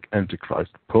prophetic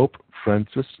Antichrist, Pope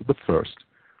Francis I,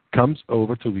 comes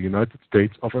over to the United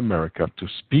States of America to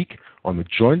speak on a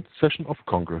joint session of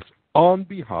Congress on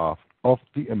behalf of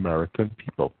the American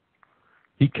people.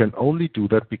 He can only do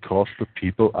that because the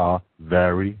people are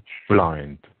very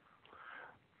blind.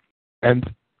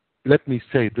 And let me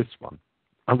say this one,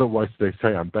 otherwise they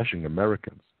say I'm bashing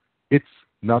Americans. It's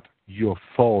not your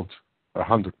fault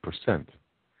 100%.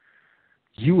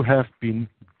 You have been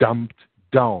dumped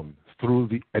down through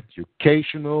the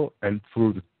educational and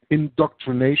through the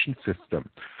indoctrination system,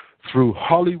 through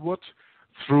Hollywood,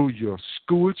 through your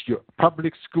schools, your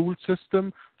public school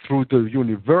system, through the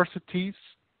universities,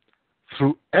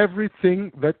 through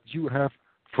everything that you have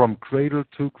from cradle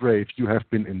to grave. You have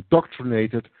been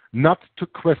indoctrinated not to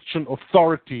question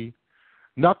authority,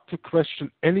 not to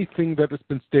question anything that has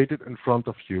been stated in front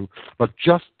of you, but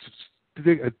just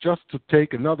to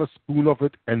take another spoon of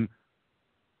it and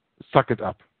suck it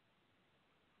up.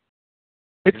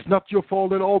 It's not your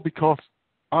fault at all because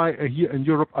here in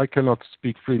Europe, I cannot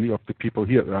speak freely of the people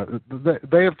here.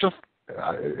 They have just,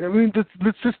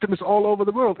 the system is all over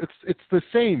the world. It's the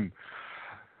same.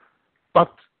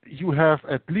 But you have,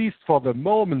 at least for the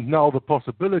moment now, the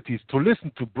possibilities to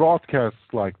listen to broadcasts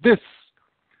like this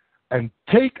and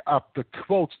take up the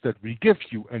quotes that we give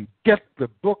you and get the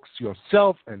books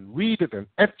yourself and read it and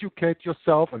educate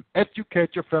yourself and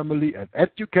educate your family and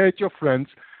educate your friends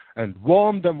and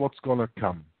warn them what's going to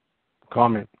come.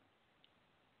 Comment.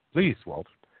 Please, Walt.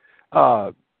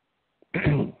 You're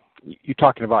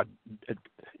talking about, you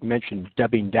mentioned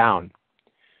dubbing down.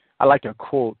 I like to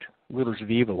quote Rulers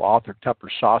of Evil, author Tupper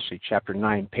Saucy, chapter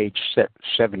 9, page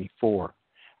 74.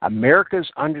 America's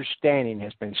understanding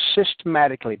has been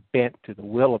systematically bent to the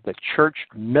will of the church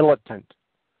militant,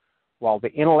 while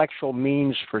the intellectual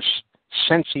means for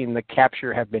sensing the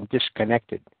capture have been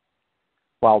disconnected.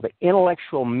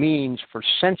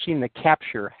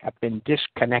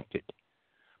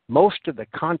 Most of the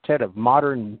content of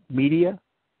modern media,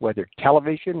 whether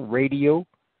television, radio,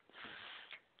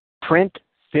 print,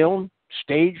 film,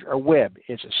 stage, or web,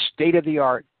 is a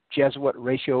state-of-the-art Jesuit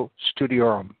ratio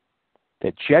studiorum.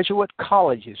 The Jesuit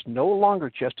College is no longer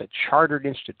just a chartered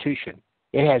institution.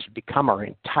 It has become our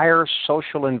entire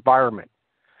social environment.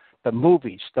 The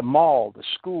movies, the mall, the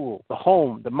school, the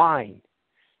home, the mind.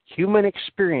 Human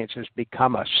experience has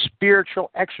become a spiritual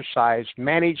exercise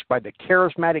managed by the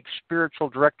charismatic spiritual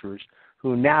directors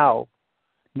who now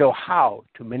know how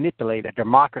to manipulate a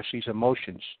democracy's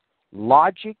emotions.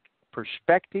 Logic,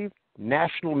 perspective,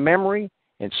 national memory,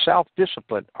 and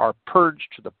self-discipline are purged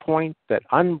to the point that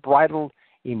unbridled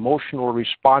emotional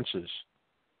responses,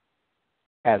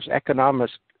 as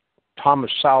economist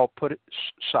Thomas Sowell put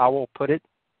it,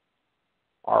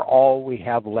 are all we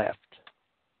have left.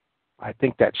 I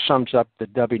think that sums up the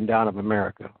dubbing down of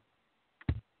America.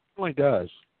 It certainly does.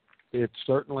 It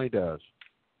certainly does.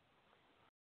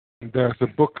 There's a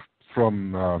book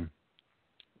from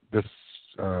this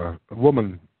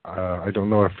woman, I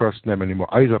don't know her first name anymore,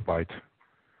 Eiserbeit.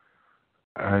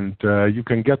 And you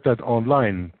can get that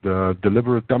online, The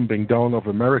Deliberate Dumbing Down of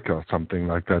America, something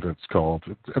like that it's called.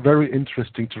 It's very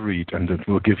interesting to read, and it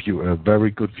will give you a very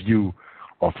good view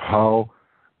of how,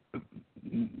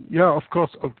 of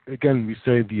course, again, we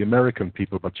say the American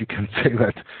people, but you can say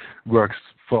that works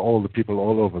for all the people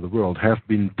all over the world, have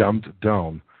been dumbed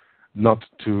down, not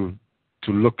to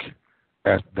look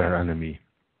at their enemy.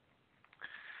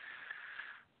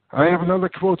 I have another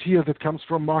quote here that comes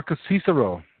from Marcus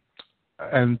Cicero.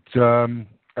 And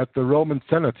at the Roman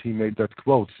Senate, he made that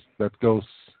quote that goes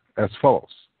as follows.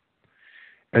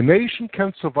 A nation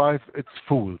can survive its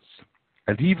fools,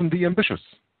 and even the ambitious,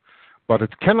 but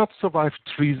it cannot survive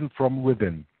treason from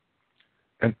within.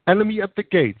 An enemy at the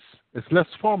gates is less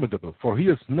formidable, for he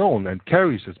is known and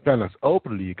carries his banners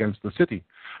openly against the city.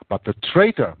 But the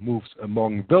traitor moves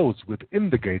among those within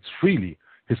the gates freely,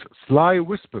 his sly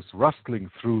whispers rustling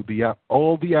through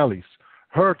all the alleys,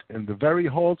 heard in the very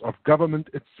halls of government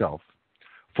itself.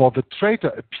 For the traitor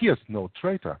appears no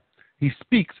traitor. He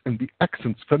speaks in the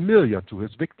accents familiar to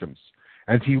his victims,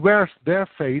 and he wears their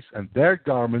face and their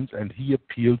garments, and he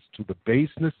appeals to the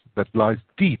baseness that lies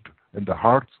deep in the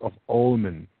hearts of all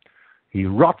men. He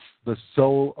rots the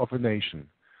soul of a nation.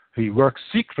 He works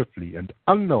secretly and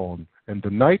unknown in the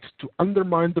night to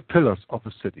undermine the pillars of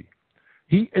a city.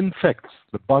 He infects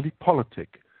the body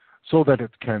politic so that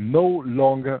it can no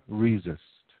longer resist.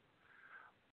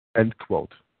 End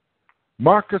quote.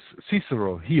 Marcus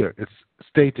Cicero here is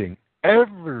stating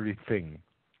everything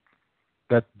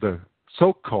that the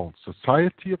so-called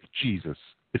Society of Jesus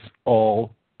is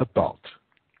all about.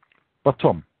 But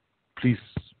Tom, please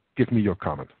give me your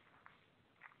comment.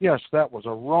 Yes, that was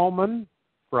a Roman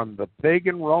from the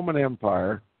pagan Roman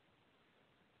Empire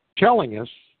telling us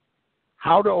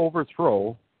how to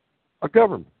overthrow a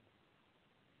government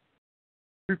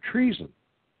through treason,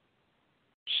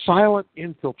 silent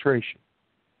infiltration,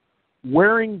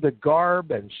 wearing the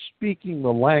garb and speaking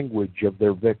the language of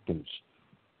their victims,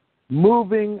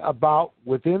 moving about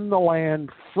within the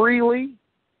land freely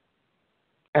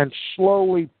and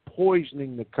slowly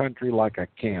poisoning the country like a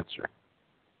cancer.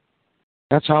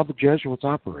 That's how the Jesuits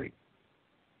operate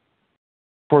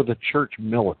for the church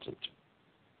militant.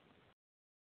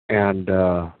 And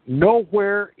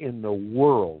nowhere in the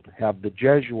world have the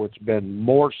Jesuits been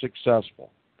more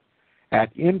successful at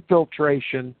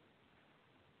infiltration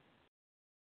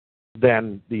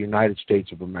than the United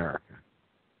States of America.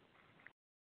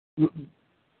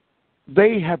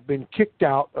 They have been kicked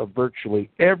out of virtually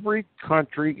every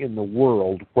country in the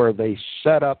world where they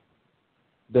set up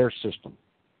their system.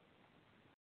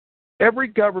 Every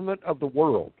government of the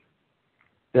world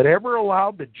that ever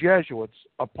allowed the Jesuits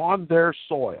upon their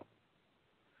soil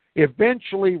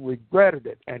eventually regretted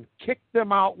it and kicked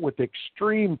them out with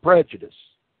extreme prejudice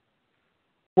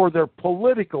for their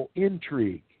political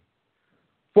intrigue,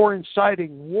 for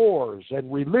inciting wars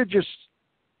and religious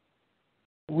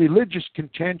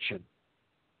contention,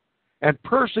 and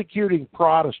persecuting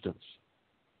Protestants.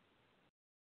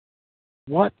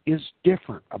 What is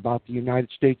different about the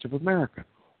United States of America?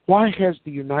 Why has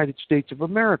the United States of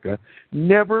America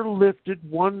never lifted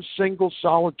one single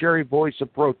solitary voice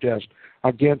of protest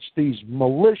against these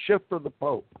militia for the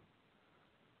Pope?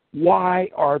 Why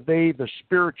are they the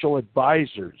spiritual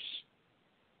advisors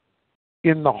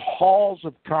in the halls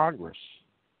of Congress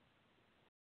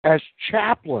as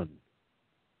chaplain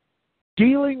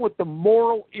dealing with the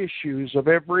moral issues of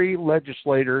every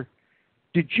legislator?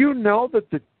 Did you know that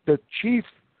the chief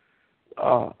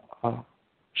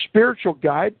spiritual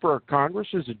guide for our Congress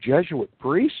is a Jesuit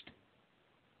priest?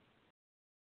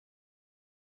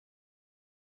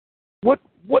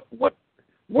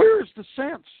 Where is the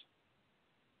sense?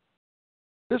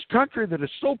 This country that is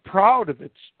so proud of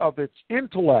its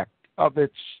intellect, of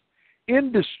its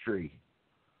industry,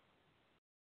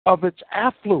 of its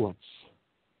affluence,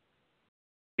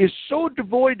 is so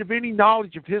devoid of any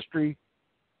knowledge of history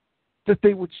that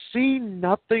they would see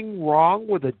nothing wrong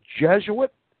with a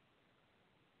Jesuit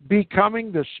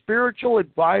becoming the spiritual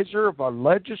advisor of our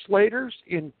legislators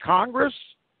in Congress,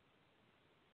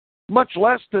 much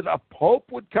less that a pope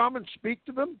would come and speak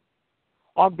to them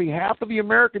on behalf of the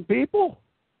American people.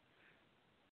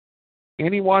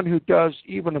 Anyone who does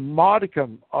even a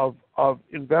modicum of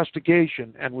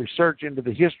investigation and research into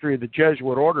the history of the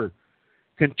Jesuit order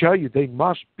can tell you they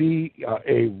must be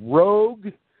a rogue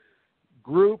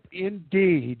group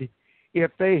indeed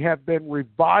if they have been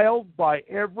reviled by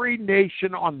every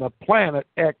nation on the planet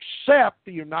except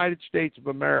the United States of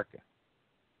America.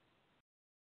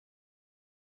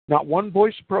 Not one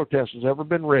voice of protest has ever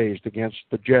been raised against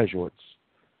the Jesuits,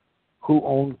 who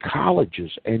own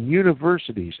colleges and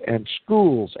universities and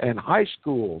schools and high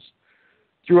schools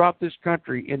throughout this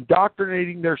country,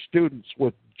 indoctrinating their students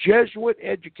with Jesuit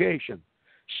education,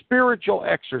 spiritual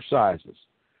exercises,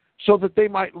 so that they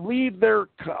might leave their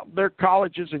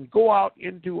colleges and go out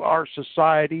into our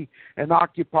society and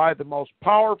occupy the most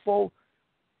powerful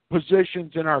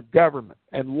positions in our government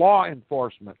and law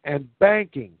enforcement and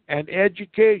banking and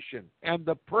education and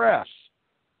the press,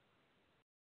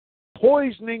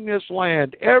 poisoning this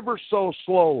land ever so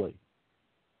slowly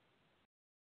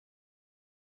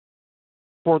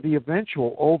for the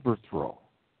eventual overthrow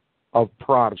of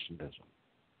Protestantism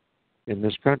in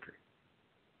this country.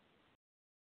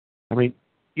 I mean,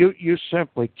 you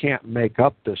simply can't make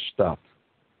up this stuff.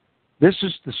 This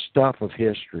is the stuff of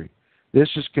history. This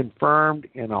is confirmed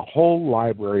in a whole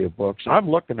library of books. I'm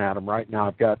looking at them right now.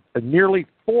 I've got nearly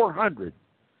 400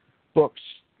 books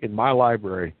in my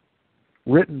library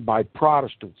written by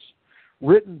Protestants,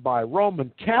 written by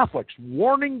Roman Catholics,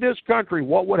 warning this country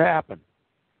what would happen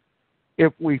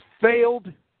if we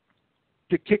failed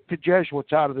to kick the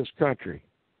Jesuits out of this country,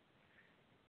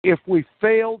 if we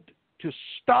failed to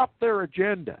stop their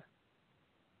agenda.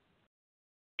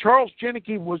 Charles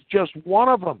Janicki was just one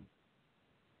of them.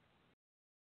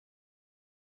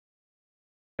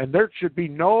 And there should be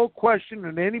no question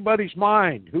in anybody's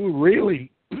mind who really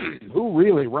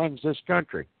runs this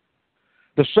country.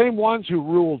 The same ones who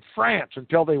ruled France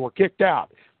until they were kicked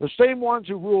out. The same ones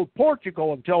who ruled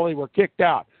Portugal until they were kicked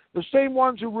out. The same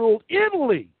ones who ruled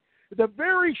Italy. The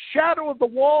very shadow of the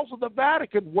walls of the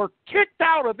Vatican were kicked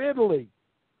out of Italy.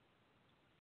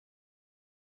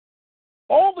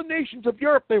 All the nations of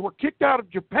Europe, they were kicked out of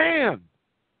Japan.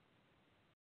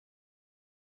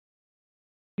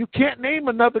 You can't name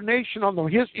another nation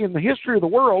in the history of the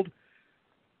world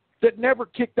that never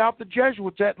kicked out the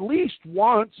Jesuits at least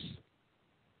once.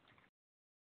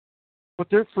 But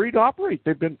they're free to operate.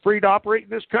 They've been free to operate in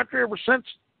this country ever since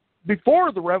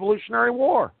before the Revolutionary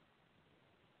War.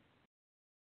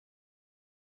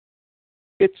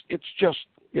 It's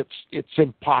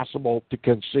impossible to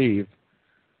conceive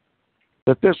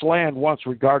that this land, once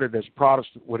regarded as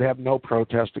Protestant, would have no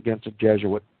protest against a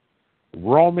Jesuit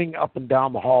roaming up and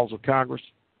down the halls of Congress,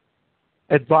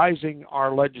 advising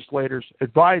our legislators,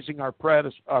 advising our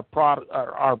presidents,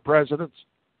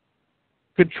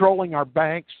 controlling our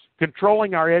banks,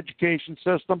 controlling our education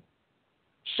system,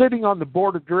 sitting on the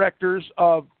board of directors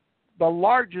of the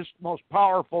largest, most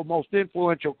powerful, most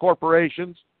influential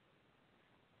corporations,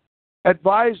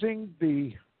 advising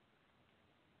the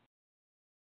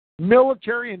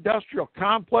military-industrial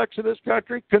complex of this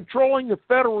country, controlling the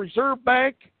Federal Reserve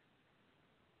Bank.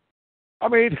 I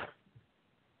mean,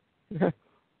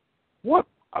 what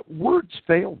words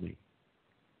fail me?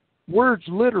 Words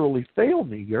literally fail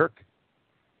me, Jörg.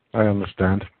 I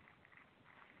understand.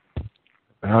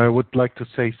 I would like to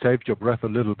say save your breath a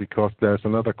little, because there's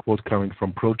another quote coming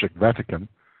from Project Vatican.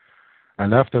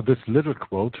 And after this little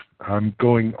quote, I'm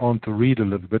going on to read a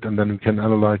little bit, and then we can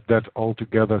analyze that all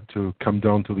together to come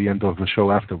down to the end of the show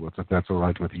afterwards, if that's all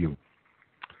right with you.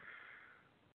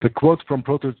 The quote from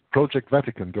Project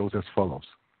Vatican goes as follows.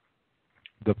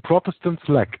 The Protestants'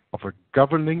 lack of a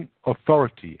governing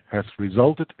authority has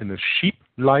resulted in a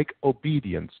sheep-like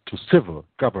obedience to civil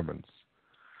governments.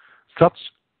 Such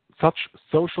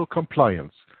social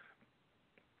compliance,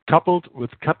 coupled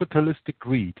with capitalistic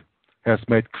greed, has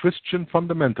made Christian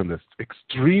fundamentalists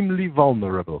extremely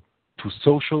vulnerable to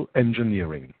social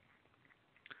engineering.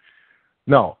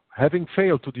 Now, having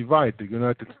failed to divide the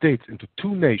United States into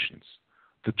two nations,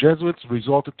 the Jesuits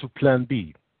resorted to Plan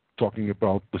B, talking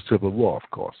about the Civil War, of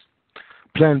course.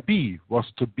 Plan B was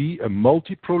to be a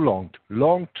multi-pronged,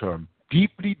 long-term,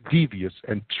 deeply devious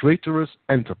and traitorous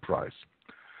enterprise.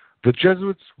 The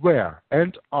Jesuits were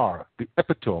and are the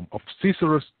epitome of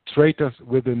Caesar's traitors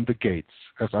within the gates,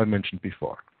 as I mentioned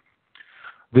before.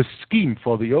 This scheme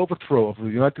for the overthrow of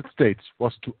the United States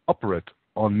was to operate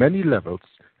on many levels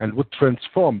and would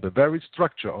transform the very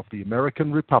structure of the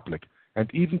American Republic and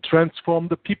even transform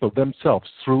the people themselves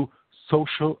through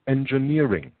social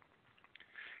engineering.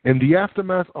 In the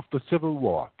aftermath of the Civil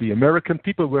War, the American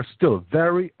people were still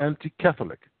very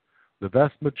anti-Catholic. The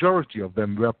vast majority of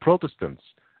them were Protestants,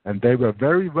 and they were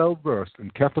very well versed in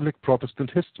Catholic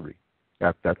Protestant history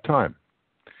at that time.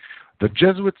 The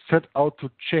Jesuits set out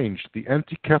to change the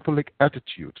anti-Catholic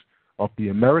attitude of the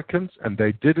Americans, and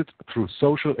they did it through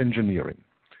social engineering.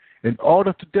 In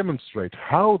order to demonstrate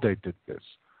how they did this,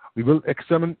 we will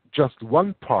examine just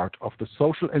one part of the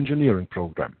social engineering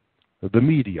program, the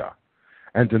media,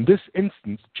 and in this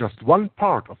instance, just one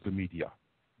part of the media,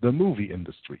 the movie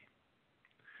industry.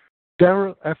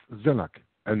 Darrell F. Zanuck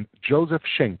and Joseph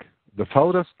Schenck, the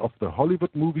founders of the Hollywood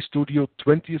movie studio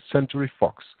 20th Century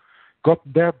Fox, got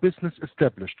their business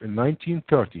established in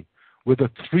 1930 with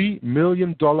a $3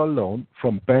 million loan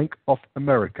from Bank of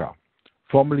America,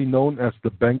 formerly known as the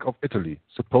Bank of Italy,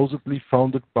 supposedly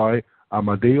founded by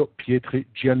Amadeo Pietri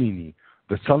Giannini,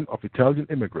 the son of Italian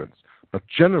immigrants, but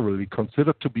generally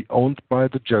considered to be owned by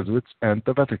the Jesuits and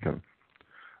the Vatican.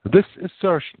 This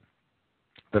assertion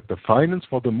that the finance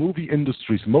for the movie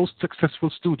industry's most successful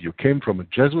studio came from a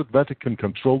Jesuit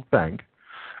Vatican-controlled bank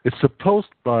is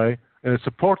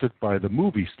supported by the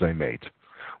movies they made,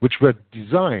 which were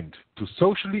designed to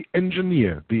socially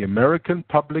engineer the American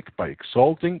public by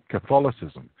exalting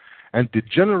Catholicism and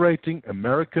degenerating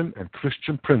American and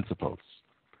Christian principles.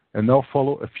 And now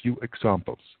follow a few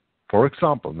examples. For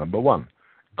example, number 1,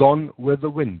 Gone with the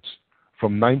Wind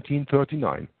from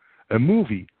 1939, a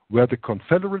movie where the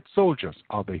Confederate soldiers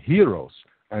are the heroes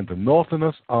and the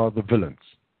Northerners are the villains.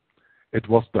 It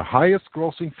was the highest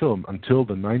grossing film until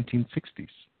the 1960s.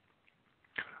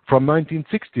 From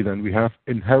 1960 then we have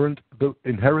Inherit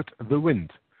the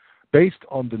Wind, based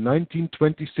on the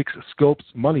 1926 Scopes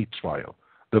money trial.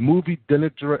 The movie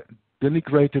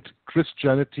denigrated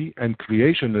Christianity and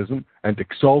creationism and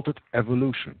exalted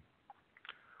evolution.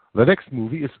 The next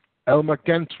movie is Elmer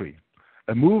Gantry,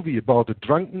 a movie about a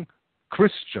drunken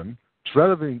Christian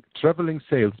traveling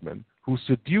salesman who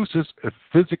seduces a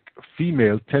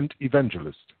female tent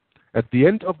evangelist. At the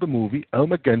end of the movie,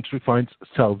 Elmer Gantry finds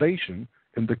salvation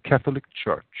in the Catholic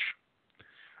Church.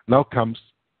 Now comes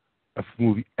a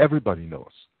movie everybody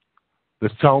knows, The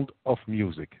Sound of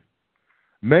Music.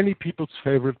 Many people's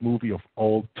favorite movie of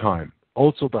all time.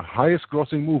 Also the highest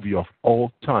grossing movie of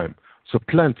all time,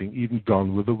 supplanting even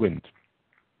Gone with the Wind.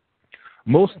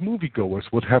 Most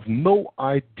moviegoers would have no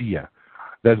idea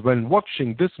that when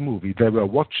watching this movie they were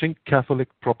watching Catholic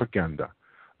propaganda.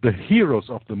 The heroes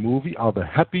of the movie are the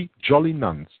happy, jolly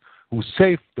nuns who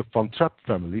saved the von Trapp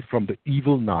family from the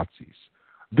evil Nazis.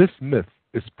 This myth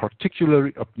is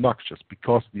particularly obnoxious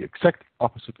because the exact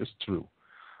opposite is true.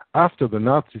 After the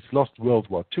Nazis lost World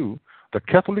War II, the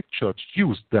Catholic Church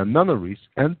used their nunneries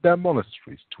and their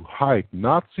monasteries to hide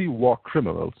Nazi war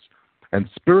criminals and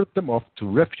spirit them off to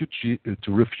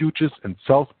refuges in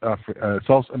South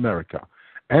America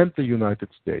and the United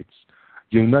States.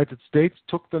 The United States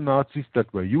took the Nazis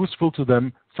that were useful to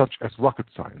them, such as rocket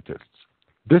scientists.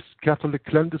 This Catholic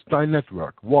clandestine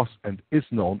network was and is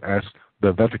known as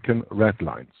the Vatican Red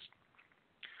Lines.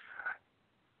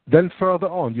 Then further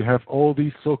on, you have all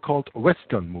these so-called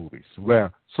Western movies,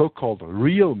 where so-called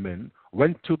real men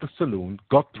went to the saloon,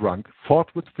 got drunk, fought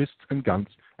with fists and guns,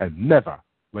 and never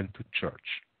went to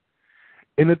church.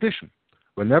 In addition,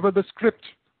 whenever the script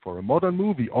for a modern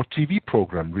movie or TV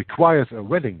program requires a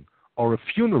wedding or a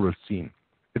funeral scene,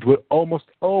 it will almost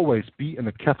always be in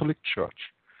a Catholic church.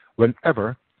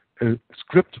 Whenever a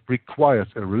script requires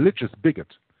a religious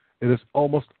bigot, it is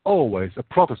almost always a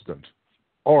Protestant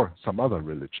or some other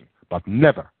religion, but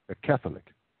never a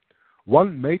Catholic.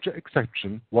 One major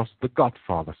exception was the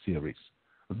Godfather series.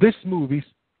 These movies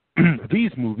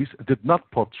did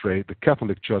not portray the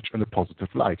Catholic Church in a positive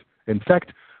light. In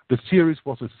fact, the series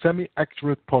was a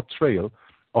semi-accurate portrayal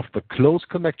of the close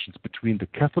connections between the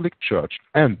Catholic Church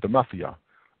and the Mafia,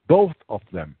 both of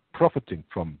them profiting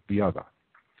from the other.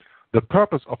 The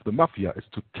purpose of the Mafia is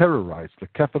to terrorize the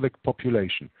Catholic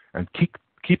population and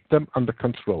keep them under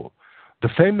control. The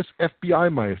famous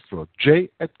FBI maestro J.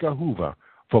 Edgar Hoover,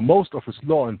 for most of his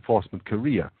law enforcement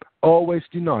career, always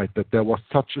denied that there was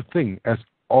such a thing as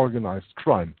organized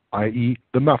crime, i.e.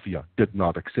 the Mafia did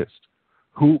not exist.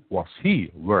 Who was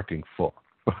he working for?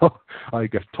 I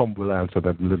guess Tom will answer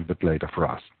that a little bit later for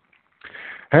us.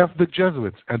 Have the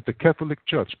Jesuits and the Catholic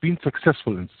Church been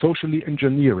successful in socially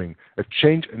engineering a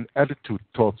change in attitude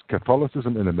towards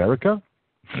Catholicism in America?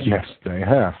 Yes, they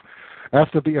have.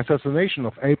 After the assassination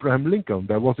of Abraham Lincoln,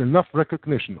 there was enough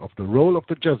recognition of the role of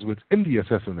the Jesuits in the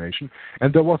assassination,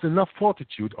 and there was enough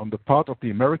fortitude on the part of the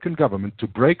American government to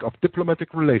break off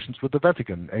diplomatic relations with the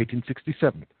Vatican in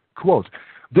 1867. Quote,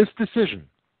 this decision,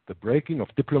 the breaking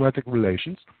of diplomatic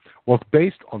relations, was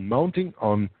based on mounting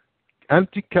on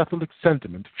anti-Catholic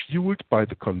sentiment fueled by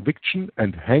the conviction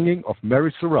and hanging of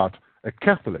Mary Surratt, a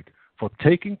Catholic, for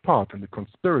taking part in the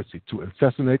conspiracy to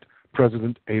assassinate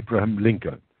President Abraham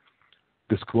Lincoln.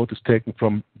 This quote is taken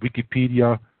from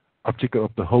Wikipedia article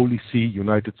of the Holy See,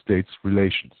 United States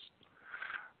Relations.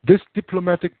 This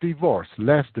diplomatic divorce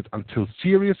lasted until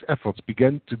serious efforts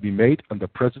began to be made under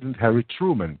President Harry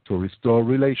Truman to restore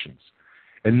relations.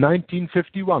 In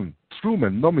 1951,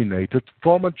 Truman nominated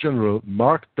former General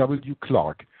Mark W.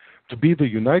 Clark to be the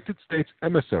United States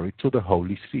emissary to the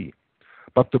Holy See.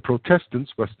 But the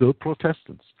Protestants were still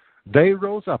Protestants. They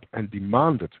rose up and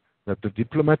demanded that the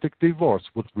diplomatic divorce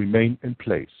would remain in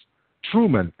place.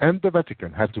 Truman and the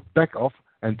Vatican had to back off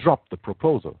and drop the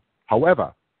proposal.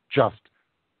 However, just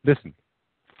listen,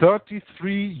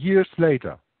 33 years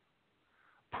later,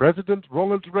 President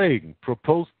Ronald Reagan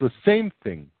proposed the same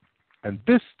thing, and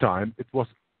this time it was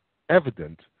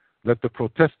evident that the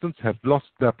Protestants had lost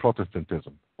their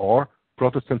Protestantism, or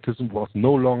Protestantism was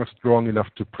no longer strong enough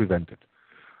to prevent it.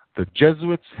 The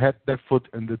Jesuits had their foot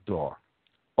in the door.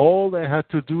 All they had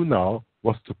to do now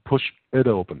was to push it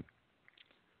open.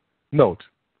 Note,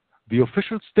 the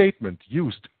official statement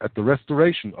used at the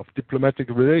restoration of diplomatic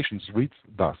relations reads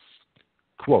thus,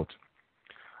 quote,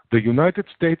 the United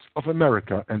States of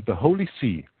America and the Holy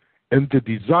See, and the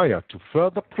desire to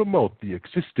further promote the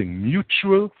existing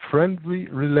mutual friendly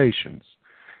relations,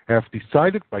 have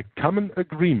decided by common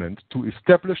agreement to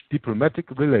establish diplomatic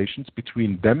relations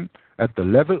between them at the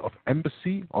level of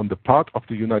embassy on the part of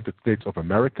the United States of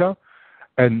America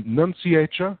and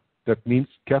nunciature, that means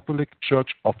Catholic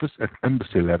Church office at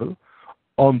embassy level,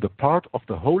 on the part of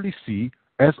the Holy See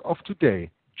as of today,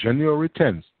 January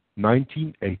 10th,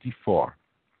 1984.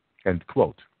 End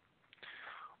quote.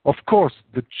 Of course,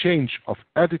 the change of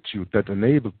attitude that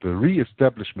enabled the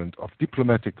re-establishment of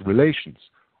diplomatic relations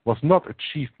was not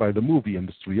achieved by the movie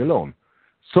industry alone.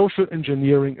 Social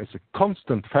engineering is a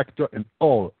constant factor in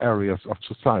all areas of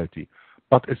society,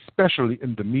 but especially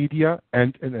in the media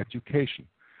and in education.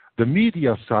 The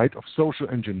media side of social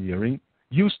engineering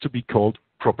used to be called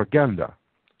propaganda.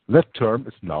 That term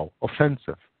is now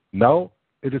offensive. Now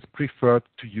it is preferred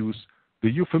to use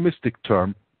the euphemistic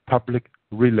term public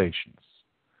relations.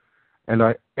 And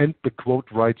I end the quote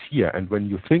right here. And when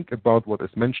you think about what is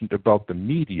mentioned about the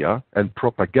media and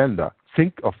propaganda,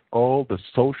 think of all the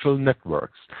social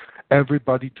networks.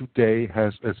 Everybody today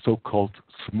has a so-called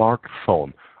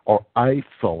smartphone or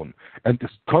iPhone and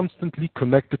is constantly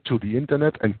connected to the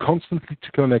internet and constantly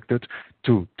connected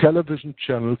to television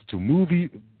channels, to movie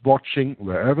watching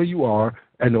wherever you are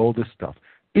and all this stuff.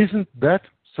 Isn't that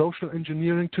social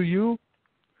engineering to you?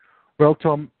 Well,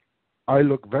 Tom, I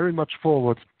look very much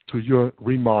forward to your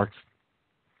remarks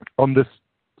on this,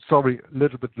 sorry, a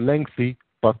little bit lengthy,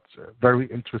 but very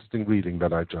interesting reading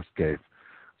that I just gave.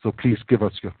 So please give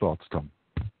us your thoughts, Tom.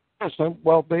 Yes,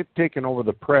 well, they've taken over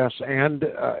the press and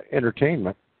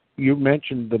entertainment. You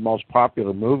mentioned the most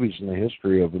popular movies in the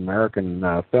history of American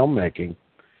filmmaking,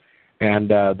 and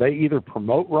they either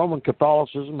promote Roman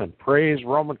Catholicism and praise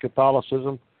Roman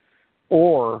Catholicism,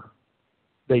 or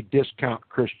they discount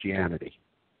Christianity.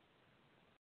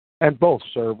 And both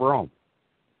serve Rome.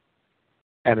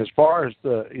 And as far as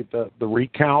the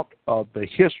recount of the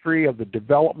history of the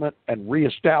development and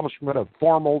reestablishment of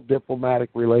formal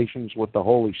diplomatic relations with the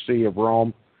Holy See of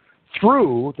Rome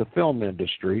through the film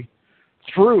industry,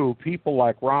 through people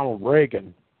like Ronald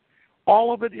Reagan,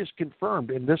 all of it is confirmed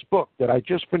in this book that I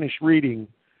just finished reading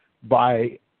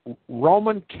by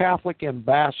Roman Catholic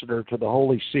ambassador to the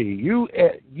Holy See,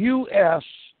 U.S.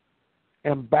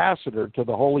 ambassador to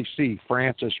the Holy See,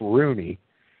 Francis Rooney,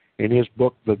 in his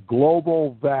book, The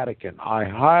Global Vatican. I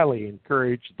highly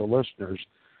encourage the listeners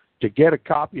to get a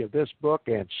copy of this book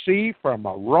and see from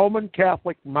a Roman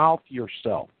Catholic mouth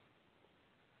yourself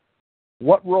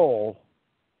what role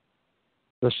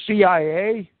the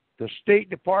CIA, the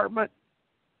State Department,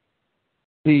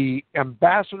 the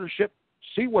ambassadorship,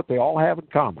 see what they all have in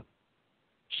common.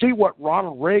 See what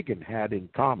Ronald Reagan had in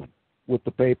common with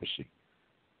the papacy.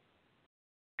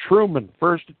 Truman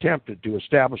first attempted to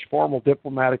establish formal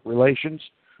diplomatic relations,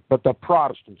 but the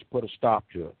Protestants put a stop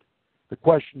to it. The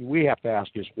question we have to ask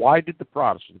is, why did the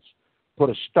Protestants put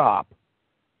a stop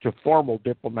to formal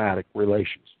diplomatic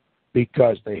relations?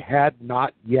 Because they had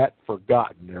not yet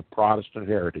forgotten their Protestant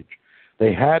heritage.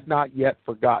 They had not yet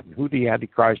forgotten who the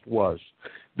Antichrist was.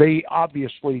 They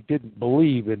obviously didn't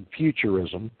believe in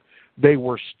futurism. They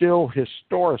were still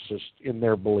historicists in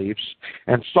their beliefs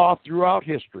and saw throughout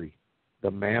history the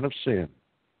man of sin,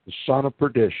 the son of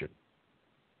perdition,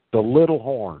 the little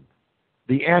horn,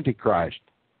 the Antichrist,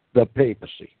 the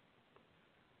papacy.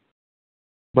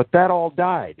 But that all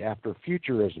died after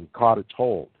futurism caught its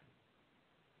hold.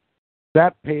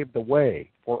 That paved the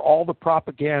way for all the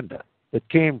propaganda that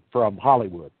came from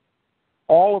Hollywood,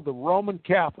 all of the Roman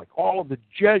Catholic, all of the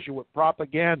Jesuit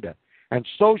propaganda and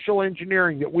social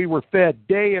engineering that we were fed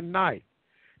day and night.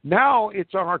 Now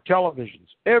it's on our televisions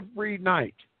every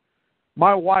night.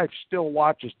 My wife still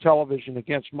watches television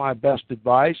against my best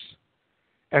advice.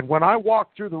 And when I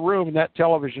walk through the room and that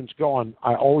television's going,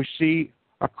 I always see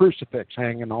a crucifix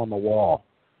hanging on the wall,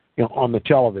 on the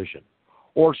television,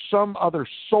 or some other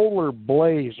solar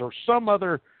blaze, or some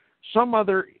other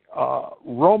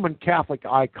Roman Catholic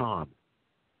icon.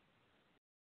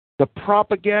 The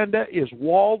propaganda is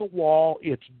wall to wall.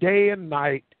 It's day and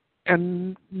night.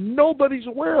 And nobody's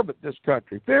aware of it in this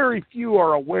country. Very few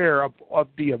are aware of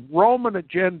the Roman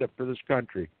agenda for this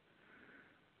country.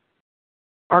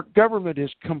 Our government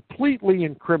is completely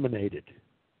incriminated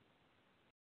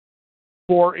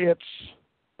for its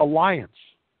alliance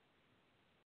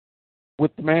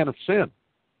with the man of sin.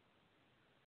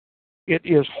 It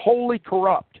is wholly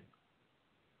corrupt.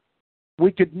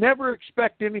 We could never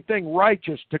expect anything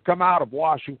righteous to come out of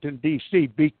Washington, D.C.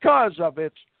 because of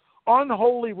its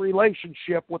unholy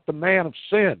relationship with the man of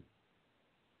sin.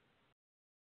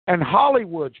 And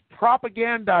Hollywood's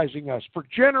propagandizing us for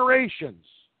generations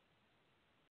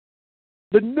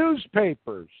the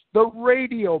newspapers, the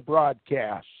radio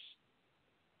broadcasts.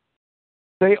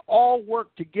 They all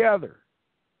work together.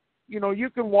 You know, you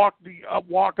can walk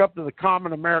up to the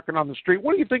common American on the street.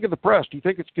 What do you think of the press? Do you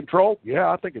think it's controlled? Yeah,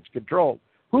 I think it's controlled.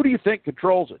 Who do you think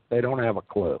controls it? They don't have a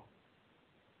clue.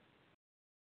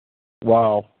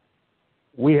 Well,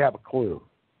 we have a clue.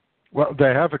 Well, they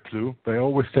have a clue. They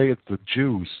always say it's the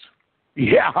Jews.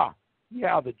 Yeah,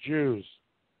 the Jews.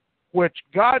 Which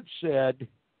God said,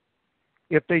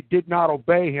 if they did not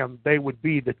obey him, they would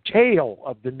be the tail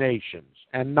of the nations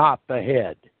and not the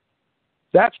head.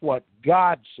 That's what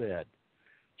God said.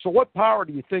 So what power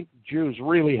do you think the Jews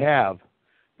really have?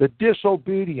 The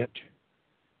disobedient,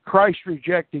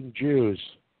 Christ-rejecting Jews.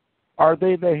 Are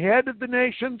they the head of the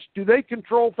nations? Do they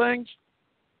control things?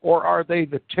 Or are they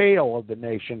the tail of the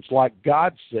nations, like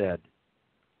God said?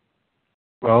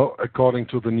 Well, according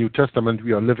to the New Testament,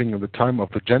 we are living in the time of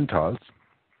the Gentiles.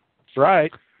 That's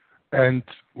right. And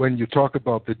when you talk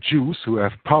about the Jews who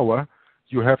have power,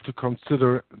 you have to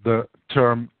consider the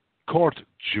term court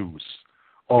Jews,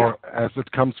 or as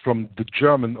it comes from the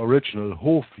German original,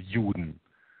 Hofjuden,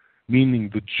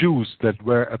 meaning the Jews that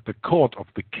were at the court of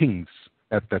the kings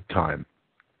at that time,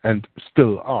 and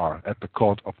still are at the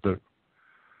court of the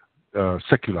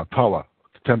secular power,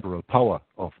 the temporal power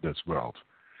of this world.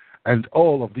 And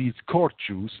all of these court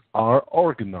Jews are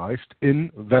organized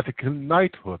in Vatican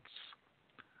knighthoods,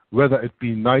 whether it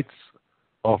be Knights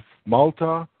of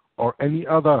Malta or any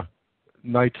other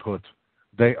knighthood.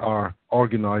 They are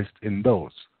organized in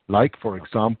those. Like, for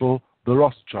example, the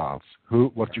Rothschilds,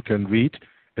 who, what you can read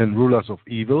in Rulers of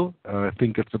Evil, I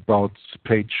think it's about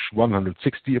page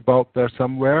 160 about there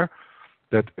somewhere,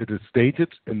 that it is stated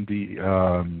in the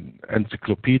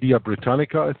Encyclopedia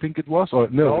Britannica, I think it was, or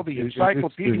no, the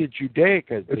Encyclopedia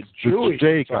Judaica, the Jewish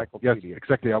Encyclopedia. Yes,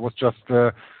 exactly. I was just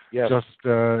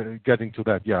getting to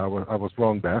that. Yeah, I was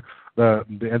wrong there. The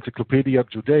Encyclopedia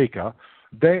Judaica,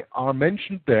 they are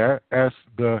mentioned there as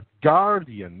the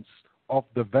guardians of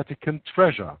the Vatican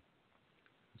treasure.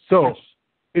 So, yes.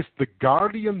 Is the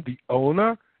guardian the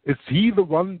owner? Is he the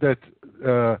one that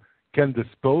can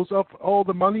dispose of all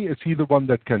the money? Is he the one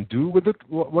that can do with it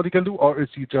what he can do? Or is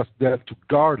he just there to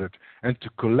guard it and to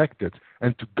collect it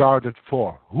and to guard it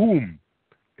for whom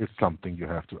is something you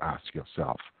have to ask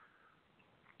yourself.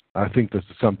 I think this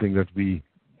is something that we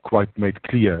quite made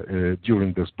clear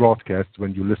during this broadcast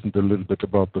when you listened a little bit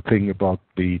about the thing about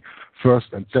the First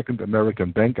and Second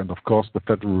American Bank and, of course, the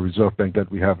Federal Reserve Bank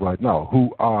that we have right now,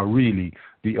 who are really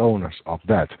the owners of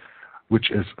that,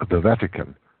 which is the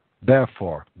Vatican.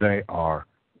 Therefore, they are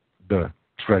the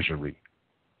treasury.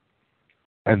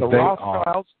 And the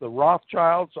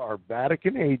Rothschilds are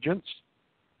Vatican agents.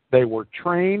 They were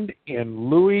trained in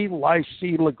Louis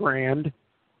Legrand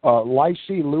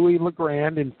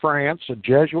in France, a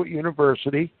Jesuit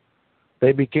university.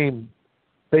 They became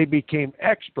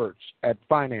experts at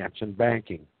finance and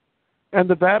banking, and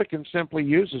the Vatican simply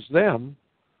uses them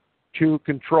to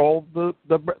control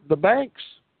the banks.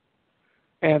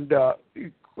 And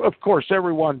of course,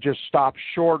 everyone just stops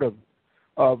short of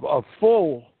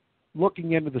full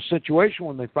looking into the situation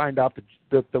when they find out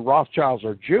that the Rothschilds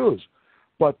are Jews.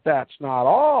 But that's not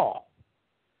all.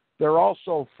 They're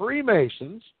also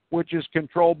Freemasons, which is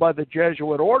controlled by the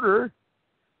Jesuit order.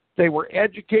 They were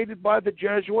educated by the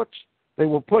Jesuits. They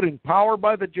were put in power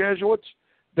by the Jesuits.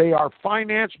 They are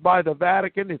financed by the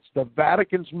Vatican. It's the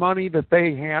Vatican's money that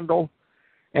they handle.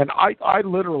 And I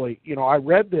literally, I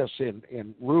read this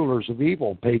in Rulers of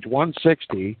Evil, page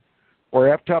 160,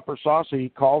 where F. Tupper Saucy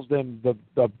calls them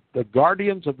the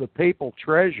guardians of the papal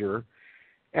treasure.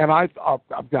 And I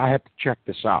have to check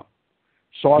this out.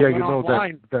 So I went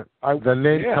online. The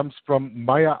name comes from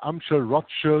Meyer Amschel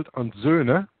Rothschild und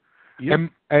Söhne,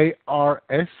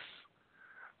 M-A-R-S.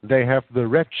 They have the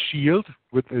Red Shield,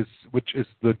 which is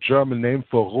the German name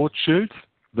for Rothschild,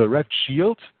 the Red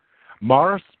Shield.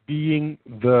 Mars being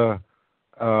the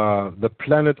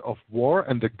planet of war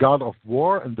and the god of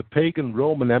war and the pagan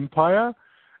Roman Empire.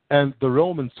 And the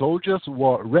Roman soldiers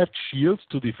wore red shields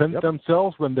to defend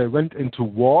themselves when they went into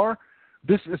war.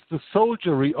 This is the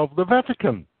soldiery of the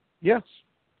Vatican. Yes.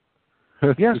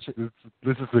 Yes.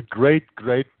 This is a great,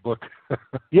 great book.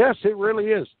 Yes, it really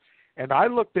is. And I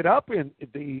looked it up in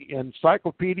the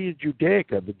Encyclopedia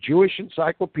Judaica, the Jewish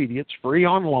encyclopedia. It's free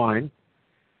online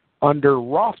under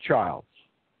Rothschilds.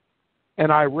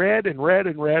 And I read and read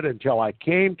and read until I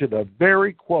came to the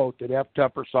very quote that F.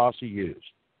 Tupper Saucy used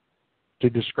to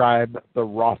describe the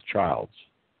Rothschilds,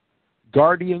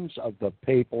 guardians of the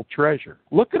papal treasure.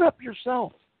 Look it up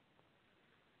yourself.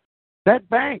 That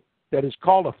bank that is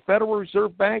called a Federal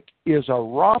Reserve Bank is a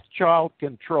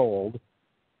Rothschild-controlled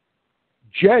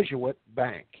Jesuit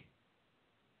bank.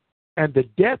 And the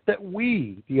debt that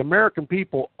we, the American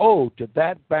people, owe to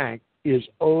that bank is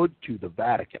owed to the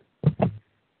Vatican.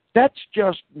 That's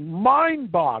just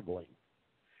mind-boggling.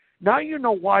 Now you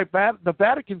know why the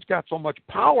Vatican's got so much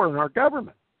power in our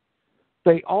government.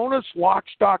 They own us lock,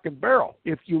 stock, and barrel.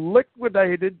 If you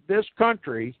liquidated this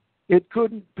country, it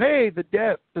couldn't pay the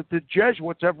debt that the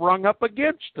Jesuits have rung up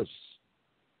against us.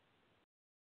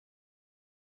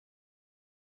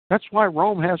 That's why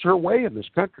Rome has her way in this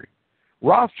country.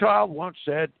 Rothschild once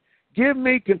said, "Give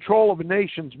me control of a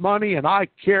nation's money, and I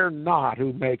care not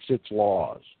who makes its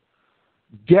laws."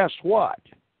 Guess what?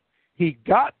 He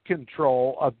got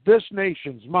control of this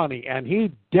nation's money, and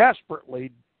he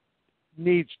desperately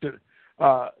needs to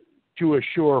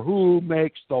assure who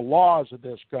makes the laws of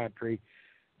this country.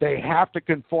 They have to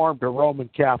conform to Roman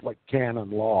Catholic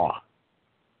canon law.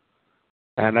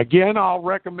 And again, I'll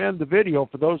recommend the video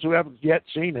for those who haven't yet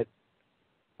seen it.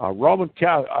 A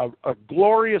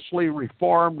gloriously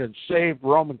reformed and saved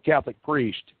Roman Catholic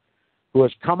priest who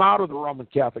has come out of the Roman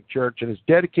Catholic Church and has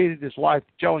dedicated his life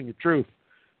to telling the truth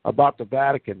about the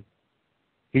Vatican.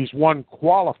 He's one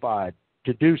qualified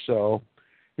to do so.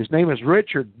 His name is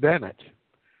Richard Bennett.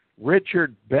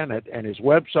 Richard Bennett, and his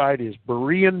website is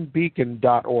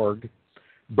BereanBeacon.org.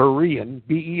 Berean,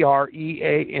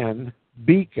 B-E-R-E-A-N,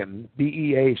 Beacon,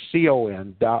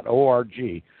 B-E-A-C-O-N.org.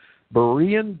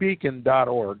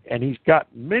 BereanBeacon.org. And he's got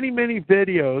many, many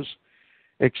videos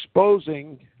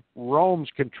exposing Rome's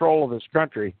control of this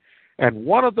country. And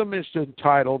one of them is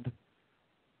entitled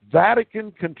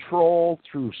Vatican Control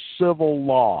Through Civil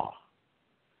Law.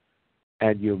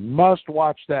 And you must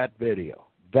watch that video.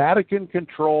 Vatican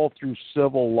Control Through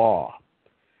Civil Law.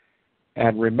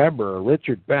 And remember,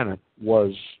 Richard Bennett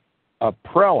was a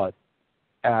prelate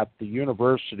at the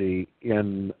university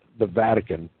in the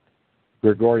Vatican,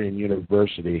 Gregorian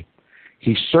University.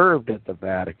 He served at the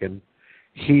Vatican.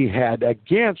 He had,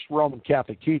 against Roman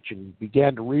Catholic teaching,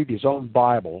 began to read his own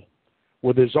Bible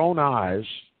with his own eyes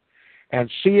and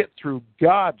see it through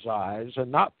God's eyes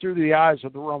and not through the eyes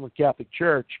of the Roman Catholic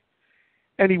Church.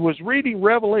 And he was reading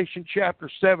Revelation chapter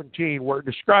 17, where it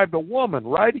described a woman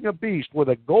riding a beast with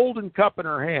a golden cup in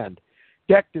her hand,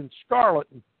 decked in scarlet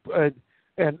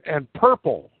and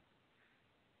purple,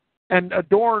 and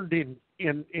adorned in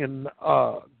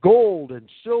gold and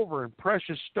silver and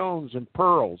precious stones and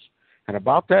pearls. And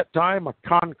about that time, a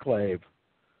conclave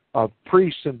of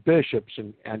priests and bishops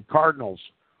and cardinals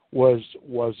was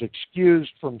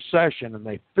excused from session, and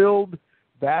they filled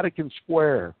Vatican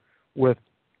Square with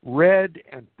red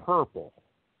and purple.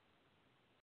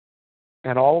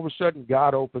 And all of a sudden,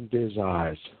 God opened his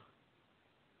eyes.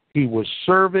 He was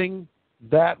serving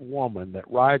that woman that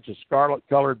rides a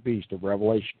scarlet-colored beast of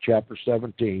Revelation chapter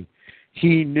 17.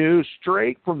 He knew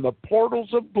straight from the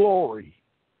portals of glory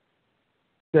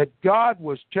that God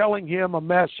was telling him a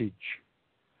message.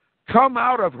 Come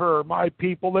out of her, my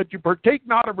people, that you partake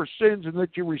not of her sins, and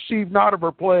that you receive not of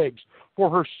her plagues. For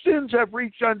her sins have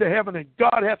reached unto heaven, and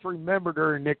God hath remembered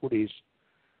her iniquities.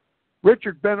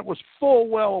 Richard Bennett was full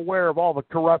well aware of all the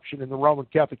corruption in the Roman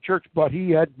Catholic Church, but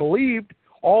he had believed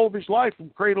all of his life from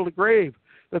cradle to grave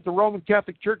that the Roman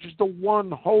Catholic Church is the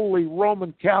one holy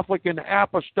Roman Catholic and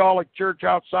apostolic church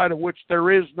outside of which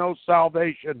there is no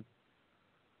salvation.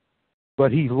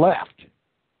 But he left,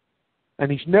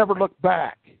 and he's never looked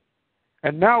back.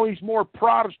 And now he's more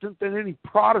Protestant than any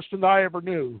Protestant I ever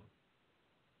knew.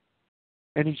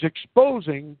 And he's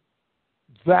exposing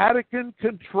Vatican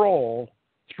control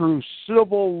through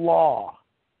civil law.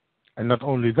 And not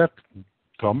only that,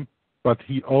 Tom, but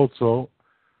he also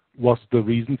was the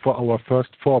reason for our first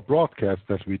 4 broadcasts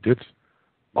that we did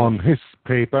on his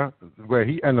paper, where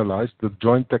he analyzed the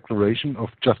joint declaration of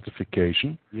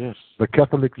justification, yes, the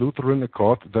Catholic Lutheran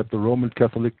Accord that the Roman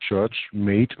Catholic Church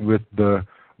made with the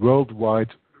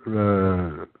Worldwide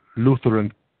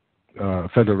Lutheran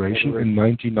Federation in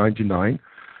 1999,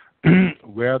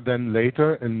 where then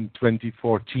later in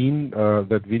 2014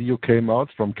 that video came out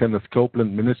from Kenneth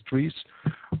Copeland Ministries,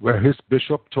 where his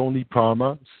bishop, Tony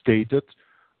Palmer, stated,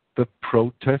 the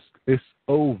protest is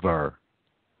over.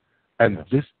 And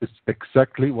yes, this is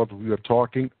exactly what we are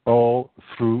talking all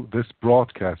through this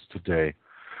broadcast today.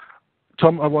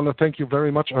 Tom, I want to thank you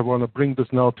very much. I want to bring this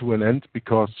now to an end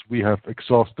because we have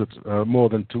exhausted more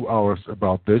than 2 hours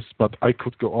about this, but I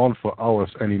could go on for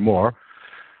hours anymore.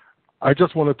 I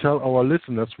just want to tell our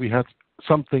listeners we had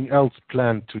something else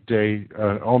planned today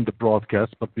on the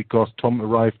broadcast, but because Tom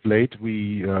arrived late,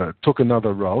 we took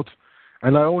another route.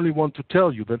 And I only want to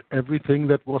tell you that everything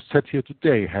that was said here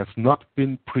today has not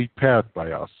been prepared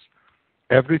by us.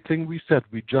 Everything we said,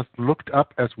 we just looked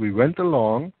up as we went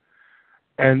along,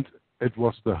 and it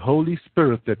was the Holy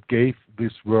Spirit that gave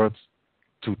these words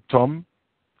to Tom,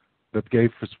 that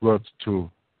gave his words to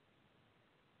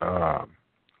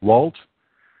Walt,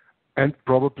 and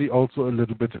probably also a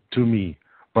little bit to me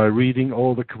by reading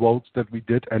all the quotes that we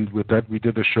did, and with that we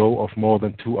did a show of more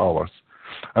than 2 hours.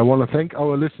 I want to thank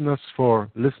our listeners for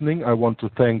listening. I want to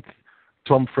thank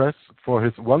Tom Fress for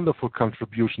his wonderful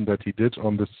contribution that he did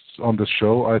on this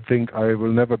show. I think I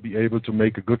will never be able to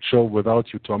make a good show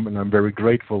without you, Tom, and I'm very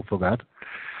grateful for that.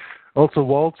 Also,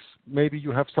 Walt, maybe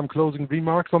you have some closing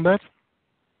remarks on that?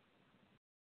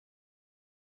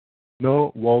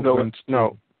 No, Walt.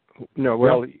 No.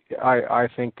 Well, I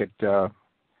think the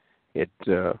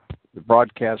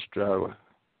broadcast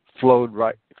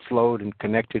flowed and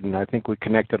connected, and I think we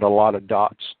connected a lot of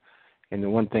dots. And the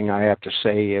one thing I have to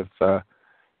say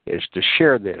is to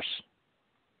share this.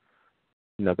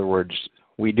 In other words,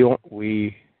 we don't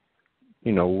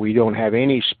have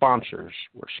any sponsors.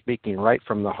 We're speaking right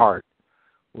from the heart.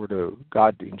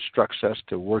 God instructs us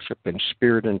to worship in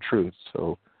spirit and truth.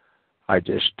 So I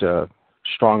just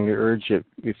strongly urge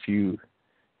if you've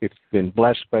been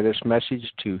blessed by this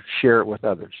message to share it with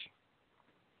others.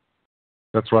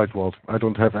 That's right, Walt. I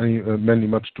don't have many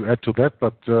much to add to that,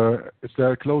 but is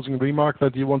there a closing remark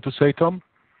that you want to say, Tom?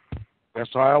 Yes,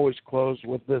 I always close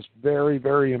with this very,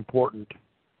 very important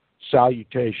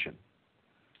salutation.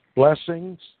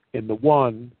 Blessings in the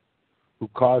one who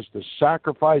caused the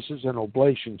sacrifices and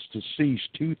oblations to cease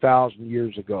 2,000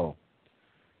 years ago.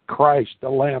 Christ, the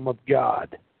Lamb of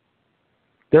God.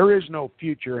 There is no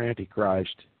future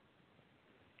Antichrist.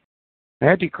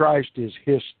 Antichrist is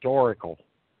historical.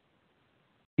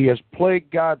 He has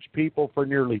plagued God's people for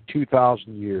nearly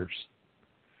 2,000 years.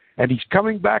 And he's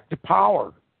coming back to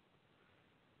power.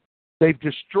 They've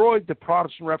destroyed the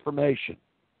Protestant Reformation.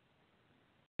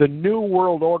 The New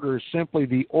World Order is simply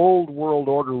the old world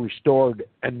order restored,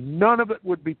 and none of it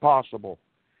would be possible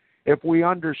if we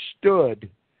understood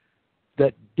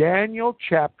that Daniel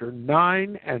chapter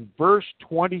 9 and verse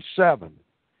 27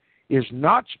 is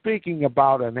not speaking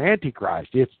about an Antichrist.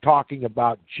 It's talking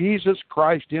about Jesus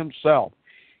Christ himself.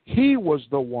 He was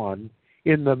the one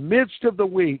in the midst of the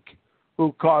week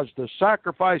who caused the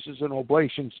sacrifices and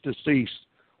oblations to cease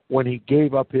when he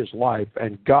gave up his life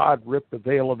and God ripped the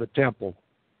veil of the temple.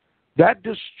 That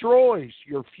destroys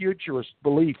your futurist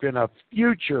belief in a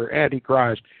future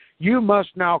Antichrist. You must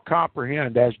now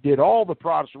comprehend, as did all the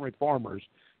Protestant reformers,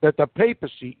 that the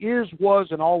papacy is, was,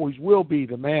 and always will be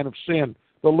the man of sin,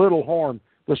 the little horn,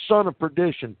 the son of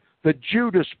perdition, the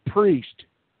Judas priest,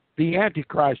 the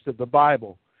Antichrist of the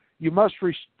Bible. You must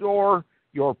restore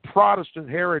your Protestant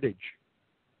heritage,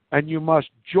 and you must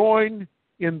join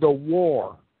in the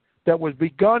war that was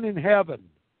begun in heaven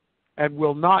and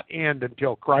will not end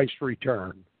until Christ's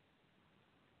return.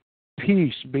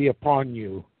 Peace be upon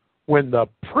you when the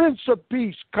Prince of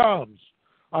Peace comes.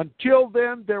 Until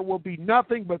then, there will be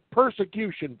nothing but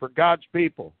persecution for God's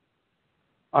people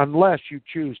unless you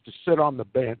choose to sit on the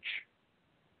bench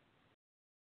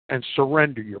and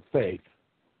surrender your faith.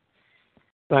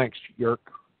 Thanks, Jörg.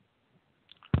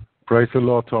 Praise the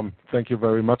Lord, Tom. Thank you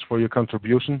very much for your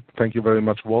contribution. Thank you very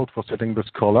much, Walt, for setting this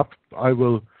call up. I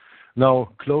will now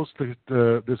close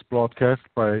this broadcast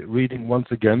by reading once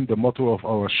again the motto of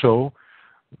our show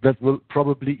that will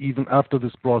probably, even after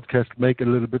this broadcast, make a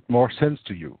little bit more sense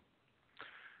to you.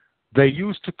 They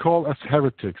used to call us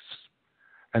heretics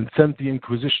and sent the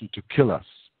Inquisition to kill us.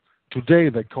 Today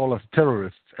they call us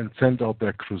terrorists and send out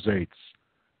their crusades.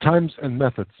 Times and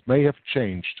methods may have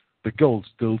changed. The goal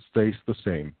still stays the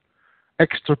same.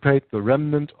 Extirpate the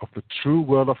remnant of the true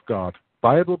Word of God,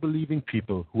 Bible-believing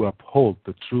people who uphold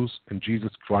the truth in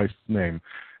Jesus Christ's name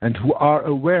and who are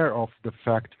aware of the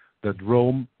fact that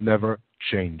Rome never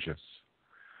changes.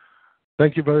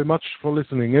 Thank you very much for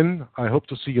listening in. I hope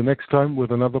to see you next time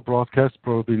with another broadcast,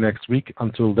 probably next week.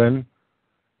 Until then,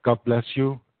 God bless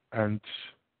you and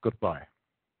goodbye.